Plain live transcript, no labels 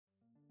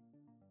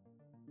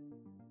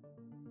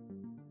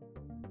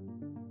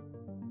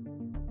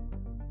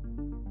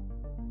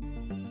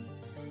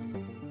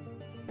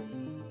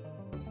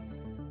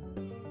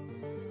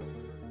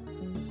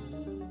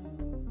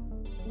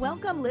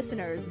Welcome,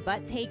 listeners,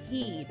 but take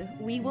heed.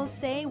 We will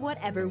say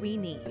whatever we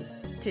need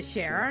to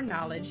share our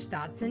knowledge,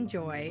 thoughts, and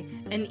joy,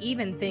 and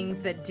even things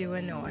that do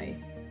annoy.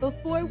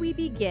 Before we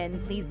begin,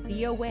 please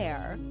be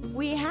aware,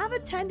 we have a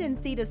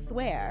tendency to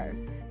swear.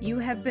 You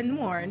have been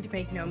warned,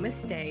 make no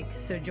mistake,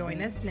 so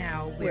join us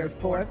now. We're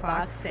for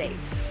Fox's sake.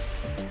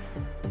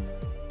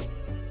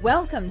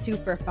 Welcome to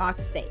For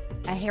Fox's Sake,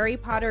 a Harry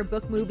Potter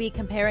book movie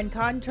compare and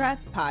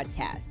contrast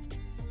podcast.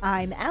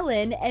 I'm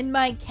Ellen, and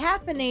my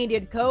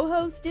caffeinated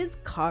co-host is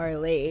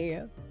Carly.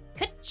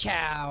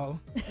 Ka-chow.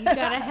 You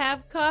gotta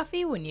have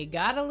coffee when you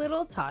got a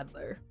little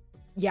toddler.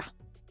 Yeah.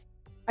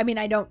 I mean,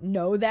 I don't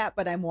know that,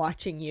 but I'm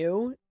watching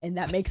you, and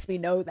that makes me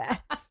know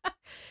that.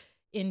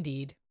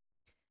 Indeed.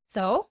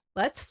 So,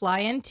 let's fly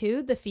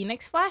into the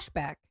Phoenix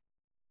flashback.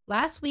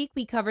 Last week,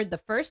 we covered the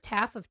first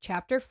half of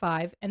Chapter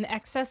 5 and the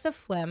excess of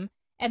phlegm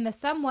and the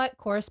somewhat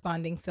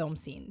corresponding film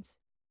scenes.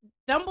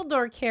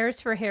 Dumbledore cares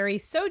for Harry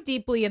so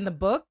deeply in the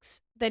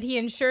books that he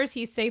ensures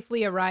he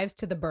safely arrives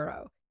to the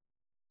burrow.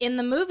 In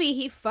the movie,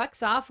 he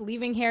fucks off,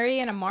 leaving Harry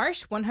in a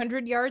marsh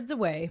 100 yards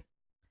away.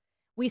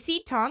 We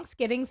see Tonks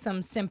getting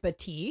some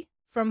sympathy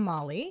from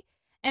Molly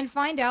and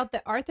find out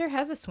that Arthur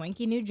has a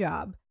swanky new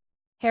job.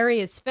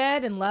 Harry is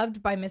fed and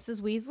loved by Mrs.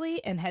 Weasley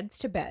and heads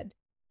to bed.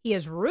 He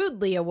is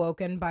rudely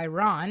awoken by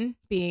Ron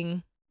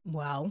being,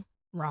 well,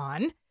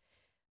 Ron.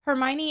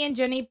 Hermione and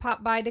Jenny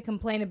pop by to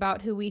complain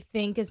about who we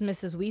think is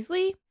Mrs.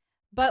 Weasley,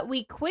 but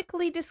we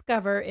quickly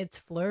discover it's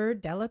Fleur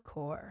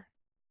Delacour.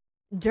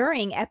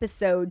 During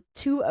episode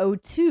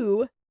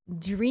 202,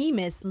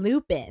 Dreamus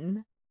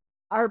Lupin,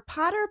 our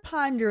Potter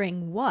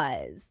pondering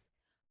was,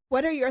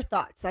 what are your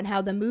thoughts on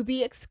how the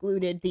movie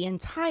excluded the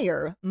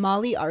entire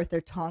Molly Arthur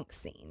Tonks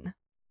scene?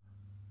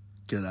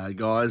 G'day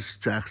guys,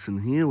 Jackson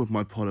here with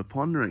my Potter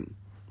pondering.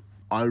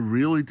 I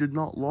really did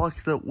not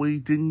like that we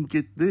didn't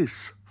get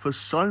this for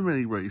so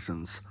many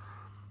reasons.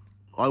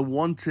 I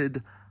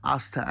wanted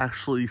us to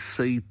actually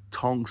see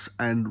Tonks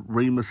and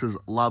Remus's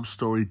love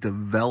story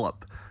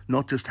develop,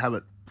 not just have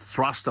it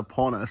thrust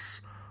upon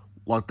us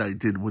like they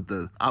did with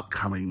the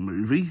upcoming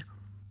movie.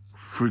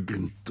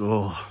 Friggin'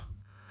 ugh.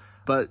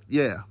 But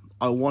yeah,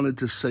 I wanted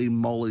to see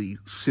Molly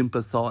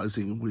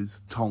sympathising with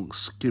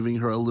Tonks, giving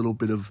her a little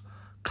bit of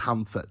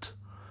comfort.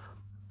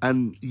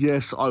 And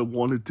yes, I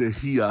wanted to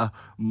hear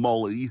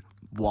Molly,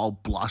 while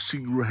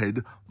blushing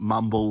red,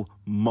 mumble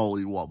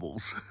Molly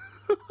wobbles.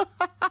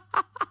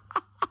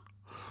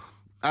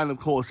 And of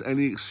course,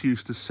 any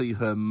excuse to see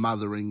her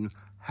mothering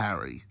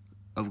Harry.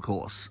 Of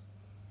course,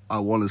 I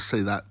want to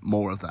see that,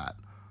 more of that.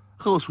 Of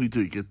course, we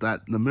do get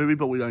that in the movie,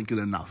 but we don't get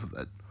enough of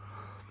it.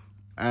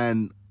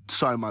 And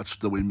so much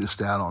that we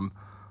missed out on.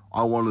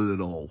 I wanted it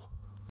all.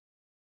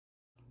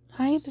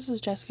 Hi, this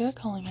is Jessica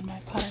calling in my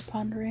Potter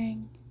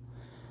pondering.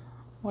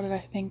 What did I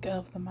think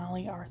of the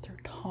Molly Arthur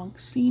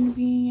Tonks scene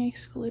being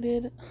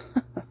excluded?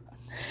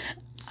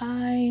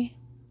 I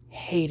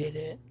hated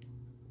it.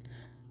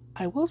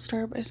 I will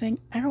start by saying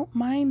I don't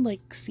mind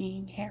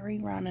seeing Harry,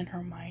 Ron, and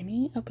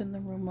Hermione up in the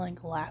room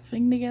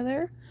laughing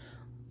together.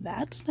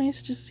 That's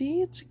nice to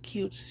see. It's a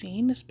cute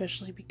scene,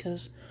 especially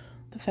because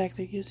the fact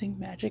they're using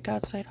magic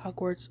outside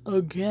Hogwarts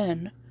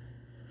again.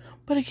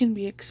 But it can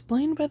be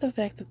explained by the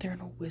fact that they're in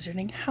a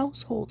wizarding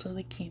household, so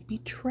they can't be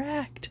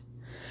tracked.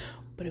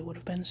 But it would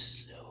have been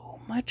so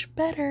much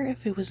better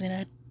if it was in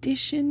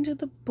addition to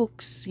the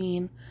book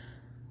scene.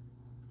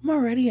 I'm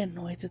already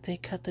annoyed that they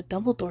cut the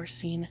Dumbledore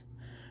scene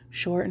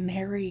short and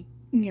Harry,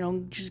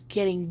 just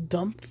getting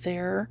dumped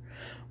there.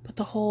 But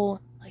the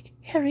whole,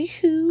 Harry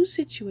who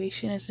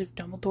situation, as if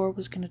Dumbledore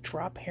was going to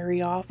drop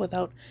Harry off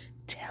without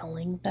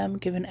telling them,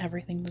 given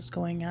everything that's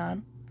going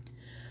on.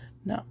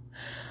 No.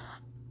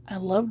 I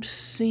loved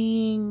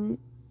seeing,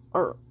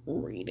 or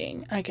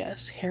reading, I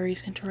guess,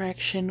 Harry's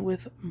interaction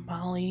with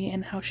Molly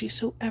and how she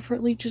so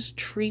effortlessly just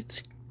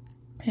treats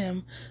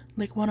him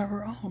like one of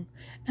her own.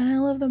 And I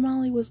love that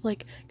Molly was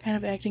kind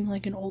of acting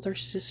like an older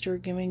sister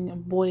giving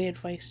boy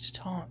advice to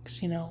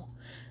Tonks,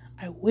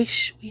 I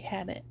wish we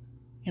had it.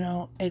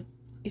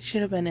 It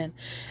should have been in.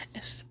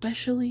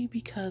 Especially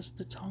because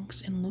the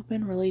Tonks and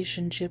Lupin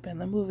relationship in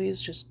the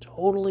movies just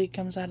totally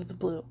comes out of the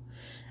blue.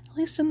 At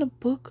least in the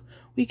book,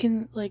 we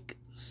can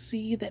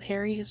see that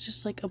Harry is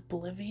just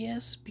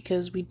oblivious,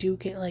 because we do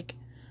get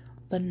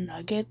the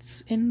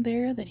nuggets in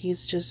there that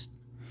he's just,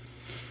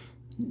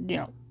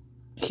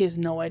 he has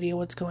no idea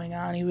what's going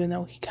on, even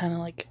though he kind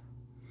of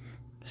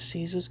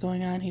sees what's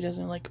going on. He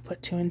doesn't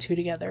put two and two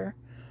together.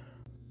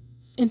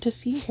 And to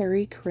see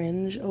Harry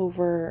cringe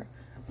over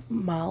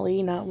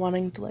Molly not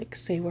wanting to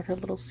say what her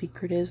little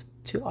secret is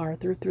to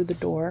Arthur through the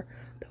door,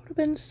 that would have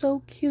been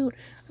so cute.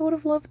 I would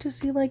have loved to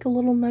see a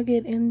little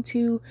nugget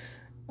into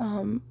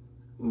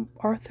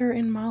Arthur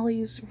and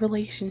Molly's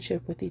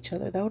relationship with each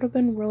other. That would have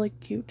been really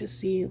cute to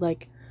see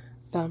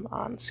them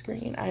on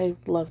screen. I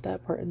love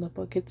that part in the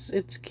book.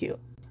 It's cute.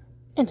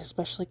 And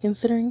especially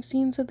considering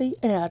scenes that they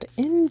add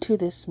into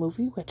this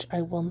movie, which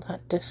I will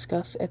not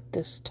discuss at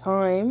this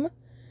time,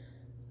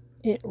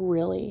 it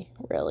really,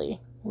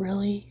 really,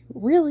 really,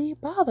 really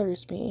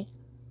bothers me.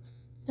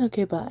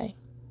 Okay, bye.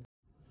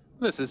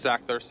 This is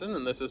Zach Thurston,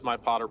 and this is my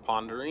Potter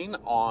Pondering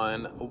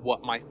on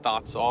what my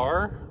thoughts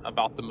are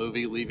about the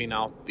movie, leaving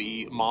out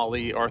the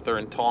Molly, Arthur,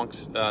 and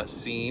Tonks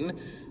scene.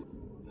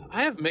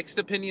 I have mixed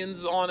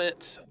opinions on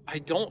it. I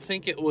don't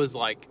think it was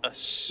like a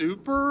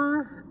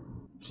super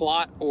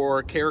plot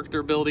or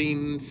character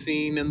building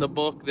scene in the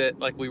book that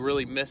like we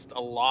really missed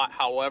a lot.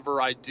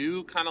 However, I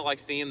do kind of like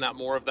seeing that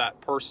more of that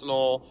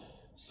personal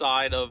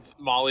side of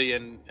Molly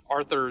and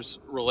Arthur's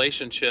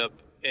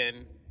relationship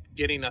and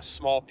getting a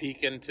small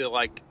peek into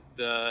like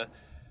the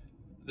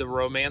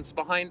romance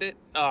behind it.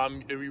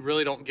 We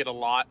really don't get a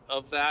lot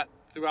of that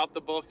throughout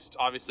the books,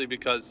 obviously,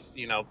 because,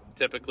 you know,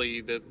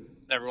 typically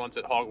everyone's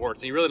at Hogwarts,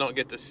 and you really don't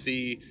get to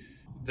see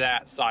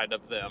that side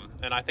of them.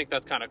 And I think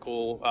that's kind of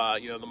cool,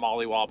 the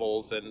Molly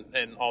Wobbles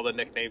and all the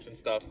nicknames and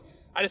stuff.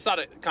 I just thought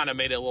it kind of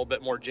made it a little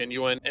bit more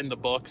genuine in the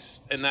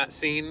books in that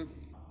scene.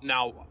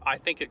 Now, I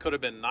think it could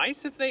have been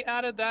nice if they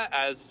added that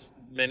as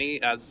many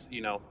as,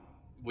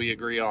 we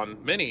agree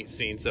on many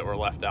scenes that were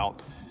left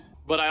out.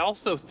 But I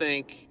also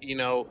think, in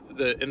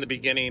the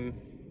beginning,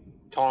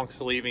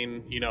 Tonks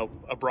leaving,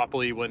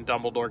 abruptly when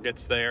Dumbledore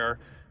gets there,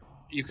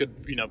 you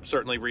could,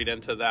 certainly read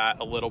into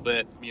that a little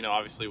bit,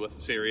 obviously with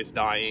Sirius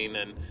dying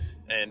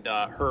and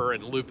her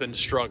and Lupin's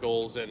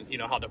struggles and,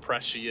 how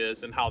depressed she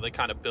is and how they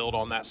kind of build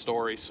on that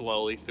story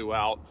slowly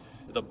throughout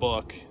the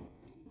book.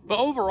 But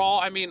overall,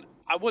 I mean,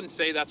 I wouldn't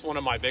say that's one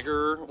of my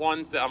bigger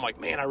ones that I'm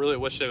like, man, I really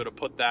wish they would have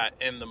put that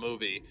in the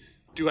movie.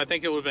 Do I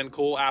think it would have been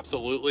cool?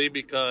 Absolutely,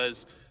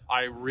 because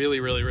I really,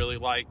 really, really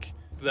like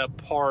the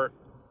part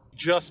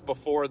just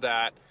before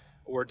that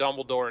where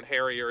Dumbledore and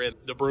Harry are in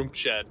the broom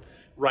shed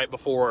right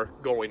before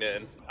going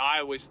in. I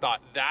always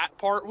thought that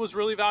part was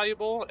really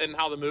valuable, and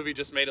how the movie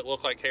just made it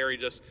look like Harry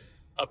just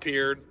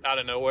appeared out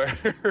of nowhere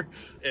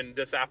and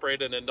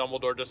disapparated, and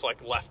Dumbledore just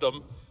like left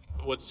them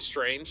was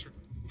strange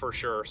for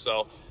sure.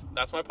 So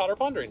that's my Potter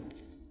Pondering.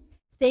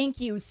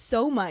 Thank you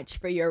so much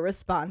for your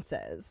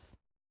responses.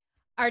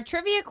 Our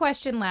trivia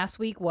question last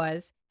week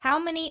was, how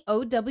many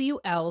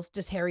OWLs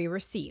does Harry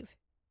receive?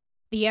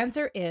 The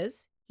answer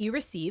is, he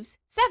receives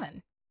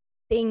 7.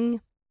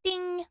 Bing.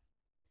 Ding.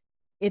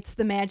 It's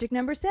the magic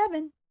number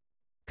 7.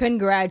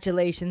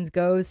 Congratulations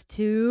goes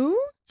to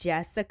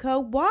Jessica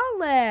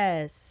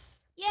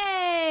Wallace.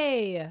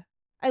 Yay!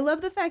 I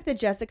love the fact that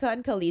Jessica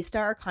and Callista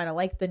are kind of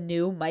like the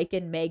new Mike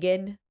and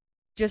Megan,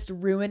 just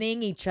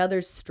ruining each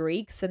other's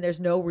streaks, and there's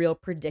no real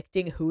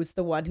predicting who's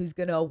the one who's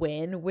going to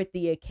win, with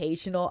the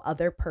occasional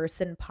other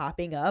person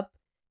popping up.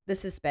 The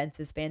suspense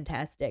is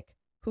fantastic.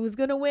 Who's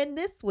going to win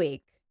this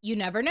week? You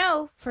never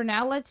know. For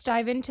now, let's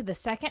dive into the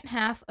second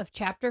half of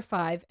Chapter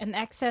 5, An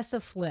Excess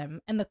of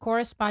Phlegm, and the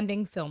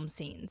corresponding film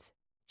scenes.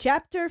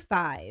 Chapter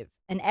 5,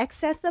 An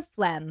Excess of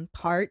Phlegm,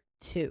 Part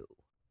 2.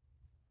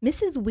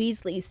 Mrs.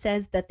 Weasley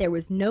says that there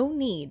was no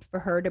need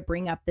for her to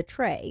bring up the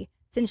tray,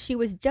 since she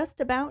was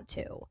just about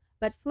to,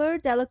 but Fleur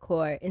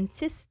Delacour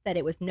insists that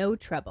it was no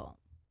trouble.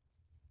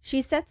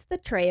 She sets the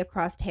tray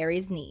across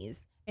Harry's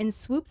knees and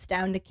swoops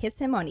down to kiss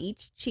him on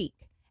each cheek,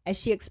 as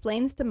she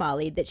explains to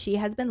Molly that she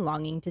has been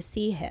longing to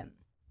see him.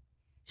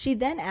 She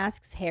then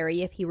asks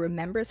Harry if he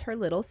remembers her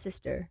little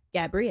sister,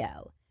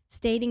 Gabrielle,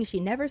 stating she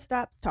never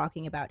stops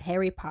talking about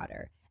Harry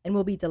Potter and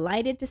will be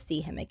delighted to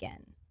see him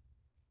again.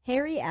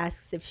 Harry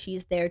asks if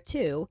she's there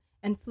too,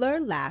 and Fleur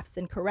laughs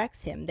and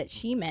corrects him that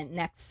she meant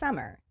next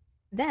summer,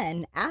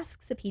 then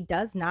asks if he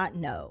does not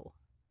know.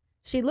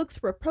 She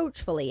looks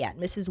reproachfully at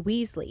Mrs.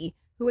 Weasley,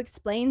 who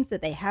explains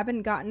that they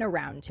haven't gotten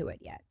around to it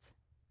yet.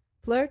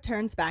 Fleur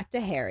turns back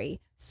to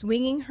Harry,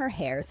 swinging her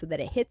hair so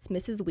that it hits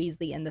Mrs.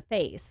 Weasley in the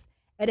face,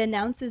 and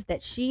announces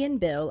that she and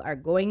Bill are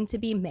going to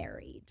be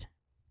married.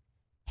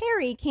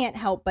 Harry can't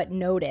help but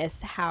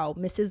notice how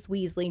Mrs.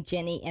 Weasley,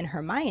 Ginny, and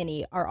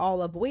Hermione are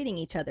all avoiding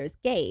each other's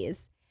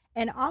gaze,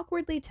 and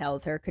awkwardly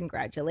tells her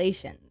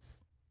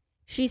congratulations.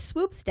 She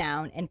swoops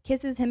down and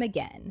kisses him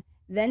again,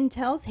 then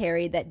tells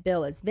Harry that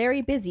Bill is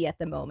very busy at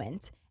the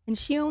moment, and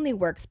she only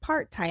works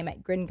part-time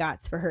at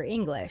Gringotts for her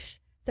English,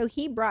 so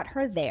he brought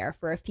her there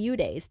for a few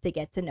days to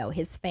get to know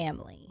his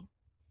family.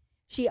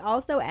 She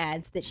also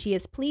adds that she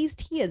is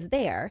pleased he is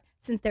there,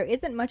 since there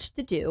isn't much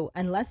to do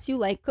unless you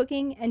like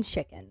cooking and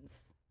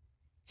chickens.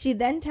 She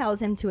then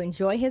tells him to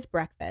enjoy his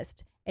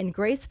breakfast and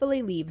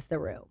gracefully leaves the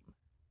room.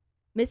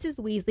 Mrs.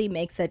 Weasley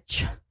makes a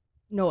ch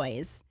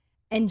noise,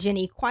 and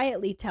Ginny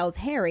quietly tells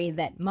Harry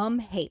that Mum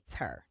hates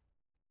her.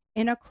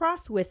 In a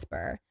cross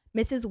whisper,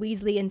 Mrs.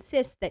 Weasley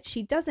insists that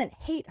she doesn't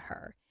hate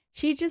her,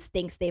 she just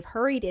thinks they've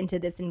hurried into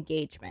this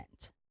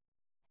engagement.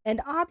 And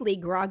oddly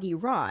groggy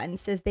Ron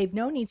says they've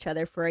known each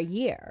other for a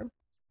year,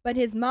 but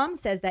his mom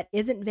says that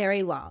isn't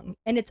very long,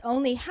 and it's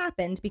only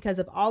happened because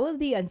of all of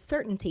the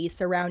uncertainty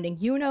surrounding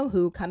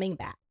you-know-who coming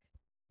back.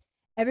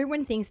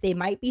 Everyone thinks they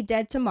might be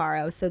dead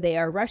tomorrow, so they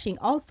are rushing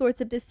all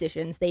sorts of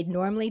decisions they'd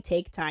normally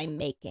take time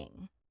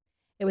making.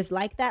 It was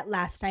like that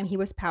last time he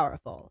was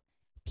powerful.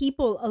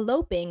 People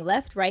eloping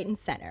left, right, and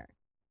center.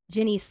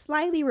 Ginny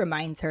slyly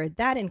reminds her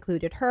that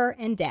included her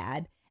and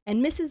Dad,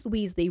 and Mrs.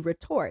 Weasley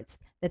retorts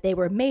that they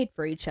were made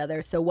for each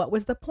other, so what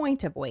was the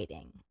point of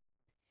waiting?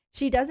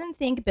 She doesn't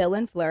think Bill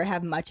and Fleur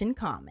have much in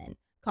common,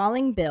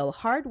 calling Bill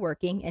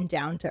hardworking and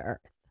down to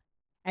earth.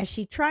 As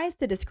she tries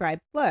to describe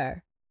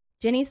Fleur,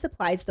 Ginny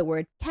supplies the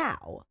word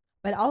cow,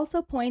 but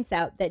also points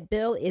out that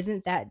Bill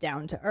isn't that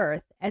down to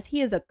earth, as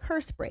he is a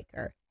curse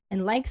breaker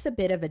and likes a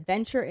bit of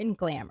adventure and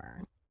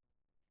glamour.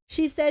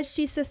 She says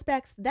she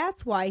suspects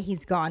that's why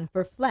he's gone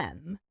for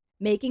phlegm,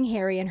 making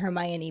Harry and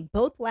Hermione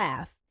both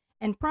laugh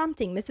and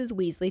prompting Mrs.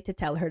 Weasley to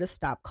tell her to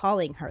stop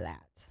calling her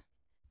that.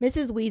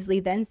 Mrs.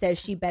 Weasley then says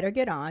she better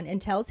get on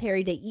and tells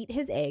Harry to eat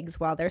his eggs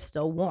while they're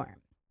still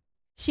warm.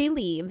 She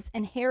leaves,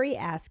 and Harry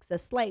asks a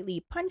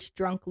slightly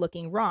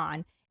punch-drunk-looking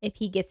Ron if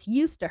he gets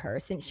used to her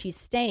since she's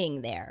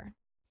staying there.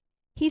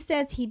 He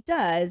says he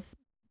does,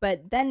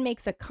 but then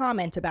makes a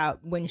comment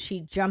about when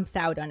she jumps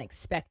out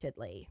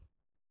unexpectedly.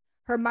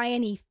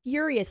 Hermione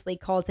furiously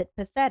calls it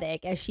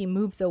pathetic as she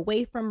moves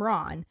away from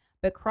Ron,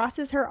 but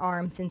crosses her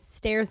arms and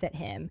stares at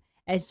him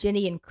as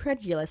Ginny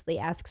incredulously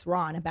asks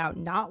Ron about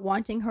not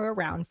wanting her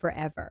around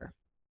forever.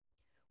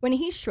 When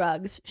he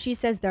shrugs, she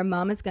says their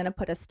mom is going to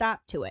put a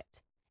stop to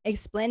it,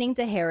 explaining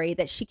to Harry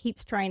that she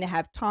keeps trying to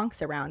have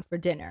Tonks around for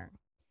dinner.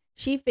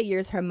 She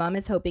figures her mom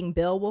is hoping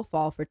Bill will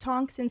fall for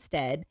Tonks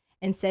instead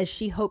and says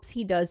she hopes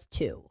he does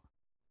too.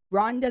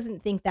 Ron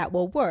doesn't think that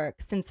will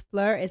work since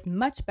Fleur is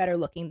much better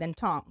looking than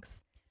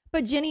Tonks,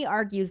 but Ginny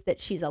argues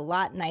that she's a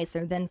lot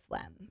nicer than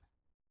Phlegm.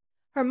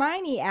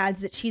 Hermione adds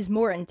that she's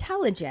more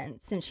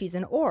intelligent since she's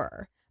an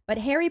Auror, but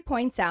Harry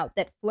points out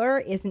that Fleur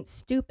isn't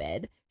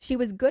stupid. She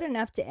was good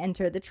enough to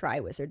enter the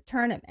Triwizard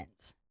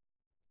Tournament.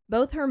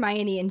 Both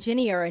Hermione and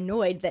Ginny are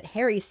annoyed that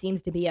Harry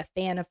seems to be a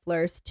fan of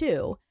Fleur's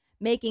too,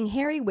 making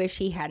Harry wish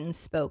he hadn't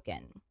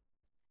spoken.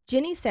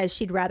 Ginny says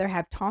she'd rather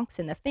have Tonks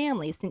in the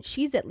family since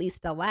she's at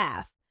least a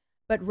laugh,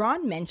 but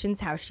Ron mentions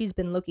how she's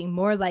been looking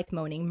more like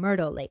Moaning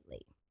Myrtle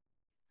lately.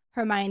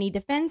 Hermione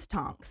defends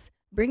Tonks,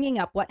 bringing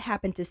up what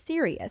happened to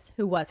Sirius,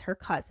 who was her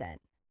cousin.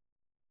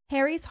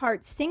 Harry's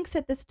heart sinks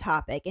at this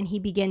topic and he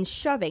begins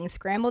shoving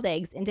scrambled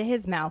eggs into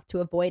his mouth to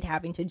avoid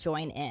having to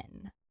join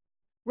in.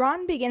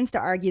 Ron begins to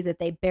argue that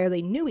they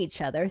barely knew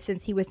each other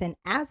since he was in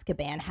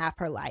Azkaban half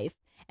her life,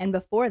 and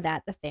before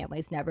that the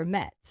families never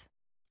met.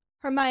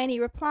 Hermione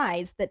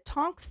replies that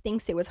Tonks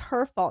thinks it was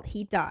her fault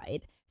he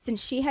died, since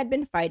she had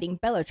been fighting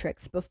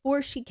Bellatrix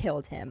before she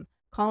killed him,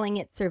 calling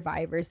it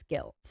survivor's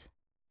guilt.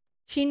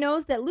 She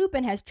knows that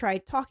Lupin has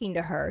tried talking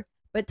to her,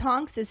 but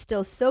Tonks is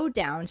still so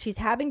down she's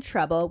having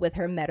trouble with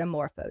her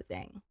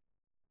metamorphosing.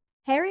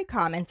 Harry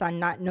comments on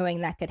not knowing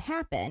that could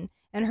happen,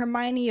 and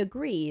Hermione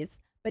agrees,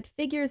 but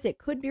figures it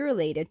could be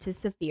related to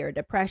severe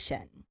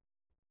depression.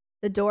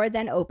 The door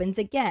then opens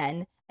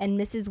again, and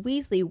Mrs.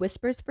 Weasley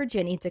whispers for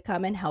Ginny to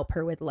come and help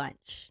her with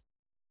lunch.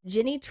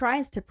 Ginny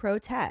tries to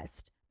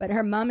protest, but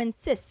her mom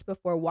insists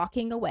before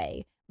walking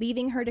away,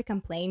 leaving her to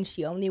complain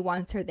she only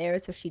wants her there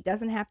so she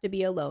doesn't have to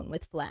be alone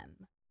with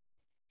Phlegm.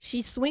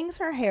 She swings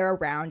her hair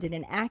around in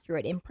an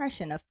accurate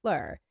impression of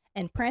Fleur,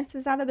 and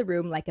prances out of the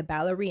room like a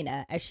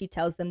ballerina as she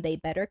tells them they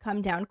better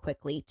come down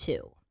quickly,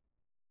 too.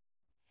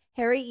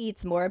 Harry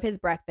eats more of his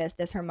breakfast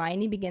as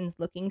Hermione begins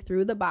looking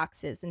through the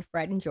boxes in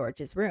Fred and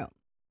George's room.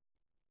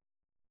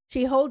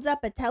 She holds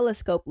up a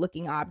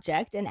telescope-looking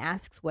object and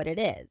asks what it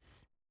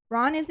is.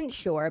 Ron isn't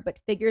sure, but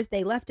figures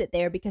they left it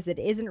there because it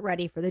isn't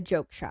ready for the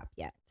joke shop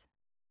yet.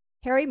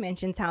 Harry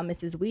mentions how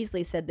Mrs.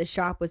 Weasley said the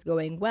shop was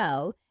going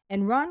well,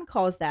 and Ron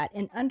calls that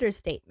an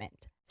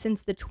understatement,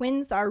 since the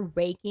twins are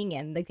raking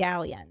in the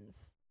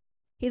galleons.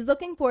 He's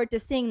looking forward to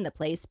seeing the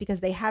place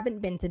because they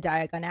haven't been to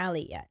Diagon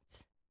Alley yet.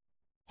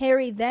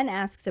 Harry then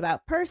asks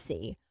about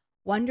Percy,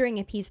 wondering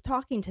if he's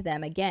talking to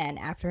them again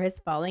after his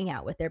falling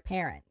out with their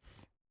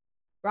parents.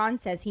 Ron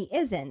says he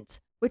isn't,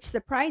 which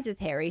surprises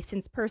Harry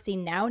since Percy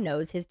now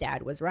knows his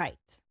dad was right.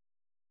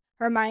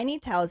 Hermione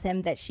tells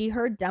him that she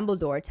heard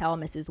Dumbledore tell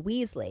Mrs.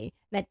 Weasley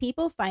that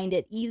people find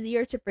it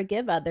easier to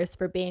forgive others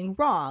for being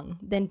wrong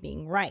than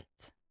being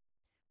right.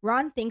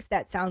 Ron thinks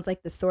that sounds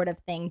like the sort of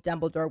thing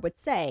Dumbledore would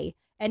say,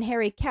 and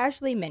Harry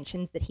casually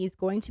mentions that he's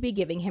going to be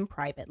giving him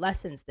private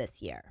lessons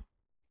this year.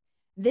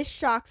 This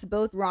shocks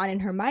both Ron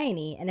and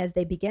Hermione, and as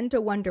they begin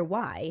to wonder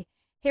why,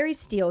 Harry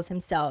steels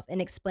himself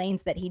and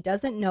explains that he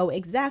doesn't know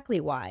exactly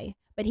why,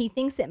 but he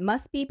thinks it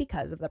must be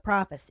because of the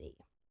prophecy.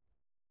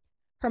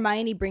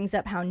 Hermione brings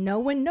up how no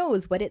one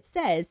knows what it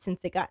says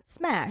since it got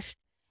smashed,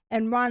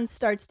 and Ron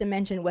starts to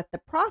mention what the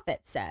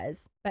prophet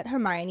says, but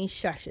Hermione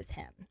shushes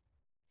him.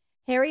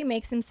 Harry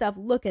makes himself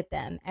look at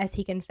them as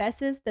he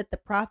confesses that the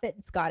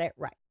prophet's got it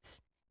right,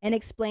 and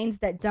explains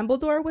that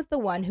Dumbledore was the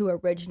one who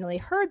originally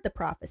heard the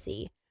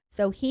prophecy,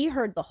 so he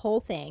heard the whole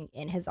thing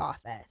in his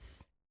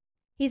office.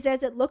 He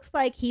says it looks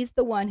like he's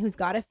the one who's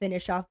got to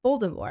finish off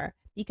Voldemort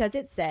because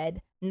it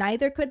said,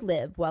 neither could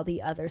live while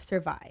the other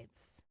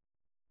survives.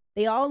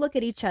 They all look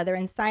at each other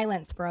in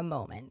silence for a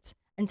moment,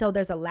 until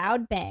there's a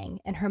loud bang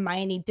and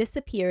Hermione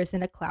disappears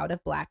in a cloud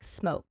of black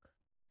smoke.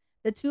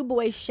 The two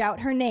boys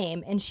shout her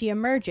name and she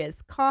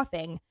emerges,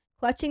 coughing,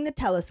 clutching the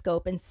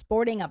telescope and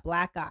sporting a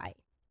black eye.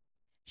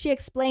 She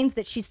explains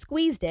that she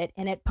squeezed it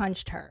and it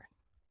punched her.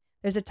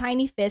 There's a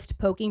tiny fist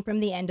poking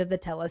from the end of the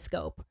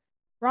telescope.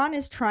 Ron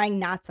is trying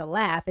not to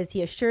laugh as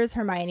he assures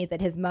Hermione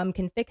that his mum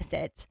can fix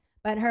it,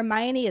 but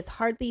Hermione is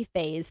hardly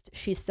fazed.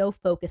 She's so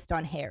focused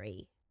on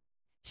Harry.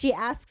 She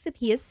asks if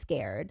he is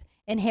scared,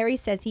 and Harry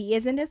says he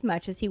isn't as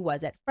much as he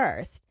was at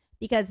first,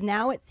 because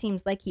now it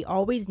seems like he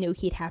always knew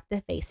he'd have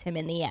to face him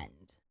in the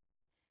end.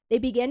 They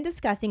begin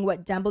discussing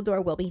what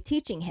Dumbledore will be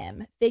teaching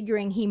him,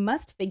 figuring he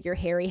must figure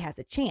Harry has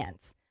a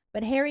chance,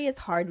 but Harry is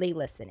hardly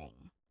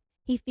listening.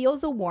 He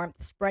feels a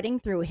warmth spreading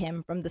through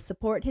him from the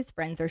support his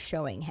friends are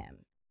showing him.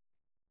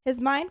 His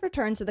mind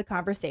returns to the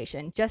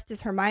conversation just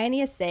as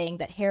Hermione is saying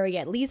that Harry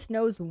at least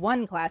knows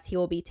one class he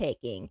will be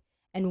taking,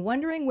 and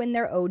wondering when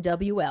their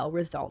OWL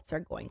results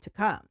are going to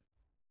come.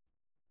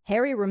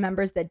 Harry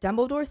remembers that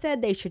Dumbledore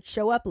said they should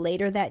show up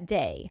later that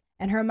day,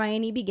 and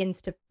Hermione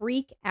begins to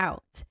freak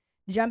out,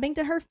 jumping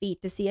to her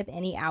feet to see if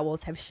any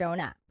owls have shown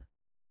up.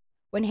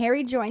 When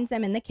Harry joins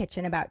them in the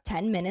kitchen about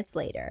 10 minutes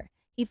later,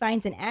 he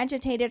finds an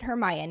agitated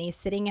Hermione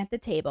sitting at the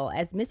table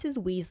as Mrs.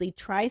 Weasley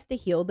tries to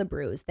heal the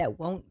bruise that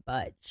won't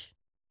budge.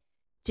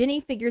 Ginny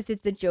figures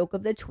it's a joke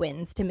of the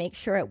twins to make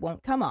sure it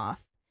won't come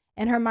off,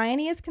 and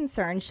Hermione is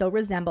concerned she'll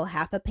resemble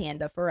half a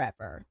panda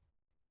forever.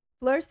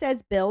 Fleur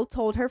says Bill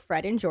told her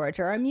Fred and George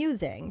are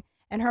amusing,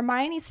 and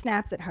Hermione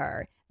snaps at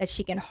her that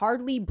she can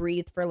hardly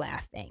breathe for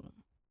laughing.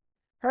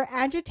 Her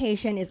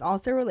agitation is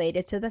also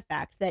related to the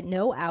fact that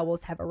no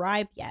owls have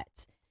arrived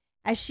yet,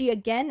 as she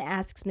again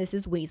asks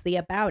Mrs. Weasley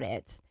about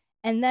it,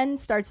 and then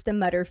starts to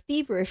mutter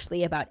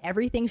feverishly about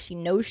everything she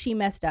knows she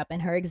messed up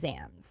in her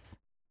exams.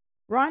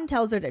 Ron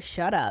tells her to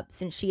shut up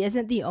since she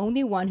isn't the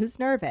only one who's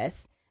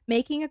nervous,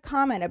 making a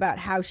comment about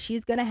how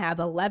she's going to have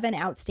 11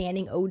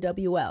 outstanding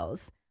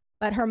OWLs,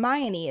 but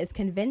Hermione is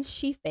convinced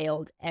she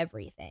failed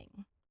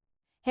everything.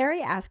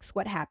 Harry asks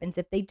what happens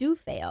if they do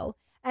fail,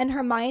 and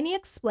Hermione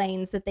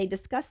explains that they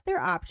discussed their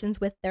options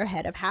with their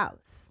head of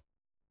house.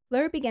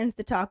 Fleur begins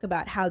to talk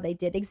about how they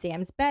did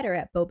exams better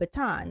at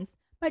Beauxbatons,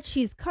 but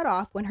she's cut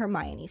off when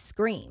Hermione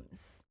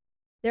screams.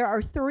 There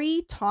are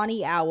 3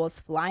 tawny owls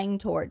flying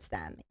towards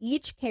them,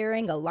 each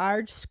carrying a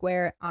large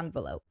square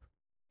envelope.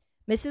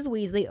 Mrs.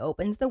 Weasley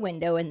opens the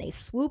window and they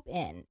swoop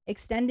in,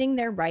 extending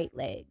their right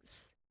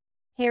legs.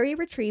 Harry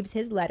retrieves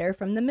his letter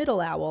from the middle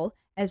owl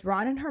as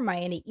Ron and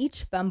Hermione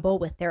each fumble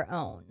with their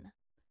own.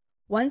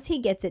 Once he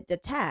gets it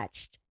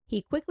detached,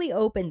 he quickly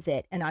opens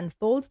it and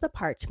unfolds the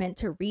parchment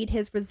to read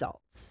his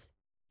results.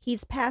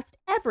 He's passed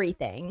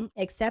everything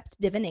except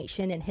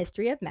divination and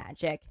history of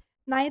magic,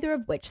 neither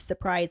of which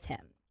surprise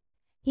him.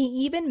 He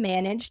even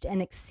managed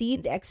and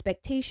exceeds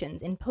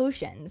expectations in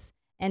potions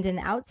and an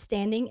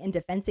outstanding in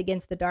defense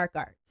against the dark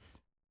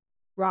arts.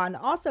 Ron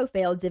also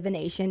failed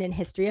divination and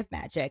history of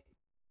magic,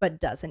 but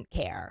doesn't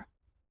care.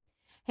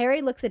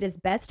 Harry looks at his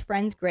best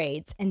friend's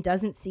grades and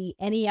doesn't see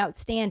any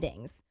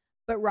outstandings,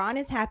 but Ron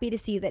is happy to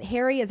see that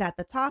Harry is at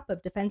the top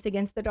of defense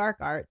against the dark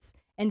arts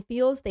and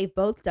feels they've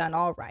both done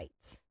all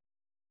right.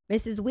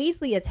 Mrs.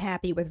 Weasley is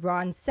happy with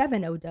Ron's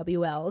 7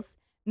 OWLs,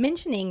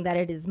 mentioning that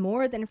it is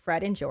more than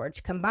Fred and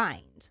George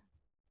combined.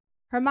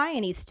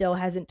 Hermione still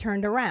hasn't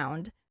turned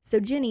around, so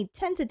Ginny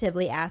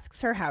tentatively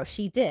asks her how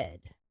she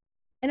did.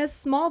 In a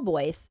small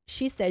voice,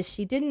 she says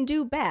she didn't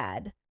do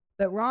bad,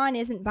 but Ron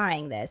isn't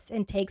buying this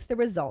and takes the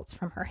results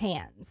from her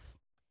hands.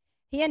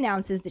 He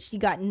announces that she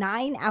got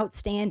 9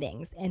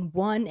 outstandings and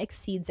 1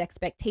 exceeds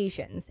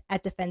expectations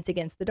at Defense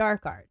Against the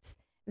Dark Arts,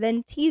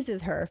 then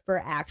teases her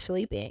for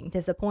actually being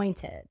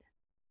disappointed.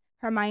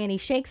 Hermione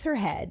shakes her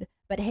head,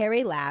 but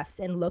Harry laughs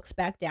and looks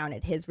back down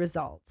at his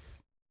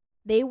results.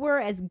 They were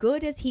as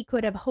good as he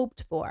could have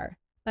hoped for,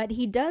 but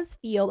he does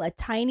feel a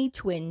tiny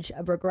twinge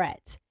of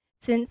regret,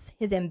 since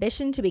his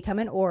ambition to become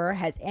an Auror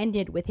has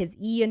ended with his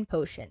E in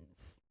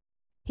potions.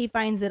 He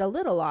finds it a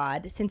little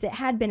odd, since it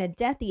had been a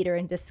Death Eater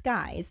in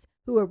disguise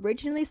who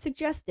originally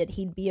suggested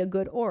he'd be a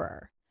good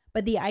Auror,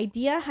 but the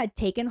idea had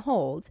taken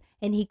hold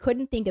and he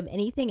couldn't think of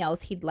anything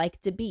else he'd like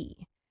to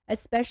be,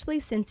 especially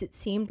since it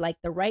seemed like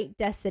the right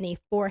destiny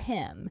for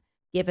him,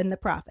 given the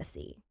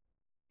prophecy.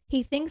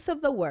 He thinks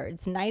of the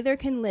words, "Neither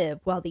can live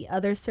while the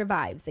other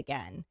survives"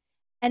 again,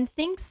 and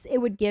thinks it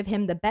would give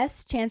him the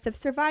best chance of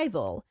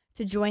survival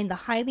to join the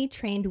highly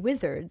trained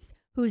wizards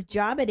whose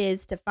job it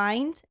is to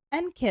find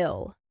and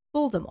kill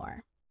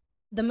Voldemort.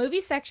 The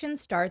movie section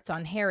starts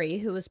on Harry,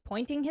 who is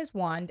pointing his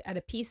wand at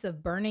a piece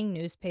of burning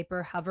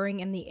newspaper hovering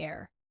in the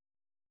air.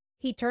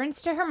 He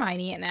turns to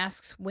Hermione and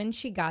asks when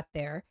she got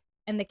there,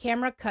 and the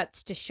camera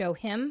cuts to show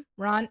him,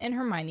 Ron, and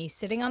Hermione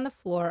sitting on the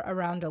floor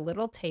around a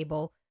little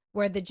table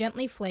where the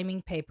gently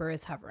flaming paper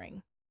is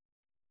hovering.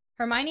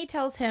 Hermione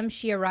tells him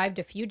she arrived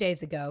a few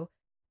days ago,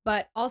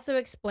 but also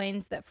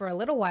explains that for a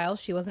little while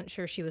she wasn't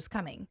sure she was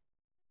coming.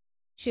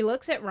 She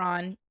looks at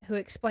Ron, who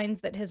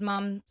explains that his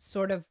mom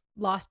sort of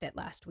lost it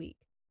last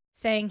week,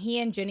 saying he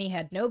and Ginny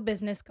had no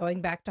business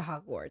going back to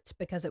Hogwarts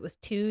because it was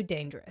too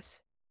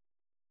dangerous.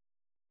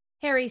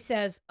 Harry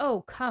says,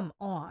 "Oh, come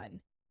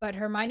on," but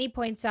Hermione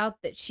points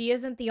out that she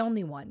isn't the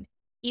only one.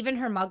 Even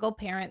her Muggle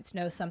parents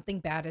know something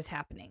bad is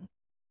happening.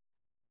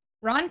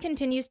 Ron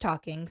continues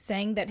talking,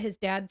 saying that his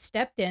dad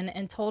stepped in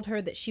and told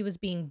her that she was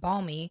being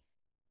balmy,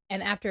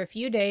 and after a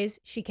few days,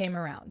 she came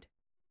around.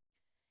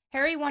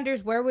 Harry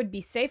wonders where would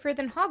be safer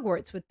than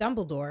Hogwarts with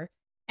Dumbledore,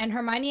 And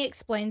Hermione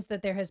explains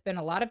that there has been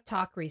a lot of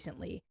talk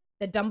recently,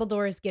 that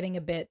Dumbledore is getting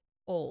a bit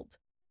old.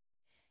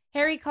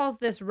 Harry calls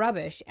this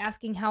rubbish,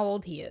 asking how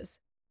old he is.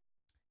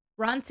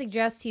 Ron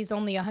suggests he's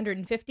only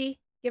 150,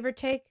 give or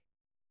take,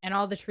 and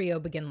all the trio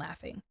begin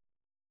laughing.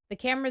 The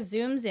camera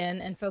zooms in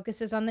and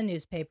focuses on the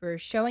newspaper,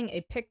 showing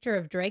a picture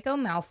of Draco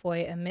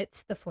Malfoy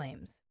amidst the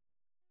flames.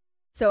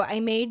 So I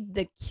made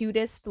the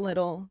cutest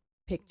little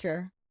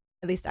picture,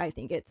 at least I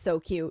think it's so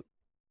cute,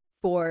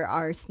 for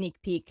our sneak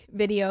peek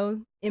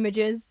video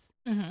images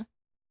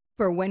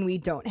for when we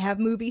don't have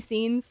movie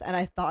scenes. And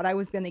I thought I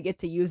was going to get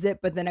to use it,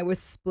 but then I was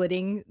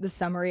splitting the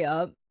summary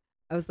up.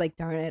 I was like,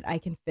 darn it, I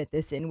can fit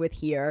this in with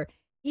here,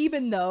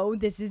 even though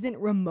this isn't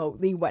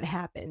remotely what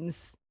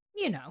happens,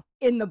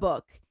 in the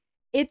book.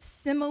 It's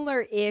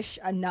similar-ish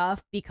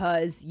enough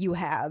because you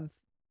have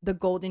the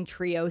Golden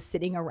Trio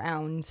sitting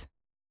around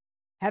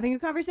having a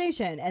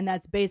conversation, and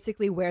that's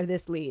basically where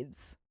this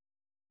leads.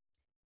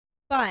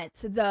 But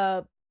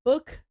the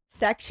book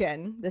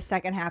section, the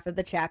second half of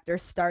the chapter,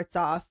 starts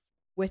off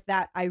with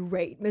that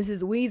irate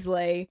Mrs.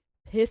 Weasley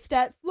pissed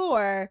at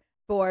Fleur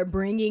for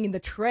bringing the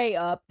tray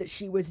up that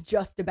she was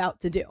just about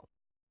to do.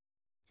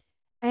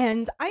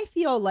 And I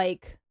feel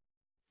like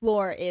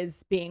Fleur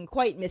is being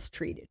quite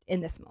mistreated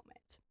in this moment.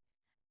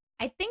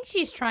 I think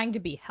she's trying to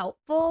be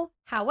helpful.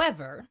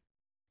 However,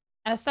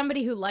 as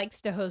somebody who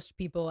likes to host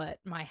people at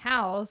my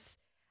house,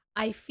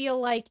 I feel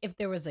like if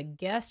there was a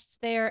guest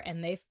there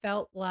and they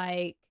felt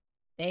like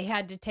they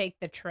had to take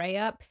the tray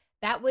up,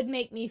 that would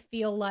make me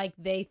feel like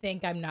they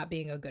think I'm not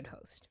being a good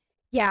host.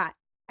 Yeah,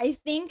 I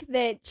think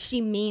that she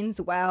means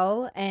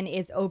well and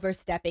is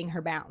overstepping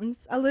her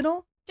bounds a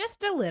little.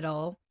 Just a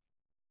little.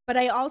 But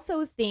I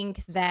also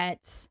think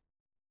that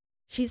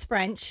she's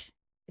French.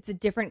 It's a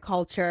different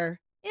culture.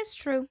 It's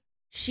true.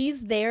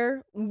 She's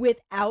there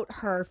without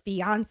her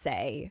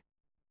fiance.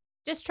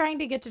 Just trying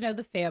to get to know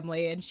the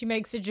family. And she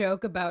makes a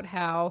joke about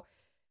how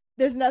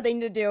there's nothing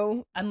to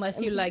do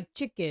unless you like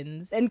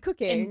chickens and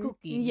cooking.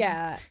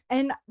 Yeah.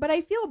 But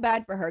I feel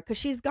bad for her because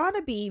she's got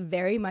to be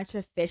very much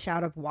a fish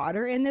out of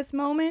water in this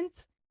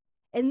moment.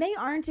 And they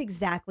aren't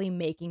exactly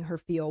making her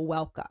feel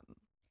welcome.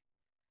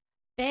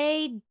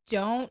 They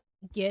don't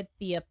get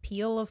the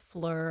appeal of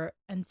Fleur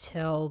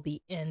until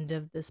the end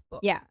of this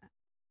book. Yeah.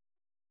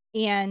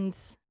 And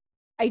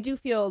I do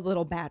feel a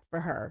little bad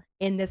for her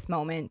in this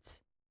moment.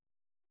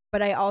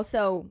 But I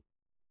also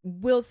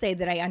will say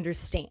that I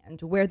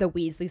understand where the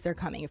Weasleys are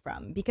coming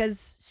from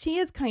because she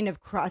is kind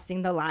of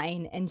crossing the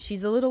line and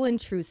she's a little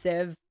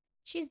intrusive.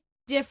 She's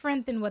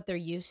different than what they're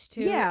used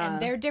to. Yeah.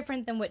 And they're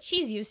different than what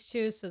she's used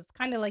to. So it's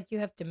kind of like you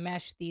have to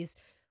mesh these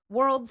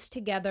worlds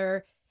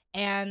together,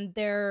 and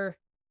their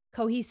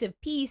cohesive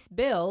piece,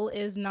 Bill,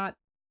 is not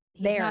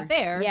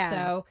there. Yeah.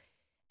 So,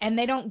 and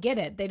they don't get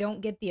it. They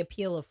don't get the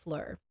appeal of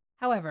Fleur.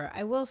 However,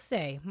 I will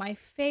say my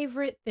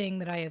favorite thing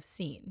that I have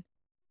seen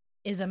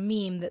is a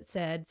meme that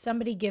said,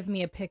 somebody give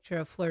me a picture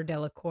of Fleur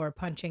Delacour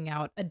punching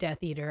out a Death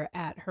Eater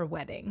at her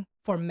wedding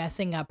for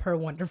messing up her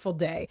wonderful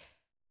day.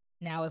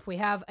 Now, if we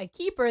have a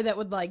keeper that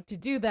would like to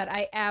do that,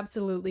 I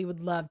absolutely would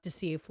love to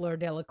see Fleur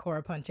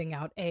Delacour punching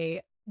out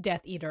a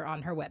Death Eater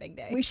on her wedding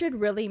day. We should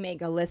really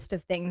make a list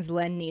of things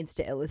Len needs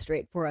to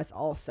illustrate for us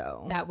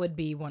also. That would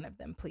be one of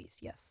them, please.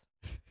 Yes.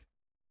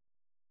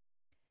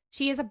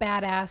 She is a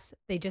badass.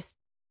 They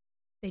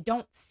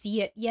don't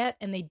see it yet,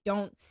 and they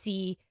don't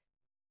see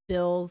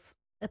Bill's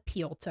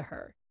appeal to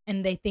her,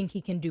 and they think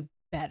he can do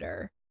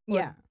better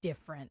or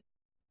different.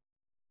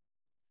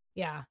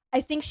 Yeah.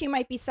 I think she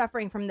might be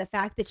suffering from the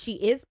fact that she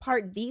is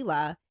part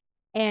Veela,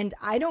 and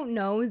I don't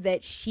know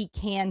that she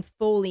can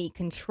fully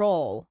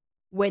control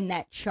when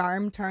that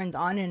charm turns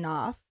on and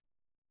off.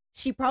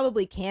 She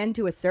probably can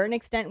to a certain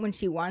extent when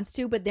she wants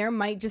to, but there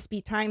might just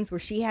be times where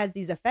she has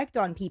these effect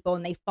on people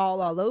and they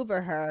fall all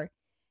over her.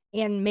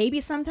 And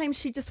maybe sometimes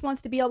she just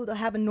wants to be able to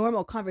have a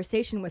normal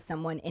conversation with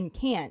someone and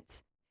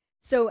can't.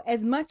 So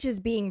as much as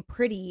being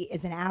pretty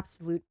is an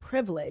absolute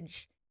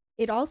privilege,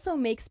 it also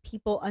makes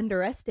people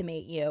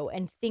underestimate you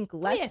and think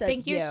less of you.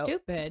 Think you're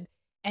stupid.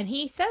 And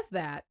he says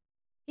that.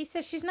 He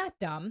says she's not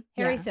dumb.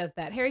 Harry says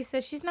that. Harry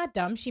says she's not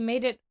dumb. She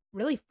made it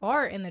really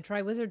far in the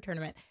Triwizard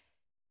Tournament.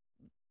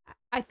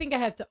 I think I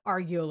have to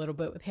argue a little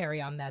bit with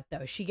Harry on that,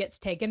 though. She gets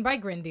taken by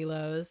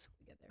Grindylows.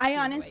 I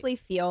honestly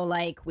feel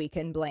like we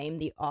can blame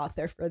the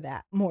author for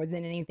that more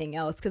than anything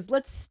else, because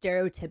let's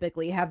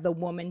stereotypically have the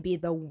woman be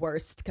the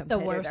worst competitor.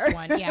 The worst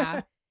one,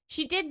 yeah.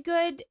 She did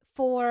good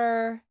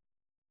for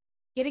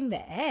getting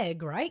the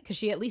egg, right? Because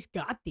she at least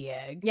got the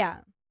egg. Yeah.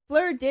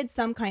 Fleur did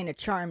some kind of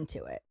charm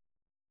to it.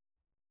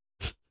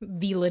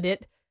 Veiled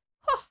it.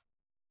 Huh.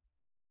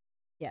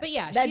 Yes. But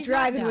yeah, that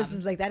dragon was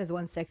just like, that is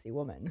one sexy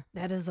woman.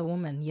 That is a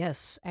woman,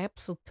 yes,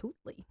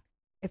 absolutely.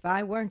 If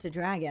I weren't a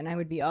dragon, I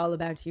would be all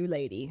about you,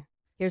 lady.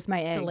 Here's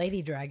my egg. It's a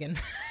lady dragon.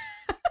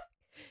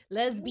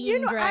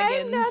 Lesbian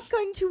dragons. I'm not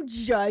going to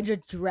judge a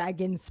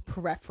dragon's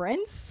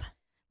preference.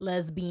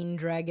 Lesbian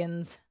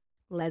dragons.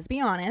 Let's be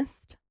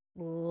honest.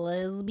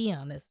 Let's be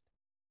honest.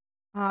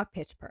 Ah,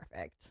 pitch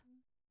perfect.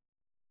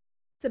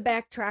 To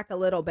backtrack a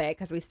little bit,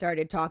 because we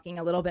started talking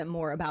a little bit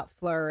more about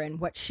Fleur and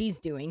what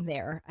she's doing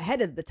there ahead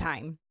of the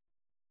time.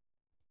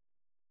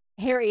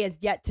 Harry has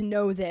yet to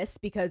know this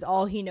because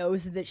all he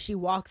knows is that she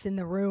walks in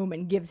the room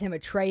and gives him a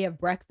tray of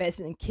breakfast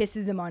and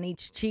kisses him on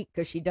each cheek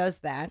because she does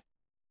that.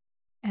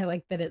 I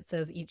like that it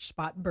says each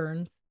spot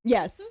burns.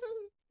 Yes.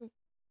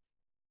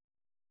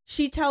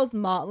 She tells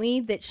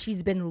Motley that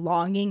she's been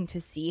longing to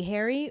see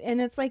Harry,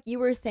 and it's like you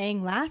were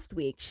saying last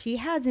week, she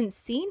hasn't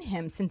seen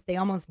him since they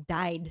almost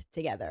died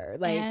together.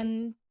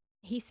 And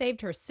he saved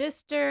her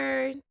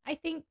sister. I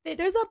think that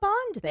there's a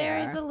bond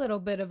there. There is a little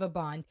bit of a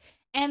bond.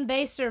 And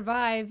they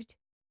survived,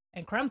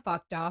 and Crumb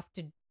fucked off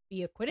to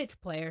be a Quidditch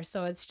player,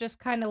 so it's just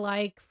kind of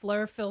like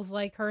Fleur feels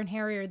like her and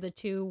Harry are the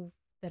two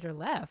that are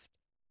left,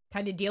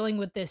 kind of dealing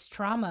with this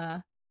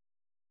trauma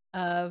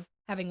of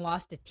having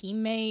lost a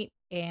teammate,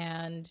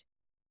 and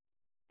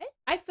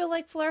I feel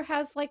like Fleur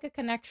has like a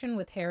connection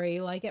with Harry.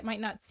 Like, it might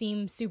not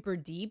seem super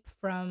deep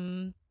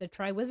from the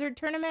Triwizard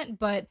Tournament,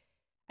 but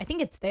I think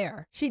it's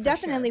there. She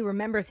definitely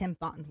remembers him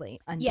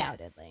fondly,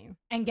 undoubtedly. Yes.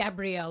 And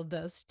Gabrielle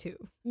does too.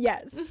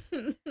 Yes.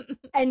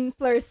 And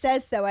Fleur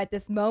says so at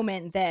this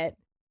moment, that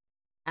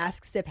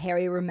asks if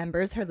Harry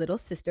remembers her little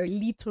sister,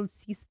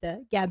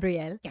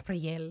 Gabrielle.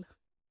 Gabrielle.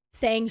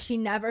 Saying she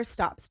never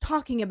stops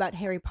talking about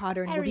Harry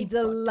Potter and will be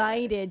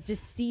delighted to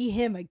see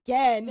him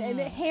again. And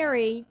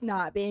Harry,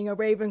 not being a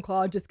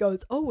Ravenclaw, just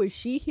goes, "Oh, is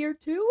she here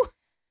too?"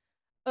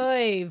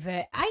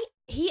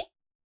 He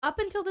up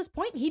until this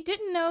point, he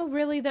didn't know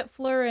really that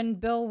Fleur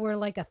and Bill were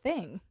like a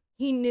thing.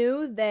 He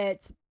knew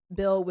that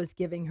Bill was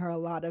giving her a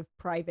lot of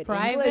private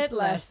English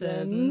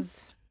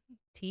lessons.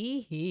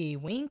 Tee-hee,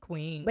 wink,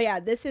 wink. But yeah,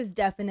 this is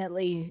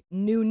definitely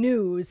new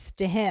news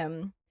to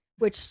him.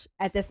 Which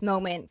at this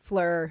moment,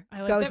 Fleur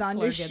goes on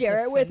to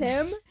share it with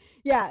him.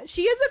 Yeah,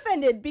 she is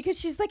offended because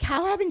she's like,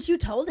 "How haven't you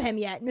told him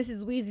yet?"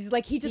 Mrs. Weasley's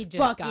like, he just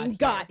fucking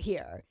got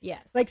here.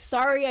 Yes. Like,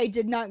 sorry I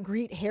did not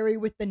greet Harry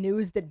with the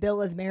news that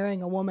Bill is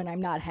marrying a woman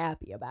I'm not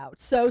happy about.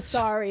 So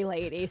sorry,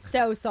 lady.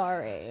 So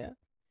sorry.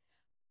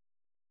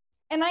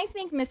 And I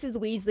think Mrs.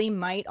 Weasley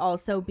might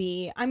also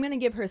be, I'm going to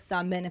give her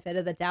some benefit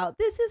of the doubt.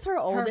 This is her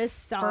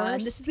oldest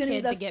son. This is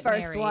going to be the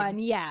first one.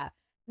 Yeah.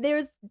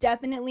 There's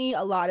definitely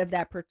a lot of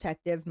that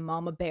protective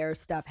mama bear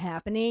stuff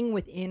happening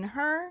within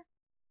her.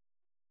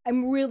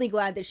 I'm really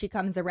glad that she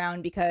comes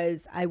around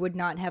because I would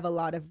not have a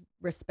lot of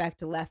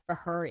respect left for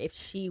her if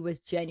she was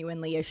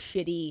genuinely a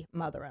shitty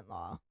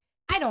mother-in-law.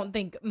 I don't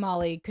think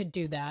Molly could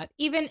do that.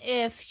 Even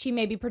if she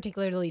maybe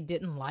particularly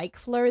didn't like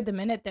Fleur, the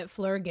minute that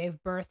Fleur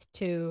gave birth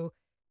to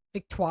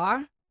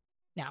Victoire,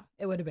 no,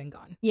 it would have been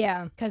gone.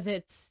 Yeah. Because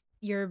it's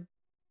your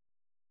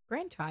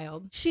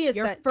grandchild. She is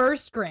your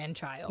first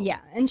grandchild. Yeah,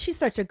 and she's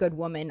such a good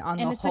woman on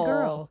the whole. And it's a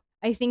girl.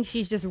 I think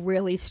she's just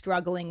really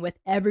struggling with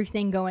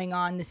everything going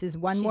on. This is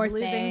she's more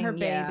thing. She's losing her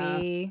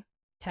baby,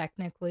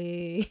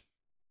 technically.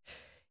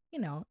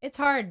 You know, it's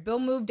hard. Bill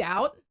moved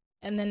out,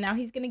 and then now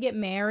he's going to get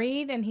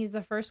married, and he's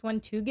the first one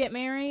to get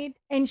married.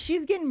 And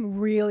she's getting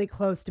really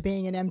close to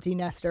being an empty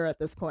nester at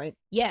this point.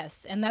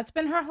 Yes, and that's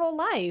been her whole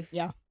life.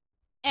 Yeah.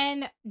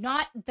 And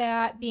not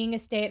that being a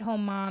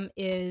stay-at-home mom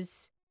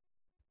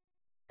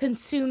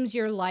consumes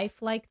your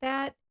life like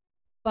that,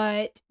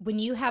 but when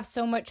you have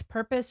so much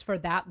purpose for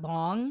that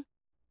long,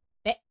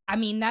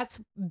 that's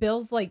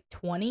Bill's like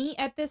 20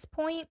 at this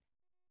point.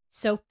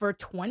 So for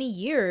 20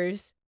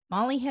 years,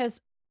 Molly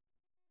has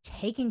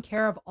taken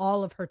care of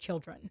all of her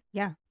children.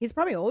 Yeah, he's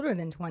probably older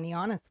than 20,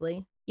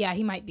 honestly. Yeah,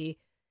 he might be.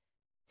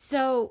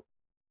 So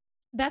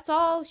that's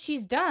all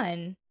she's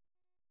done.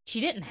 She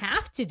didn't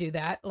have to do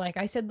that. Like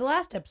I said the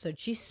last episode,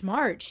 she's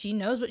smart. She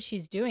knows what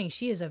she's doing.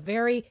 She is a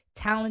very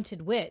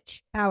talented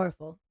witch.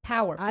 Powerful.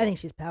 I think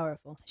she's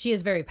powerful. She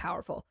is very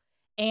powerful.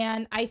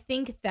 And I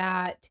think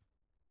that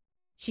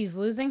she's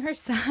losing her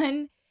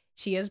son.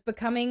 She is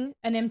becoming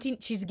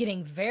she's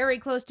getting very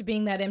close to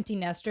being that empty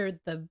nester.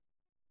 The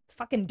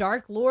fucking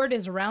Dark Lord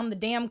is around the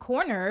damn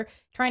corner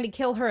trying to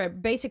kill her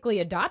basically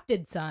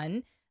adopted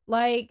son.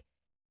 Like,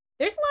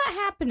 there's a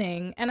lot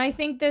happening. And I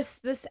think this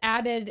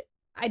added,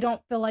 I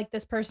don't feel like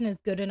this person is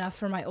good enough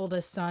for my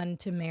oldest son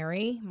to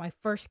marry, my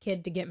first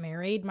kid to get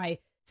married, my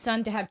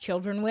son to have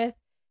children with.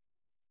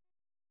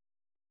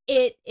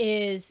 It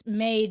is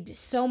made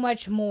so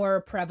much more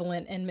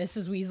prevalent in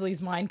Mrs.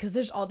 Weasley's mind because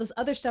there's all this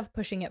other stuff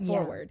pushing it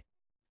forward.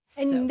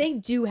 And they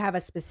do have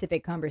a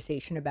specific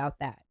conversation about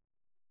that.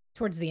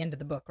 Towards the end of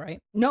the book,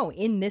 right? No,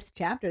 in this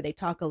chapter, they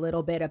talk a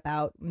little bit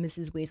about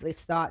Mrs.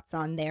 Weasley's thoughts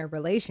on their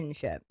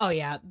relationship. Oh,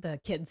 yeah, the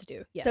kids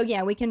do. Yes. So,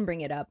 yeah, we can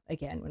bring it up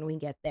again when we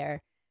get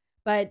there.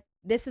 But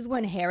this is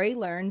when Harry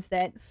learns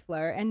that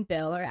Fleur and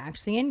Bill are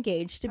actually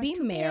engaged to be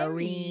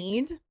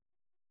married.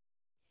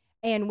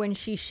 And when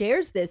she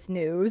shares this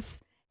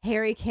news,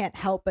 Harry can't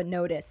help but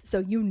notice. So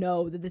you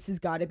know that this has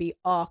got to be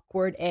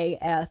awkward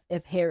AF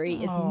if Harry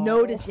is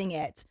noticing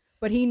it.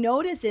 But he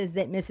notices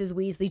that Mrs.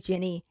 Weasley,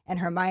 Ginny, and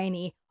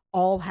Hermione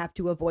all have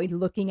to avoid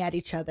looking at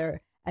each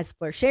other as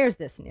Fleur shares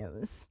this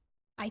news.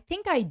 I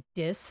think I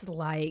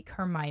dislike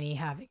Hermione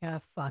having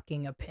a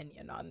fucking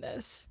opinion on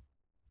this.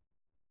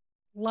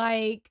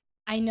 Like,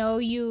 I know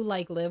you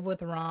like live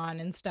with Ron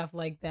and stuff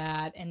like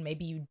that, and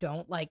maybe you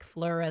don't like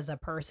Fleur as a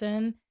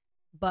person,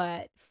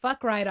 but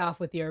fuck right off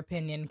with your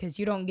opinion because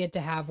you don't get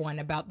to have one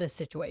about this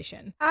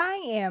situation. I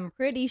am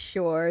pretty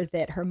sure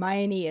that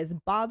Hermione is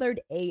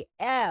bothered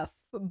AF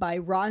by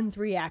Ron's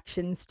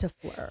reactions to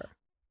Fleur.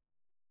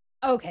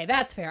 Okay,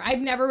 that's fair. I've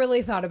never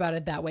really thought about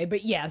it that way,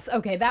 but yes,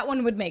 okay, that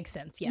one would make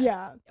sense, yes.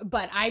 Yeah.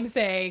 But I'm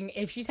saying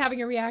if she's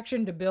having a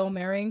reaction to Bill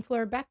marrying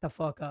Fleur, back the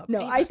fuck up.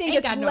 No, I think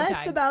it's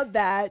less about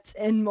that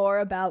and more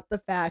about the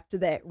fact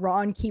that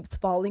Ron keeps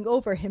falling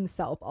over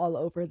himself all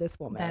over this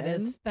woman.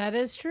 That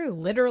is true.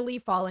 Literally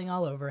falling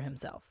all over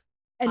himself.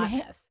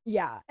 And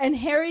yeah, and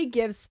Harry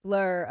gives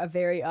Fleur a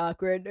very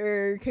awkward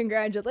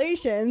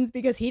congratulations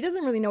because he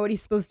doesn't really know what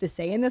he's supposed to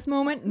say in this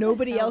moment.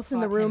 Nobody else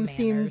in the room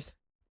seems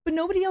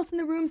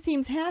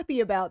happy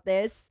about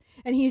this,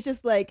 and he's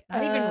just like,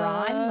 not even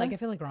Ron. Like I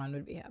feel like Ron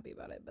would be happy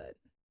about it, but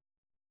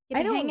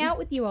I don't hang out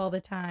with you all the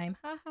time.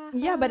 Ha, ha, ha.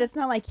 Yeah, but it's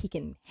not like he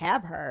can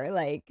have her.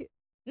 Like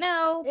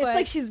no, it's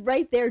like she's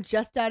right there,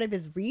 just out of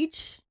his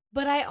reach.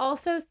 But I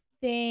also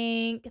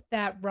think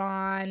that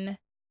Ron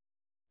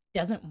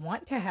doesn't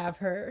want to have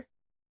her.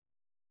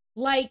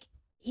 Like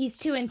he's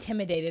too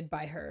intimidated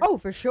by her. Oh,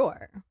 for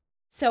sure.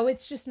 So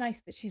it's just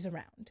nice that she's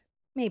around.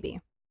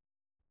 Maybe.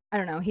 I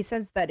don't know. He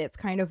says that it's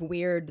kind of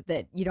weird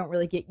that you don't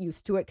really get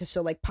used to it because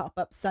she'll like pop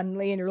up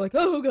suddenly and you're like,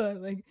 oh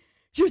god, like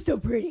she's so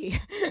pretty.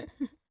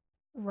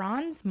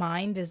 Ron's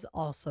mind is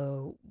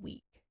also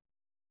weak.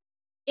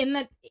 In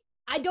that,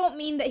 I don't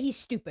mean that he's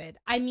stupid.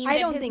 I mean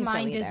that his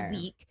mind is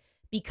weak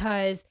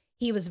because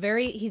he's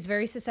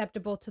very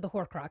susceptible to the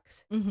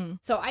Horcrux. Mm-hmm.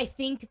 So I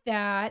think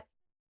that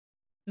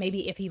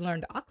maybe if he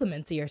learned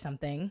occlumency or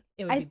something,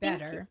 it would be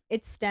better.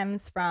 It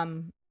stems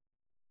from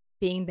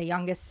being the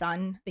youngest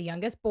son, the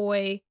youngest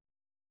boy.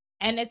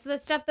 And it's the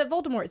stuff that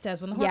Voldemort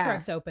says when the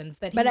Horcrux opens,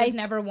 that he was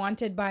never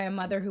wanted by a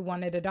mother who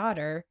wanted a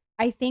daughter.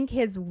 I think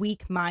his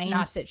weak mind...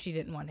 Not that she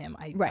didn't want him.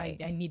 I need to make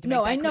that clear.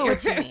 No, I know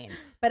what you mean.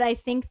 But I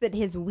think that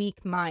his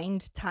weak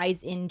mind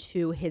ties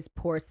into his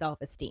poor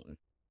self-esteem.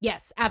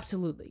 Yes,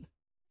 absolutely.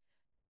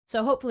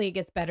 So hopefully it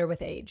gets better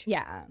with age.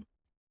 Yeah.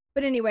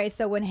 But anyway,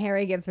 so when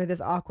Harry gives her this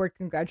awkward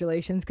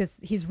congratulations, because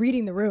he's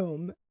reading the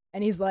room,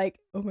 and he's like,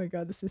 oh my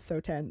god, this is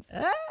so tense.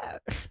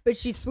 But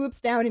she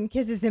swoops down and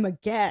kisses him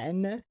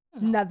again.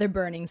 Another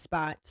burning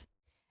spot.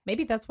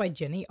 Maybe that's why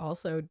Ginny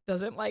also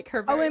doesn't like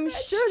her very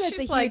much. Sure that's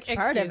She's a huge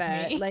part of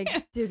it.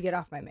 Like, dude, get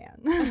off my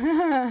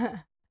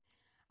man.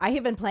 I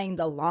have been playing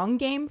the long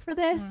game for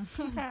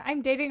this.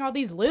 I'm dating all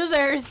these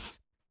losers.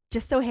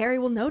 Just so Harry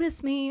will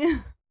notice me.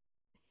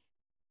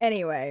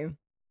 Anyway,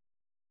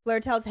 Fleur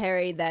tells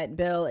Harry that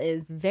Bill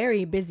is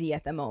very busy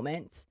at the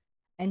moment,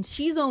 and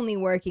she's only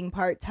working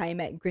part-time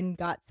at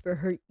Gringotts for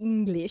her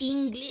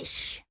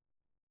English.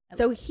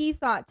 So he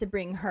thought to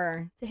bring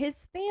her to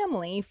his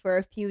family for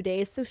a few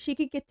days so she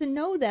could get to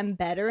know them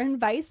better and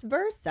vice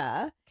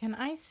versa. Can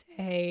I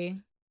say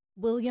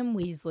William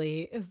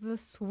Weasley is the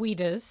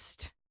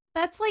sweetest.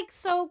 That's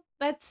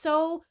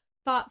so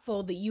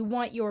thoughtful that you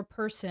want your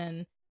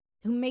person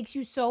who makes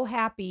you so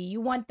happy.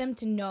 You want them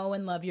to know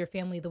and love your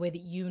family the way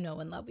that you know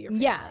and love your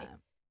family. Yeah.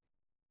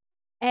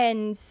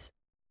 And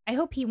I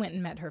hope he went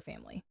and met her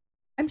family.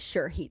 I'm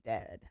sure he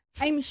did.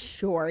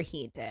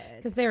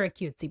 Because they're a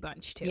cutesy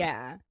bunch too.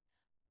 Yeah.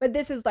 But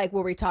this is like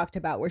what we talked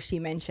about where she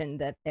mentioned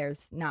that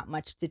there's not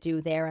much to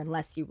do there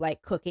unless you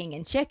like cooking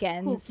and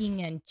chickens.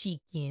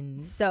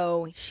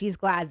 So she's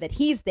glad that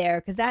he's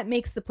there because that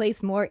makes the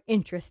place more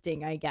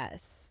interesting, I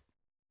guess.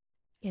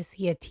 Is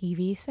he a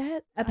TV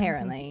set?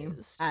 Apparently.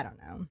 I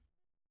don't know.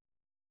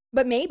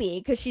 But maybe,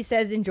 because she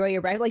says enjoy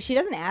your breakfast. Like, she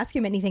doesn't ask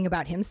him anything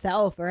about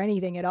himself or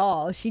anything at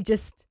all. She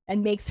just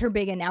makes her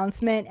big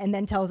announcement and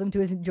then tells him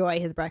to enjoy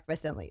his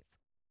breakfast and leaves.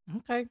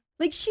 Okay.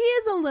 Like, she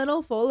is a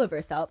little full of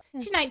herself.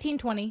 She's 19,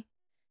 20.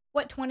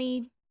 What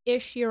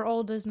 20-ish year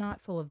old is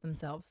not full of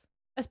themselves?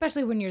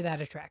 Especially when you're that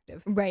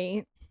attractive.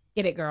 Right.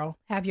 Get it, girl.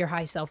 Have your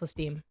high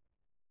self-esteem.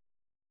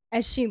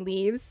 As she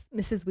leaves,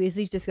 Mrs.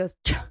 Weasley just goes,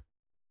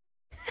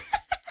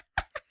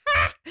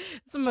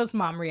 It's the most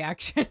mom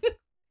reaction.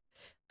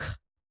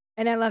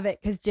 And I love it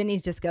because Ginny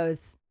just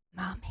goes,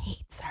 Mom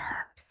hates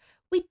her.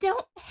 We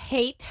don't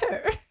hate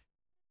her.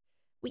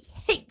 We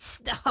hate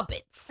the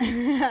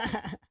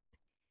hobbits.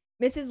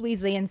 Mrs.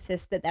 Weasley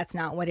insists that that's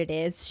not what it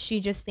is. She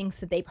just thinks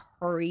that they've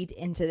hurried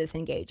into this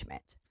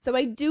engagement. So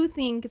I do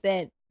think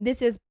that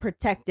this is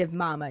protective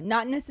mama.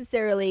 Not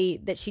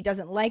necessarily that she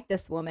doesn't like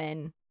this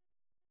woman.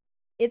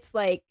 It's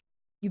like,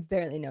 you've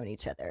barely known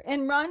each other.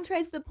 And Ron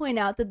tries to point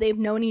out that they've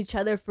known each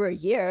other for a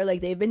year.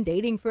 Like, they've been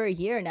dating for a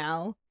year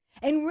now.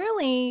 And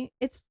really,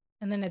 it's...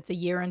 And then it's a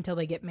year until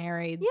they get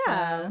married.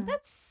 Yeah. So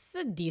that's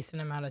a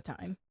decent amount of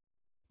time.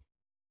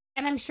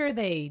 And I'm sure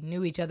they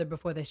knew each other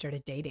before they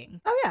started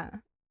dating. Oh, yeah.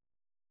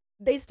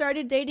 They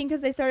started dating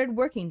because they started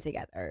working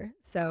together.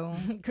 So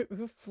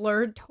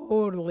Fleur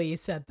totally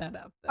set that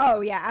up, though.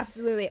 Oh, yeah,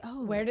 absolutely.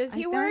 Oh, where does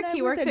he work?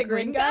 He works at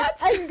Gringotts?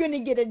 I'm going to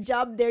get a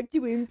job there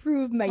to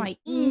improve my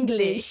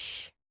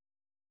English.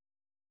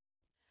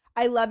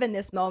 I love in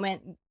this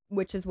moment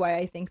which is why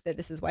I think that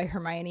this is why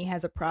Hermione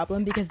has a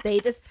problem, because they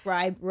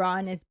describe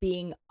Ron as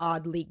being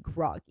oddly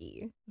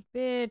groggy.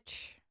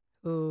 Bitch.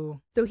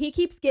 Ooh. So he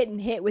keeps getting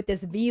hit with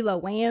this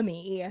Veela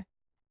Whammy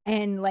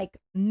and like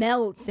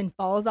melts and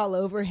falls all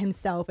over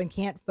himself and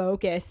can't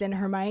focus. And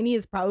Hermione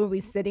is probably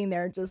sitting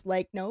there just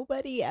like,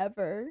 nobody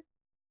ever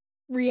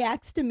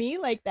reacts to me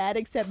like that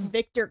except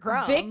Victor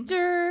Crumb.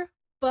 Victor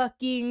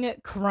fucking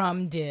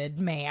Crumb did,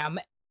 ma'am.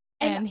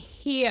 And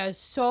he is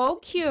so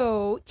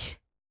cute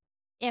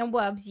and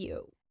loves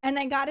you. And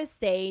I gotta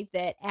say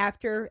that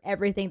after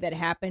everything that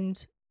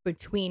happened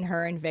between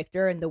her and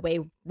Victor and the way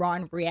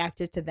Ron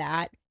reacted to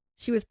that,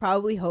 she was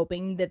probably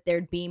hoping that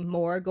there'd be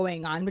more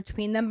going on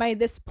between them by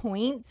this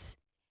point.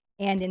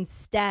 And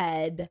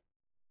instead,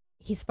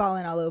 he's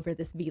fallen all over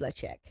this Veela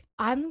chick.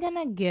 I'm going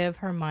to give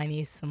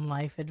Hermione some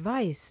life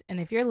advice. And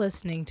if you're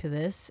listening to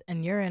this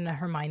and you're in a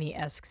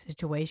Hermione-esque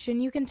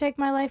situation, you can take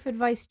my life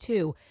advice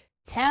too.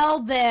 Tell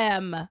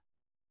them.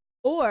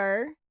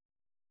 Or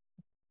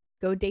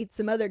go date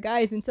some other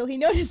guys until he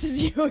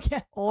notices you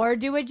again. Or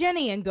do a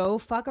Jenny and go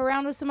fuck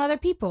around with some other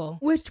people.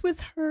 Which was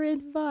her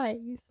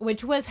advice.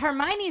 Which was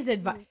Hermione's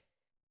advice.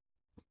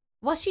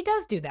 Well, she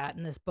does do that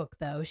in this book,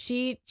 though.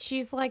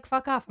 She's like,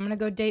 fuck off. I'm going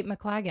to go date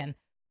McLaggen.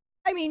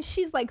 I mean,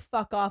 she's like,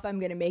 fuck off. I'm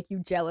going to make you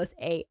jealous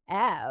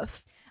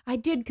AF. I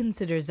did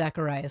consider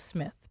Zachariah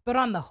Smith, but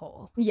on the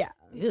whole. Yeah.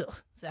 Ugh,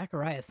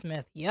 Zachariah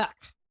Smith, yuck.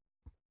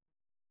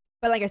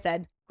 But like I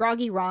said,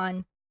 groggy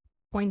Ron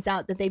points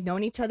out that they've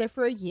known each other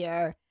for a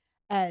year.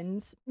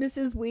 And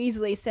Mrs.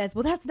 Weasley says,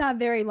 well, that's not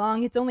very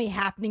long. It's only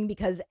happening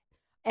because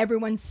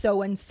everyone's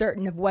so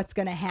uncertain of what's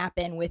going to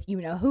happen with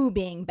you-know-who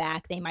being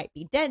back. They might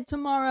be dead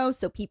tomorrow,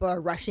 so people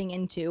are rushing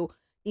into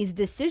these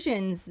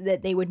decisions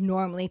that they would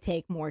normally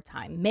take more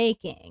time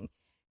making.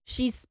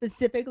 She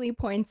specifically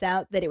points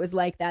out that it was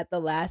like that the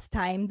last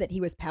time that he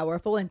was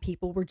powerful and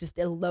people were just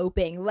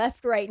eloping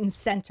left, right, and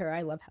center.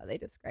 I love how they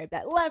describe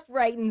that. Left,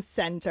 right, and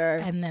center.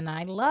 And then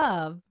I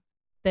love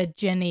that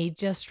Jenny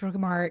just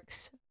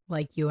remarks,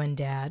 like you and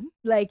Dad.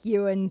 Like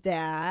you and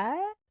Dad?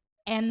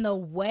 And the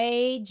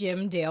way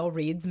Jim Dale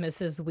reads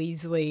Mrs.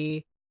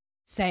 Weasley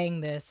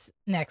saying this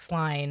next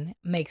line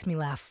makes me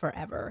laugh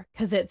forever.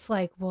 Because it's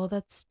like, well,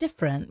 that's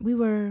different. We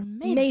were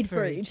made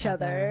for each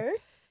other.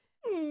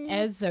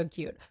 It's so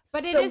cute.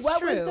 But it is what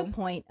true. Was the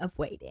point of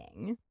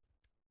waiting?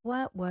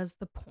 What was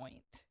the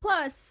point?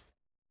 Plus,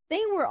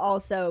 they were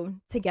also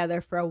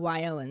together for a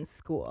while in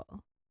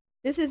school.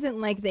 This isn't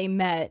like they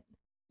met.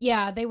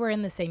 Yeah, they were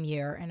in the same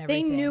year and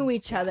everything. They knew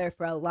each other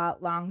for a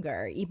lot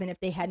longer, even if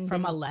they hadn't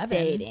From been 11.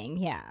 dating.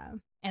 Yeah.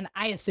 And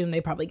I assume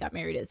they probably got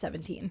married at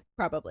 17.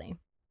 Probably.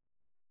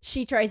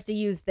 She tries to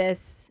use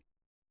this,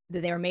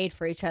 that they were made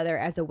for each other,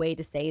 as a way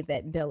to say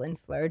that Bill and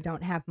Fleur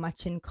don't have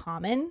much in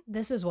common.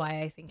 This is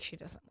why I think she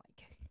doesn't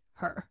like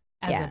her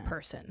as a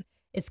person.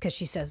 It's because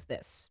she says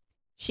this.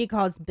 She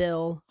calls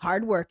Bill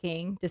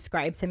hardworking,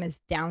 describes him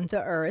as down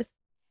to earth.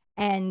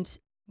 And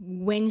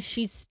when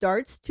she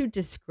starts to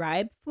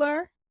describe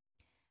Fleur,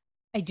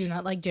 I do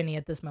not like Jenny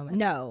at this moment.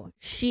 No,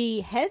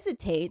 she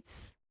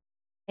hesitates,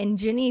 and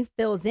Ginny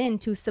fills in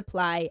to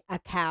supply a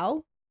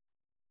cow.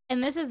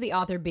 And this is the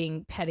author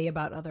being petty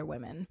about other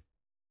women.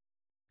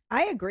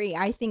 I agree.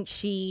 I think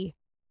she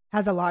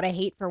has a lot of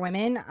hate for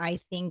women. I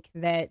think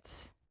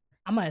that...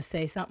 I'm going to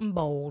say something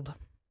bold.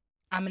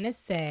 I'm going to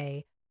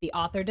say the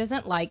author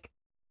doesn't like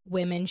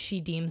women she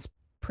deems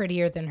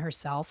prettier than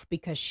herself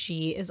because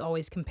she is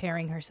always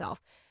comparing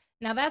herself.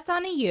 Now, that's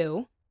on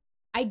you.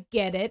 I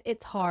get it.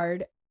 It's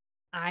hard.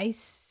 I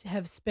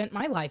have spent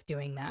my life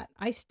doing that.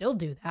 I still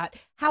do that.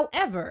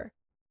 However,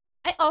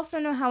 I also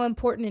know how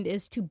important it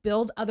is to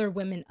build other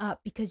women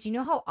up because you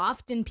know how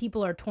often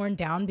people are torn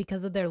down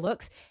because of their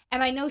looks?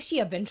 And I know she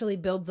eventually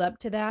builds up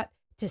to that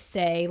to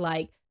say,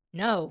 like,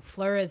 no,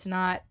 Fleur is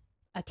not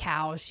a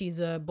cow. She's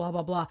a blah,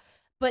 blah, blah.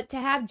 But to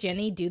have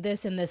Jenny do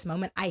this in this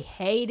moment, I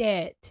hate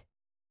it.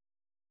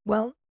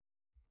 Well,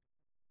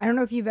 I don't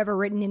know if you've ever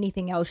written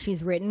anything else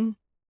she's written,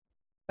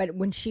 but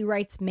when she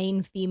writes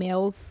main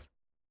females,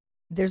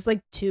 there's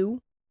like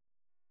 2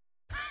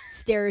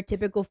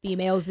 stereotypical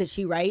females that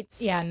she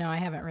writes. Yeah, no, I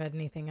haven't read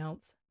anything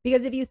else.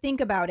 Because if you think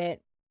about it,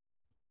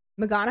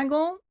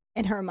 McGonagall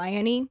and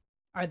Hermione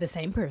Are the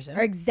same person.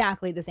 are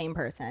exactly the same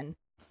person.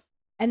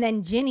 And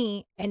then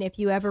Ginny, and if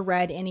you ever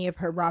read any of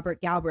her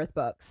Robert Galbraith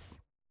books,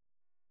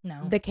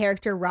 No. the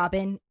character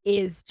Robin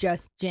is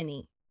just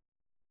Ginny.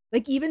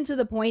 Like, even to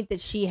the point that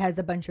she has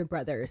a bunch of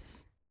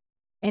brothers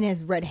and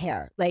has red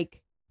hair.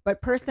 Like,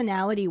 but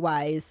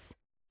personality-wise,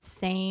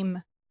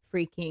 same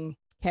freaking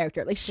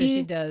character. Like, So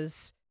she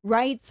does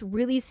writes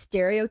really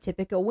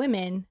stereotypical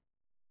women.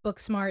 book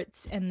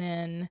smarts and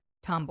then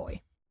tomboy.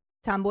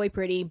 Tomboy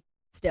pretty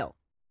still.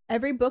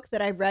 Every book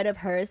that I've read of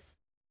hers,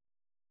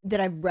 that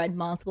I've read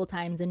multiple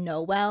times and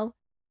know well,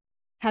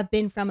 have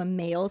been from a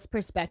male's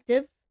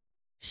perspective.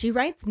 She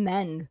writes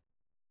men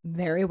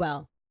very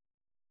well.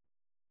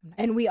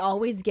 And we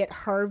always get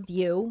her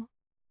view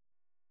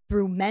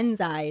through men's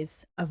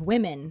eyes of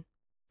women.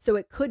 So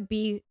that could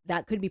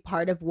be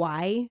part of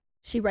why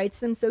she writes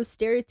them so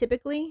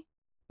stereotypically.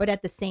 but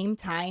at the same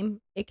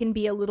time, it can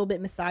be a little bit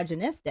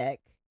misogynistic.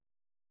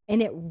 And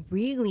it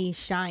really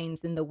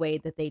shines in the way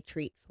that they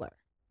treat Fleur.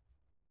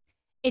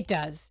 It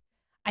does.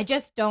 I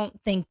just don't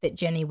think that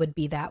Jenny would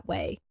be that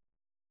way.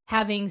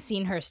 Having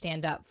seen her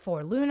stand up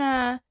for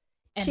Luna.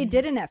 She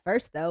didn't at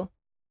first, though.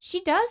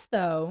 She does,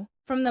 though.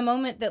 From the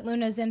moment that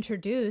Luna's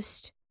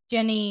introduced,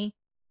 Jenny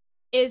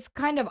is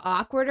kind of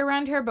awkward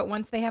around her, but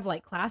once they have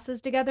like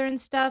classes together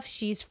and stuff,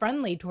 she's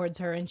friendly towards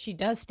her and she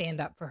does stand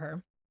up for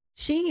her.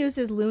 She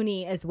uses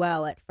Looney as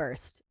well at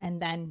first and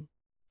then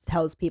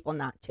tells people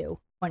not to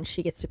once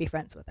she gets to be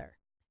friends with her.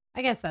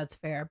 I guess that's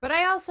fair. But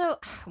I also,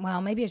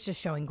 well, maybe it's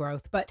just showing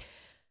growth, but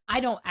I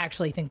don't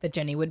actually think that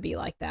Jenny would be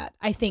like that.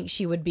 I think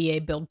she would be a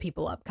build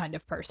people up kind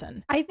of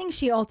person. I think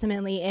she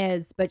ultimately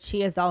is, but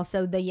she is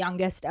also the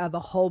youngest of a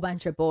whole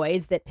bunch of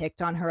boys that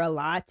picked on her a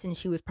lot, and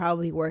she was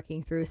probably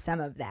working through some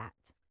of that.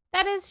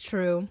 That is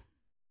true.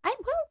 I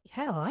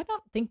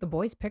don't think the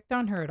boys picked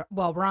on her.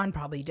 Well, Ron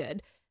probably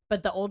did.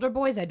 But the older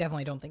boys, I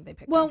definitely don't think they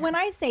picked on her. Well, when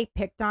I say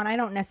picked on, I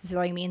don't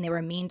necessarily mean they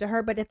were mean to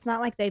her, but it's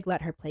not like they'd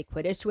let her play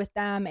Quidditch with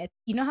them.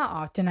 You know how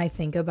often I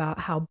think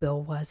about how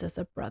Bill was as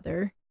a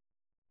brother?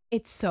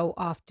 It's so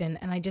often.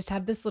 And I just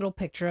have this little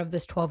picture of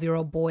this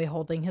 12-year-old boy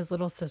holding his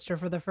little sister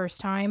for the first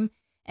time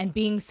and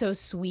being so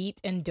sweet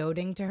and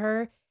doting to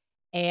her.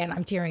 And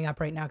I'm tearing up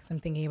right now because I'm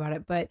thinking about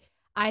it. But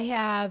I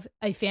have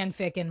a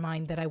fanfic in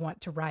mind that I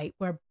want to write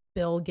where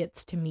Bill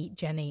gets to meet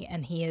Jenny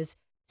and he is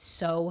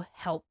so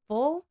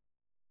helpful.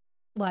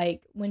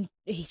 Like when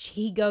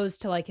he goes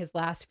to like his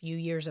last few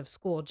years of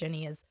school,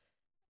 Jenny is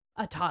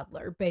a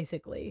toddler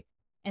basically.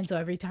 And so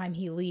every time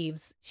he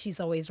leaves, she's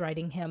always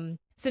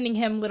sending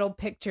him little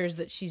pictures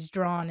that she's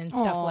drawn and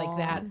stuff like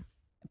that.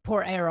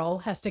 Poor Errol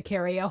has to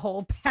carry a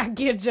whole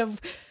package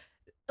of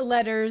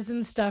letters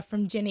and stuff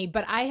from Jenny.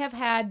 But I have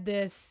had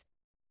this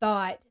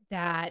thought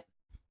that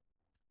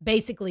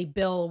basically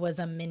Bill was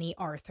a mini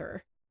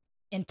Arthur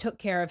and took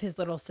care of his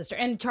little sister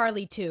and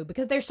Charlie too,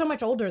 because they're so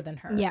much older than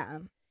her. Yeah.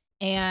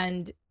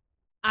 And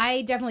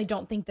I definitely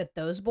don't think that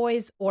those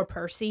boys or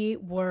Percy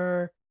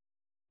were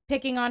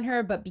picking on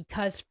her, but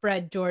because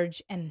Fred,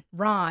 George, and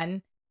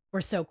Ron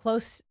were so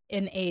close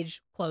in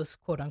age, close,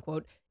 quote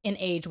unquote, in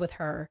age with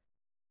her,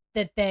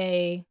 that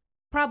they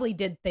probably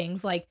did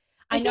things like,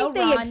 I know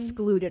think Ron they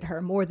excluded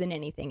her more than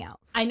anything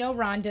else. I know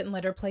Ron didn't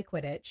let her play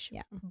Quidditch.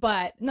 Yeah.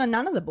 But no,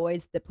 none of the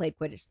boys that played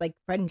Quidditch, like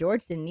Fred and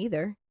George didn't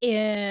either.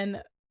 In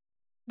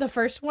the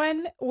first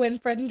one, when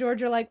Fred and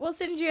George are like, we'll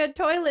send you a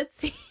toilet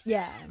seat.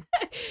 Yeah.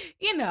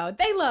 You know,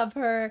 they love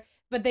her,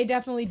 but they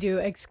definitely do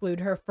exclude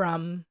her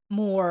from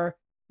more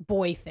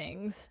boy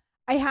things.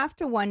 I have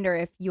to wonder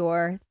if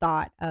your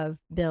thought of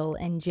Bill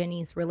and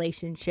Ginny's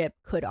relationship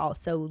could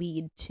also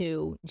lead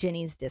to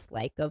Ginny's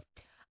dislike of...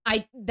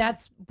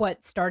 That's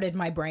what started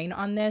my brain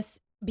on this,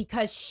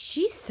 because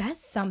she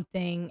says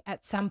something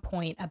at some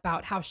point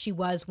about how she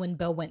was when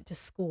Bill went to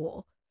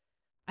school.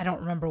 I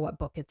don't remember what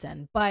book it's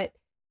in, but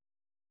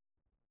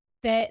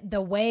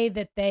the way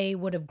that they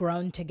would have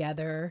grown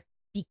together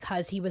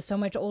because he was so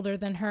much older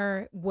than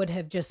her would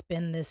have just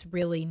been this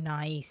really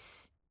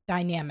nice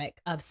dynamic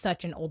of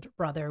such an older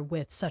brother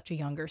with such a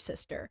younger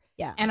sister.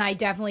 Yeah. And I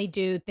definitely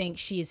do think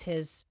she's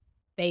his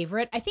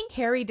favorite. I think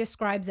Harry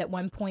describes at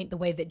one point the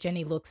way that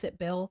Jenny looks at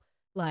Bill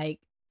like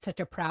such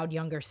a proud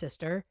younger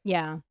sister.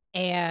 Yeah.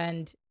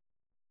 And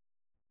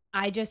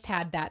I just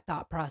had that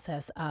thought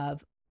process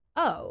of,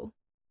 oh,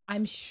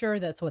 I'm sure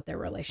that's what their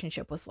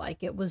relationship was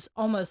like. It was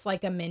almost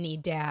like a mini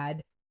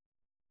dad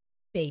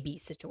baby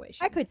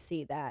situation. I could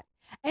see that.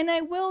 And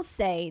I will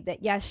say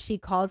that, yes, she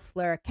calls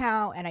Fleur a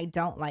cow, and I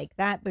don't like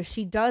that, but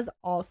she does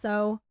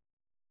also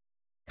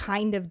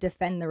kind of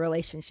defend the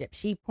relationship.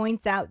 She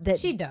points out that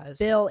she does.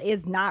 Bill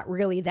is not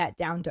really that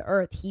down to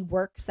earth. He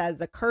works as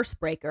a curse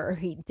breaker, or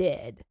he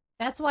did.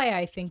 That's why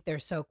I think they're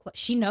so close.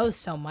 She knows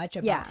so much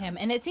about him.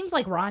 And it seems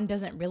like Ron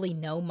doesn't really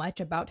know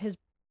much about his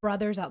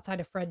brothers outside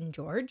of Fred and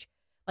George.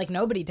 Like,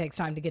 nobody takes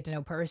time to get to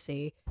know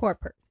Percy. Poor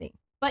Percy.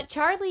 But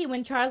Charlie,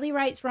 when Charlie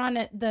writes Ron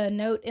at the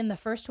note in the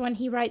first one,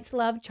 he writes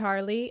 "Love,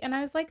 Charlie." And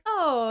I was like,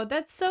 oh,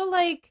 that's so,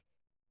 like,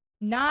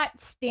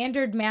 not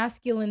standard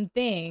masculine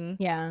thing.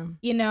 Yeah.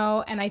 You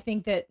know, and I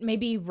think that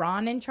maybe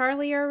Ron and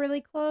Charlie are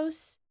really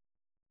close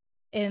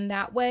in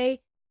that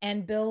way.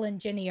 And Bill and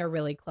Ginny are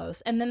really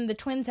close. And then the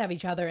twins have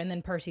each other, and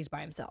then Percy's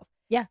by himself.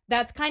 Yeah.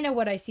 That's kind of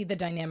what I see the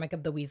dynamic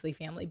of the Weasley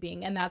family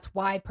being. And that's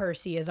why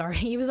Percy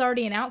he was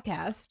already an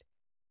outcast.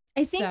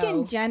 I think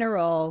in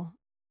general,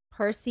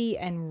 Percy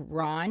and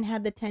Ron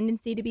had the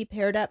tendency to be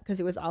paired up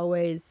because it was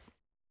always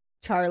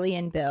Charlie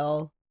and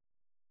Bill,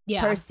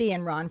 Percy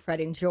and Ron,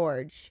 Fred and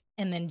George.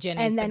 And then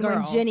Ginny's and then the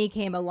girl. When Ginny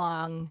came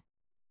along,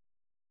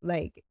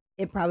 like,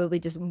 it probably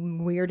just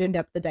weirded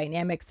up the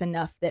dynamics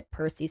enough that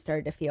Percy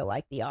started to feel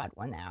like the odd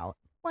one out.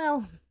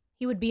 Well,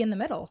 he would be in the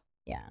middle.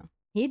 Yeah,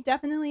 he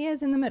definitely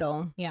is in the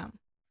middle. Yeah.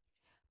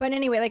 But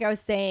anyway, like I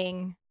was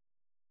saying,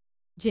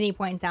 Ginny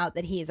points out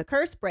that he is a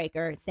curse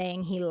breaker,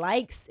 saying he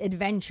likes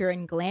adventure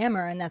and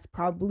glamour, and that's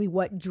probably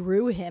what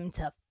drew him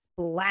to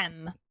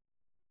phlegm.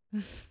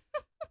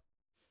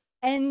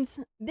 And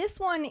this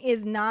one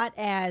is not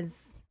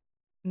as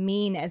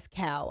mean as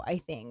Cow, I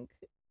think.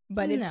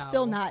 But it's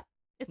still No. not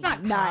It's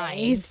not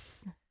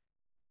nice.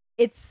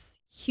 It's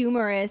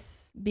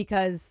humorous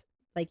because,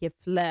 like, if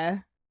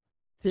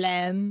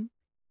phlegm,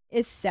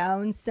 it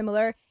sounds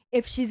similar.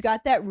 If she's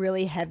got that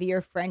really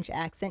heavier French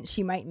accent,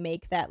 she might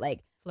make that, like,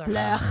 Fleur.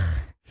 fleur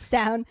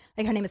sound.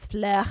 Like, her name is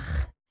Fleur.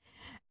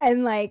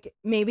 And, like,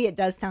 maybe it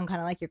does sound kind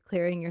of like you're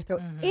clearing your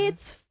throat. Mhm.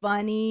 It's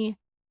funny,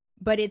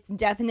 but it's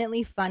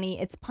definitely funny.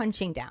 It's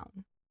punching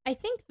down. I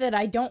think that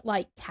I don't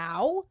like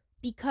Cow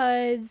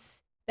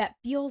because that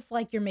feels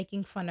like you're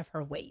making fun of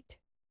her weight.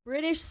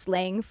 British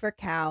slang for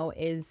cow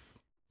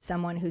is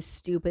someone who's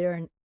stupid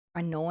or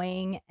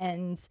annoying,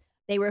 and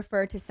they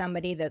refer to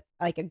somebody that,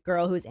 like, a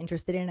girl who's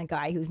interested in a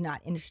guy who's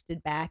not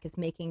interested back, is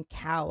making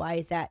cow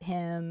eyes at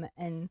him.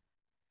 And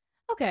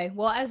Okay,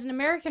 well, as an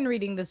American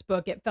reading this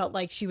book, it felt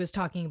like she was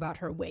talking about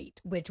her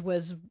weight, which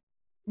was,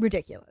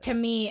 ridiculous to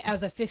me,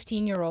 as a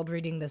 15-year-old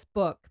reading this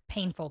book,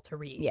 painful to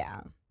read.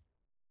 Yeah.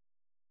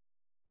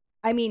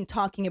 I mean,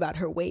 talking about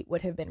her weight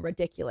would have been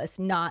ridiculous,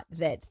 not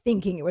that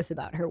thinking it was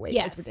about her weight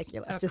Yes, was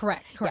ridiculous.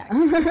 correct.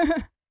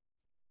 Yeah.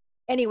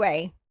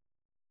 Anyway,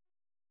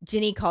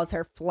 Ginny calls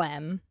her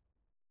phlegm,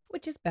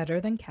 Which is better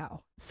than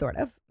Cow. sort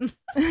of.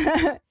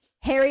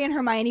 Harry and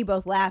Hermione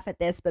both laugh at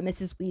this, but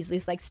Mrs.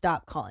 Weasley's like,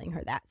 stop calling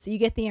her that. So you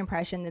get the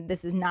impression that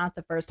this is not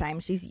the first time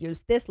she's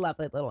used this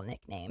lovely little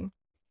nickname.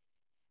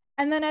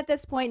 And then at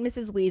this point,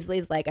 Mrs.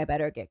 Weasley's like, I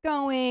better get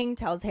going,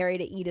 tells Harry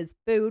to eat his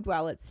food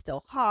while it's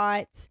still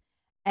hot.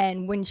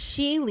 And when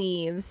she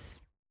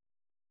leaves,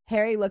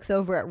 Harry looks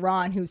over at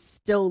Ron, who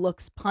still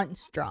looks punch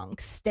drunk,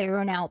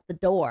 staring out the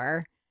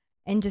door,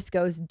 and just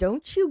goes,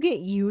 don't you get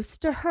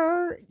used to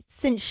her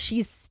since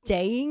she's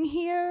staying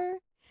here?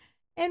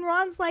 And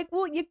Ron's like,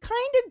 well, you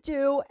kind of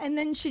do. And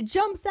then she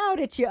jumps out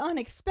at you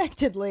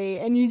unexpectedly,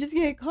 and you just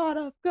get caught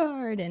off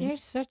guard. And You're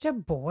such a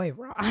boy,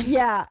 Ron.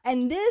 yeah,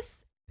 and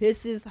this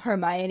pisses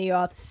Hermione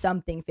off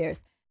something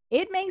fierce.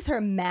 It makes her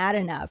mad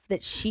enough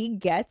that she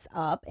gets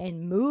up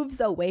and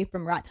moves away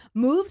from Ron,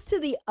 moves to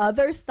the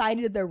other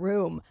side of the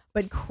room,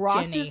 but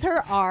crosses Ginny.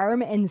 her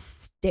arm and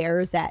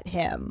stares at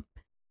him.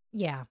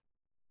 Yeah.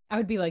 I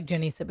would be like,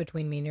 Jenny, sit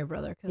between me and your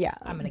brother because Yeah.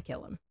 I'm going to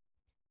kill him.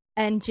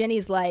 And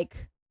Ginny's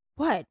like,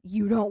 what?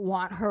 You don't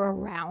want her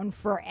around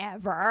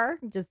forever?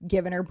 Just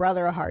giving her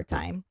brother a hard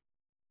time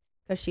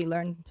because she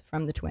learned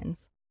from the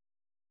twins.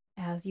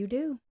 As you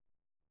do.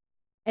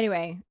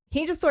 Anyway,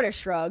 he just sort of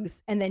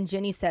shrugs, and then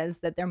Ginny says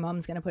that their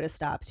mom's going to put a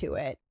stop to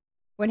it.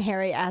 When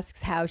Harry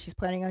asks how she's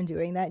planning on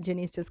doing that,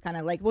 Ginny's just kind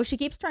of like, well, she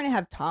keeps trying to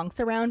have Tonks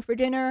around for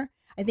dinner.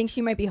 I think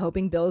she might be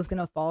hoping Bill's going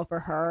to fall for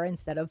her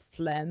instead of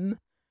Phlegm.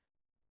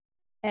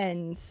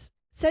 And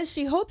says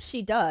she hopes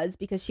she does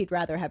because she'd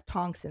rather have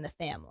Tonks in the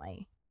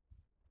family.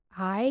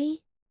 I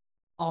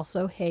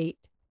also hate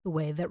the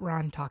way that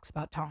Ron talks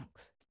about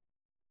Tonks.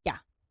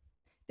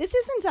 This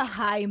isn't a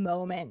high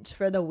moment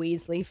for the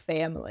Weasley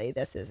family.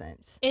 This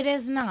isn't. It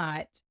is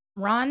not.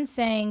 Ron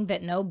saying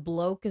that no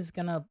bloke is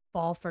going to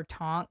fall for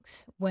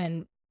Tonks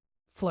when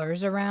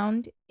Fleur's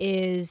around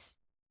is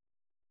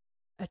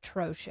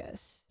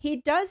atrocious. He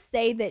does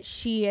say that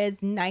she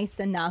is nice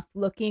enough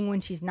looking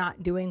when she's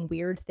not doing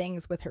weird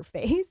things with her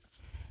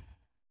face.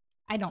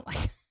 I don't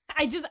like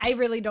I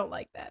really don't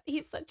like that.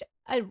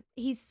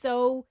 He's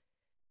so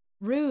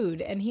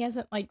rude, and he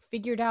hasn't like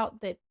figured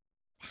out that,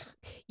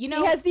 you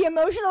know, He has the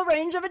emotional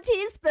range of a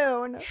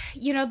teaspoon.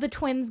 you know, the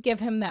twins give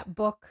him that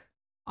book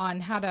on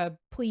how to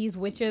please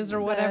witches or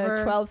whatever.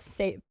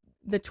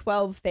 The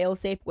 12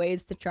 fail-safe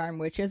ways to charm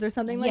witches or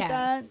something like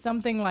that.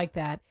 Something like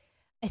that.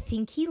 I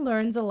think he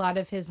learns a lot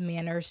of his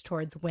manners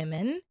towards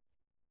women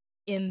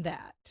in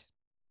that.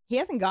 He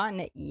hasn't gotten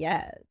it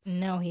yet.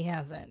 No, he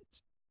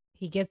hasn't.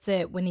 He gets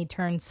it when he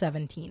turns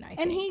 17, I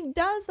think. And he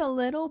does a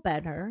little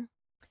better.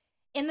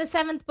 In the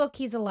 7th book,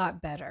 he's a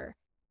lot better.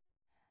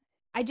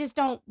 I just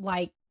don't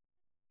like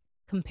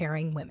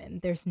comparing women.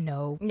 There's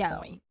no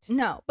point.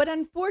 No, but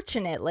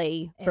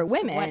unfortunately for It's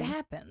women, what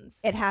happens.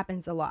 it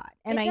happens a lot.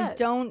 And It I does.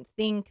 don't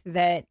think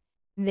that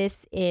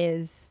this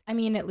is I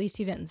mean, at least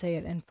he didn't say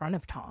it in front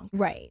of Tonks.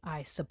 right.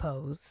 I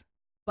suppose.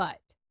 But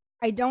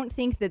I don't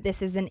think that this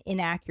is an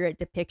inaccurate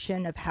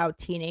depiction of how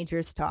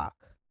teenagers talk.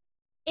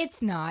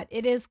 it's not.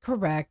 It is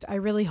correct. I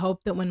really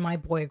hope that when my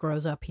boy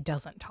grows up, he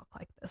doesn't talk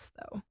like this,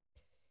 though.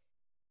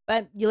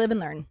 But you live and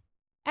learn.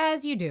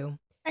 As you do.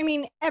 I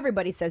mean,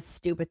 everybody says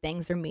stupid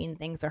things or mean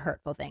things or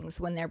hurtful things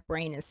when their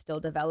brain is still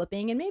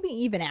developing, and maybe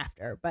even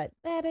after, but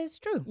That is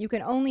true. you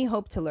can only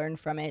hope to learn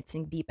from it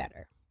and be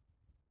better.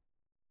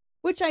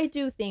 Which I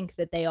do think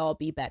that they all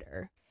be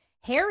better.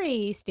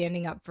 Harry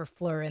standing up for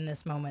Fleur in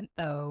this moment,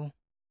 though,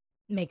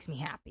 makes me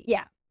happy.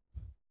 Yeah.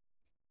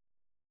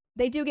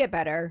 They do get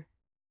better.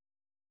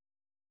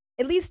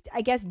 At least,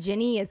 I guess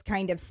Ginny is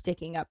kind of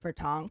sticking up for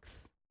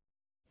Tonks.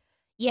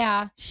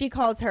 Yeah, She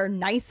calls her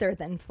nicer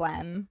than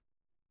Phlegm.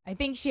 I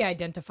think she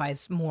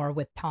identifies more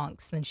with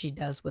Tonks than she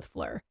does with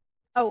Fleur.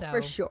 Oh, So-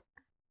 for sure.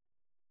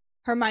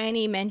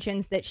 Hermione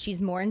mentions that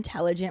she's more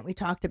intelligent. We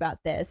talked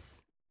about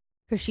this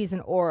because she's an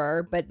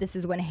Auror, but this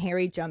is when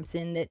Harry jumps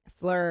in that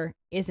Fleur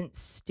isn't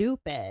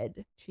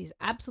stupid. She's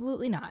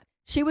absolutely not.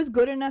 She was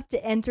good enough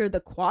to enter the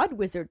Quad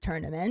Wizard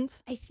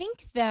tournament. I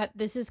think that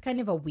this is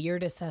kind of a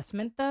weird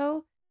assessment,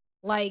 though.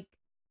 Like,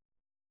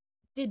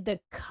 did the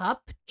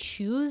cup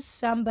choose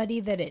somebody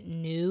that it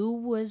knew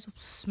was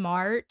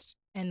smart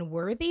and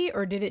worthy,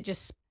 or did it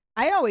just...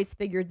 I always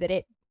figured that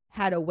it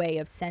had a way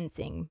of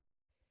sensing.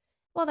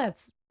 Well,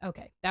 that's...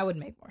 okay, that would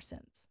make more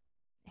sense.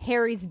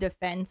 Harry's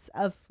defense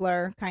of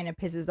Fleur kind of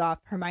pisses off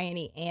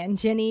Hermione and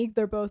Ginny.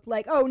 They're both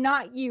like, oh,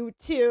 not you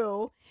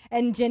too.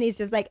 And Ginny's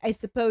just like, I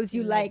suppose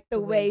you like the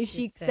way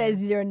she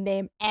says your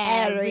name,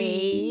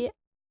 Harry.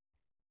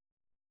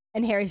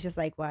 And Harry's just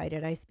like, why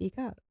did I speak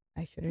up?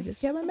 I should have just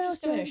kept my mouth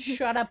shut.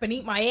 Shut up and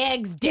eat my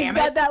eggs, damn He's it.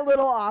 got that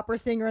little opera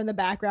singer in the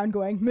background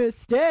going,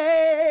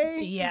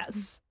 mistake.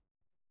 Yes.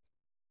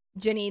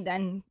 Ginny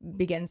then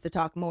begins to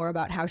talk more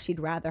about how she'd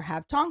rather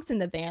have Tonks in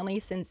the family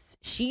since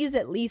she's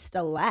at least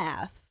a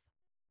laugh.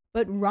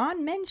 But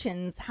Ron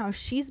mentions how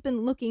she's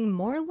been looking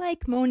more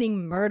like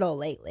Moaning Myrtle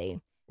lately,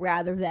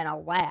 rather than a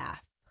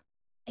laugh.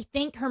 I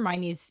think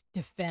Hermione's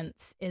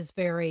defense is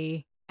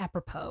very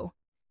apropos.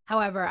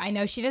 However, I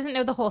know she doesn't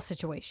know the whole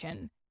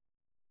situation.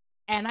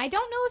 And I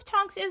don't know if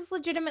Tonks is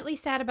legitimately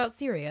sad about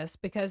Sirius,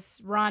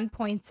 because Ron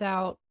points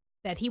out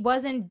that he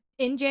was in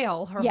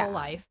jail her whole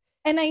life.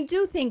 And I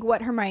do think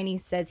what Hermione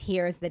says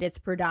here is that it's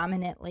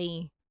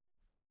predominantly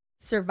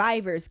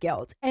survivor's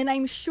guilt. And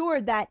I'm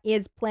sure that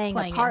is playing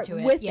a part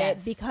with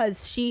it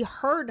because she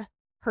heard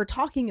her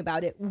talking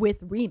about it with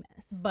Remus.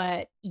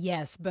 But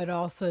yes, but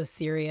also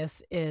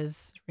Sirius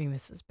is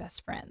Remus's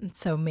best friend.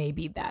 So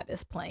maybe that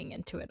is playing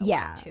into it a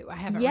lot too. I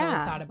haven't really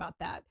thought about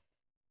that.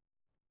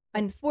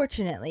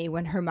 Unfortunately,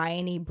 when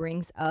Hermione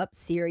brings up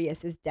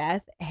Sirius's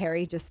death,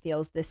 Harry just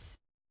feels this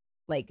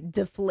like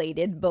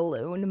deflated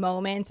balloon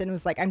moment and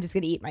was like, I'm just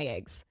going to eat my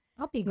eggs.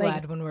 I'll be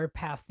glad when we're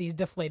past these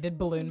deflated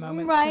balloon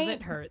moments because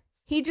it hurts.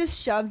 He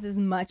just shoves as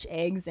much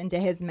eggs into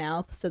his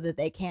mouth so that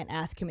they can't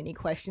ask him any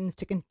questions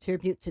to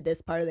contribute to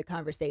this part of the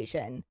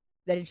conversation.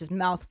 That it's just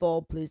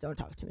mouthful. Please don't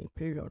talk to me.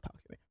 Please don't talk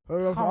to me.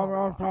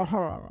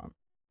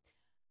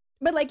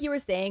 But like you were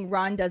saying,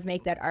 Ron does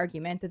make that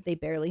argument that they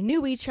barely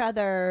knew each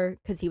other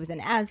because he was in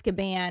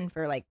Azkaban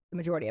for like the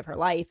majority of her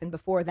life. And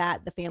before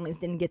that, the families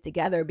didn't get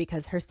together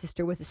because her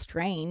sister was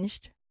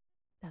estranged.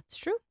 That's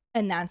true.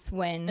 And that's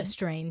when...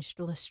 Estranged,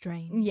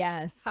 Lestrange.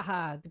 Yes.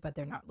 Haha, but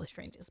they're not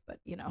Lestranges, but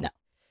you know. No.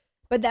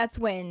 But that's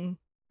when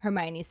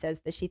Hermione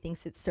says that she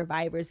thinks it's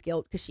survivor's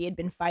guilt because she had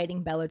been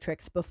fighting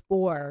Bellatrix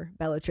before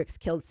Bellatrix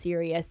killed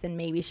Sirius. And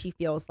maybe she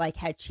feels like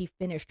had she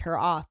finished her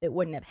off, it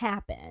wouldn't have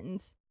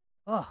happened.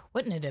 Oh,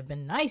 wouldn't it have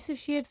been nice if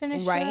she had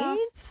finished her off?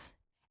 Right?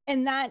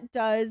 And that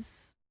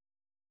does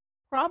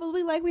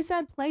probably, like we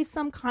said, play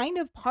some kind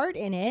of part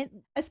in it,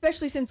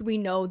 especially since we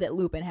know that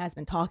Lupin has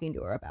been talking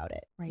to her about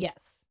it. Right? Yes.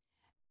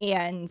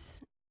 And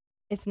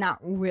it's not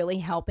really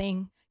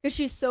helping because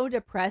she's so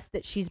depressed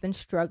that she's been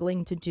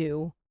struggling to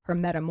do her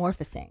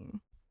metamorphosing.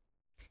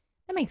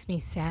 That makes me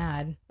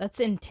sad. That's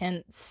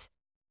intense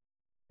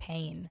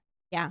pain.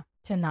 Yeah.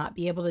 To not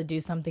be able to do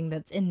something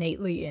that's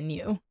innately in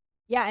you.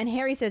 Yeah, and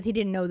Harry says he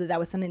didn't know that that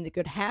was something that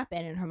could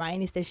happen, and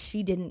Hermione says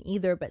she didn't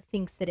either, but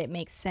thinks that it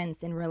makes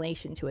sense in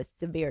relation to a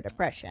severe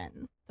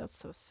depression. That's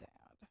so sad.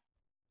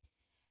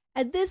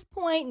 At this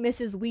point,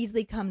 Mrs.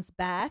 Weasley comes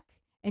back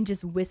and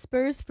just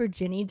whispers for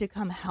Ginny to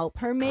come help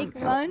her make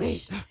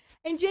lunch.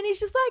 And Ginny's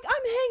just like,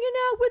 I'm hanging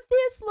out with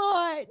this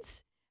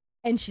lot.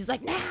 And she's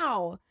like,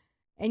 now.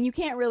 And you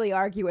can't really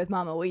argue with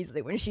Mama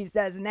Weasley when she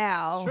says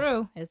now. It's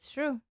true. It's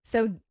true.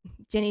 So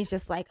Ginny's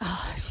just like,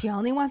 oh, she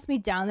only wants me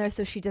down there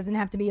so she doesn't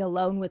have to be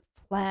alone with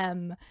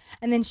Flem.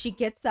 And then she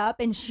gets up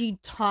and she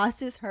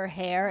tosses her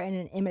hair in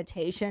an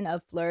imitation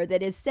of Fleur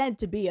that is said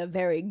to be a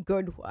very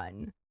good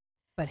one.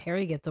 But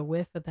Harry gets a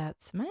whiff of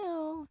that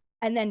smell.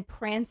 And then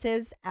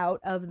prances out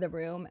of the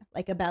room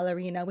like a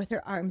ballerina with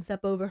her arms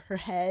up over her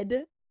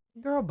head.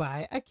 Girl,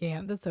 bye. I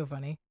can't. That's so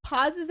funny.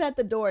 Pauses at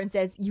the door and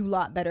says, you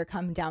lot better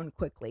come down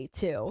quickly,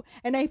 too.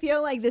 And I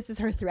feel like this is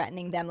her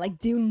threatening them. Like,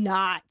 do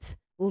not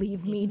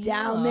leave me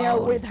down there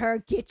with her.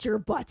 Get your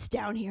butts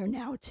down here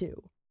now,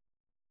 too.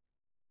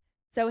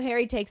 So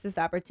Harry takes this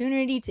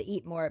opportunity to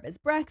eat more of his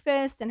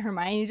breakfast, and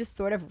Hermione just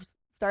sort of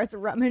starts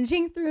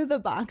rummaging through the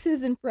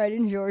boxes in Fred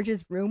and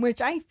George's room, which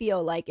I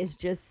feel like is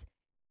just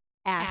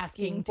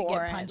asking to for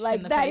get it. punched Like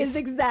in the that face. is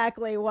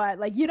exactly what,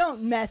 like, you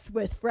don't mess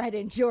with Fred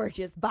and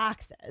George's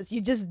boxes.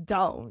 You just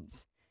don't.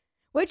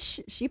 Which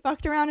she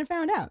fucked around and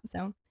found out.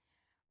 So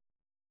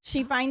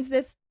she finds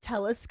this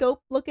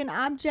telescope looking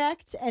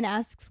object and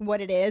asks what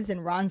it is,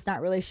 and Ron's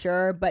not really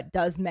sure, but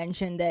does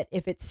mention that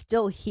if it's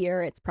still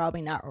here, it's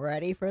probably not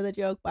ready for the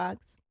joke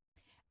box.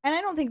 And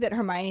I don't think that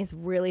Hermione's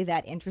really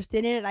that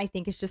interested in it. I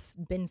think it's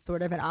just been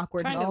sort of an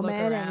awkward Trying to look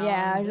moment. And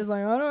yeah, around, just like,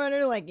 I don't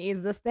know, like,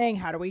 is this thing?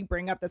 How do we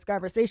bring up this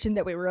conversation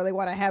that we really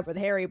want to have with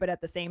Harry, but at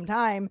the same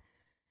time?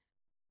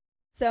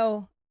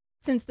 So,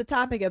 since the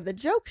topic of the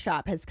joke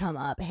shop has come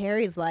up,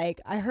 Harry's like,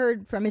 I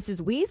heard from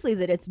Mrs. Weasley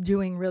that it's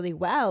doing really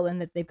well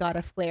and that they've got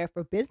a flair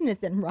for business.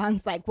 And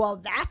Ron's like, well,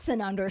 that's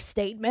an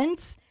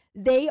understatement.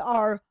 They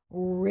are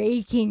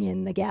raking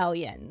in the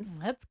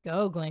galleons. Let's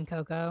go, Glen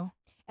Coco.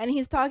 And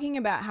he's talking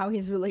about how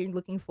he's really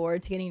looking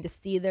forward to getting to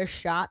see their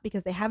shop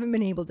because they haven't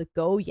been able to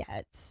go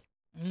yet.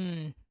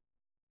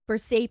 For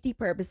safety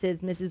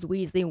purposes, Mrs.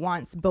 Weasley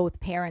wants both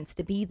parents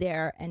to be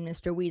there, and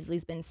Mr.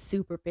 Weasley's been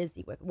super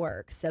busy with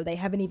work, so they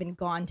haven't even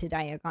gone to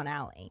Diagon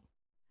Alley.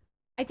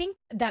 I think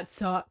that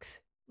sucks.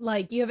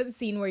 Like, you haven't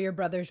seen where your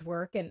brothers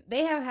work, and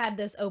they have had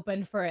this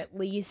open for at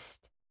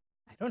least,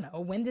 I don't know,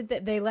 when did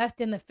they left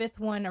in the 5th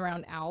one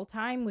around owl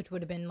time, which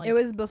would have been like... It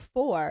was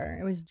before.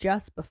 It was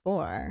just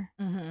before.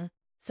 Mm-hmm.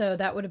 So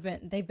that would have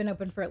been, they've been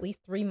open for at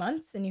least 3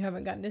 months, and you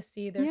haven't gotten to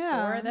see their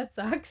store. That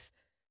sucks.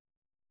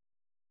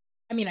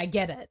 I mean, I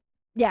get it.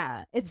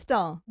 Yeah, it's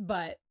still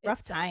but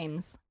rough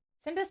times.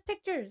 Send us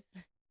pictures.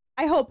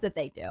 I hope that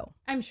they do.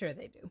 I'm sure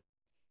they do.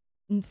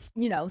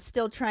 You know,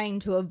 still trying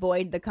to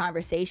avoid the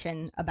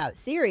conversation about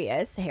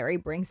Sirius, Harry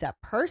brings up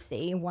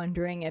Percy,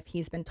 wondering if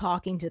he's been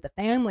talking to the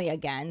family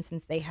again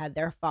since they had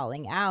their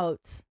falling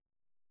out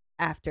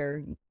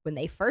after when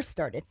they first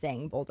started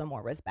saying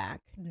Voldemort was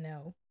back.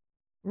 No.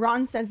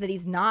 Ron says that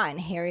he's not, and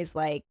Harry's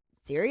like,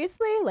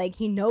 seriously? Like,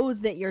 he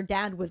knows that your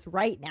dad was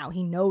right now.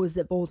 He knows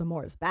that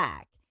Voldemort's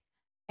back.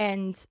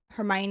 And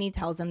Hermione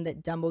tells him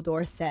that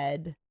Dumbledore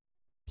said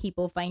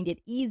people find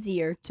it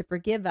easier to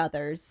forgive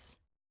others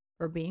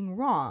for being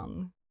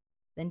wrong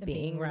than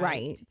being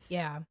right.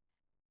 Yeah.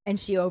 And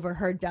she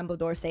overheard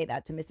Dumbledore say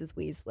that to Mrs.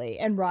 Weasley.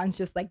 And Ron's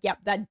just like, yep,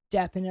 that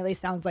definitely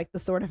sounds like the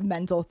sort of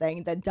mental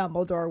thing that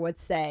Dumbledore would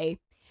say.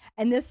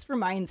 And this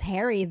reminds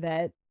Harry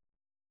that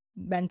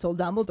mental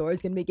Dumbledore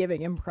is going to be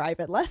giving him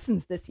private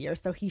lessons this year.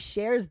 So he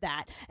shares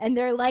that. And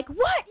they're like,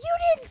 what? You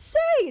didn't say?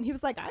 And he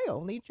was like, I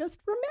only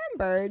just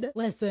remembered.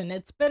 Listen,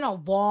 it's been a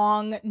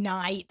long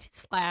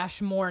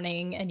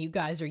night/morning and you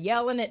guys are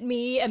yelling at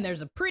me and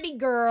there's a pretty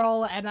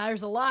girl and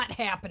there's a lot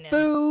happening.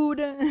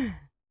 Food.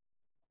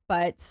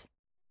 But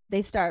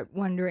they start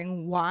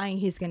wondering why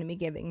he's going to be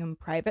giving him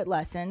private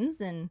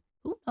lessons. And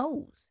who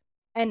knows?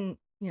 And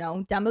you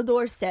know,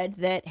 Dumbledore said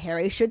that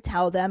Harry should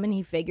tell them, and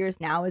he figures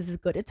now is as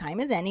good a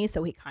time as any.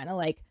 So he kind of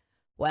like,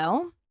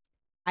 well,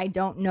 I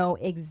don't know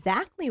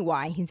exactly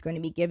why he's going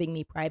to be giving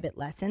me private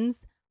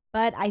lessons,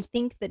 but I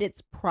think that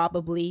it's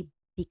probably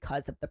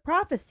because of the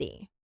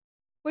prophecy,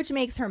 which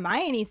makes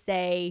Hermione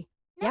say,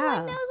 No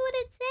one knows what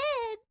it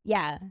said.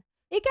 Yeah,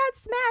 it got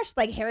smashed.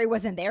 Like, Harry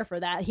wasn't there for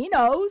that. He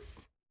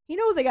knows. He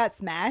knows it got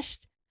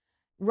smashed.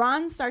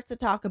 Ron starts to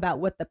talk about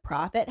what the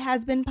prophet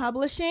has been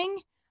publishing,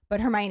 but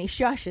Hermione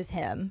shushes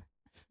him.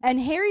 And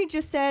Harry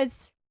just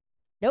says,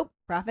 nope,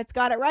 prophet's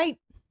got it right.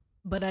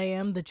 But I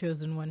am the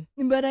chosen one.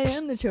 But I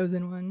am the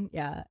chosen one.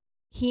 Yeah.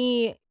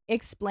 He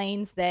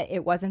explains that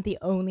it wasn't the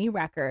only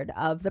record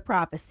of the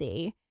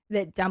prophecy,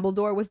 that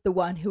Dumbledore was the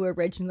one who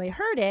originally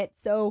heard it,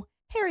 so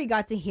Harry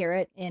got to hear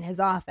it in his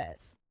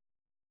office.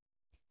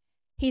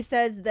 He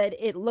says that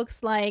it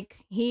looks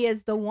like he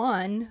is the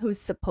one who's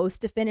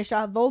supposed to finish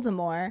off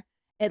Voldemort,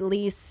 at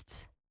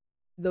least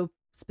the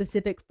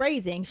specific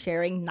phrasing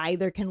sharing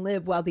neither can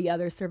live while the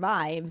other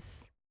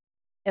survives.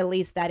 At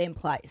least that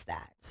implies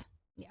that.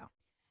 Yeah.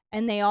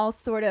 And they all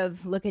sort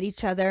of look at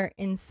each other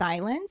in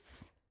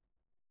silence,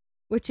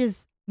 which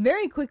is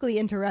very quickly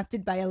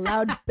interrupted by a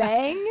loud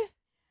bang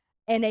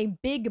and a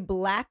big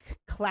black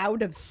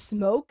cloud of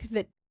smoke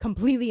that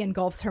completely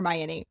engulfs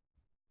Hermione.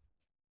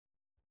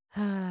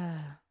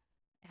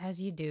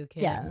 As you do,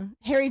 kid. Yeah.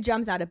 Harry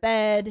jumps out of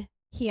bed.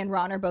 He and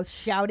Ron are both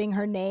shouting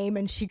her name,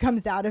 and she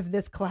comes out of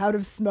this cloud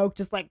of smoke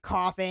just like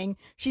coughing.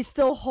 She's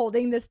still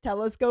holding this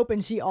telescope,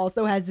 and she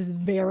also has this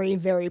very,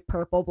 very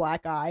purple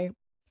black eye.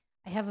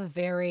 I have a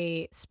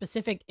very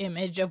specific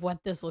image of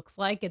what this looks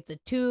like. It's a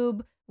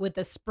tube with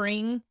a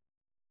spring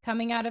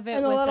coming out of it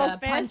and with a a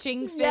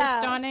punching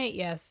fist on it.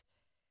 Yes.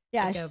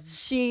 Yeah, like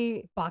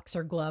she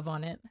boxer glove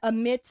on it.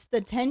 Amidst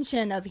the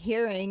tension of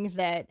hearing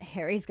that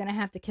Harry's gonna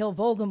have to kill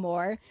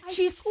Voldemort,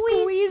 she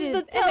squeezed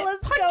the telescope.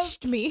 And it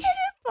punched me. And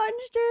it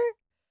punched her.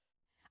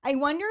 I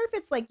wonder if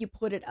it's like you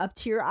put it up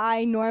to your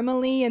eye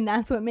normally, and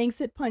that's what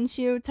makes it punch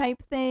you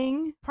type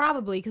thing.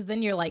 Probably, because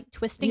then you're like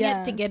twisting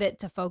it to get it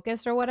to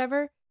focus or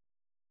whatever.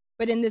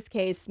 But in this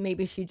case,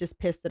 maybe she just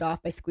pissed it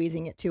off by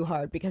squeezing it too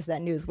hard because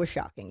that news was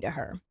shocking to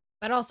her.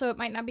 But also, it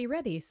might not be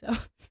ready, so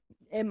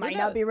it might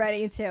not be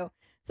ready too.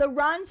 So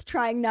Ron's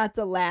trying not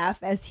to laugh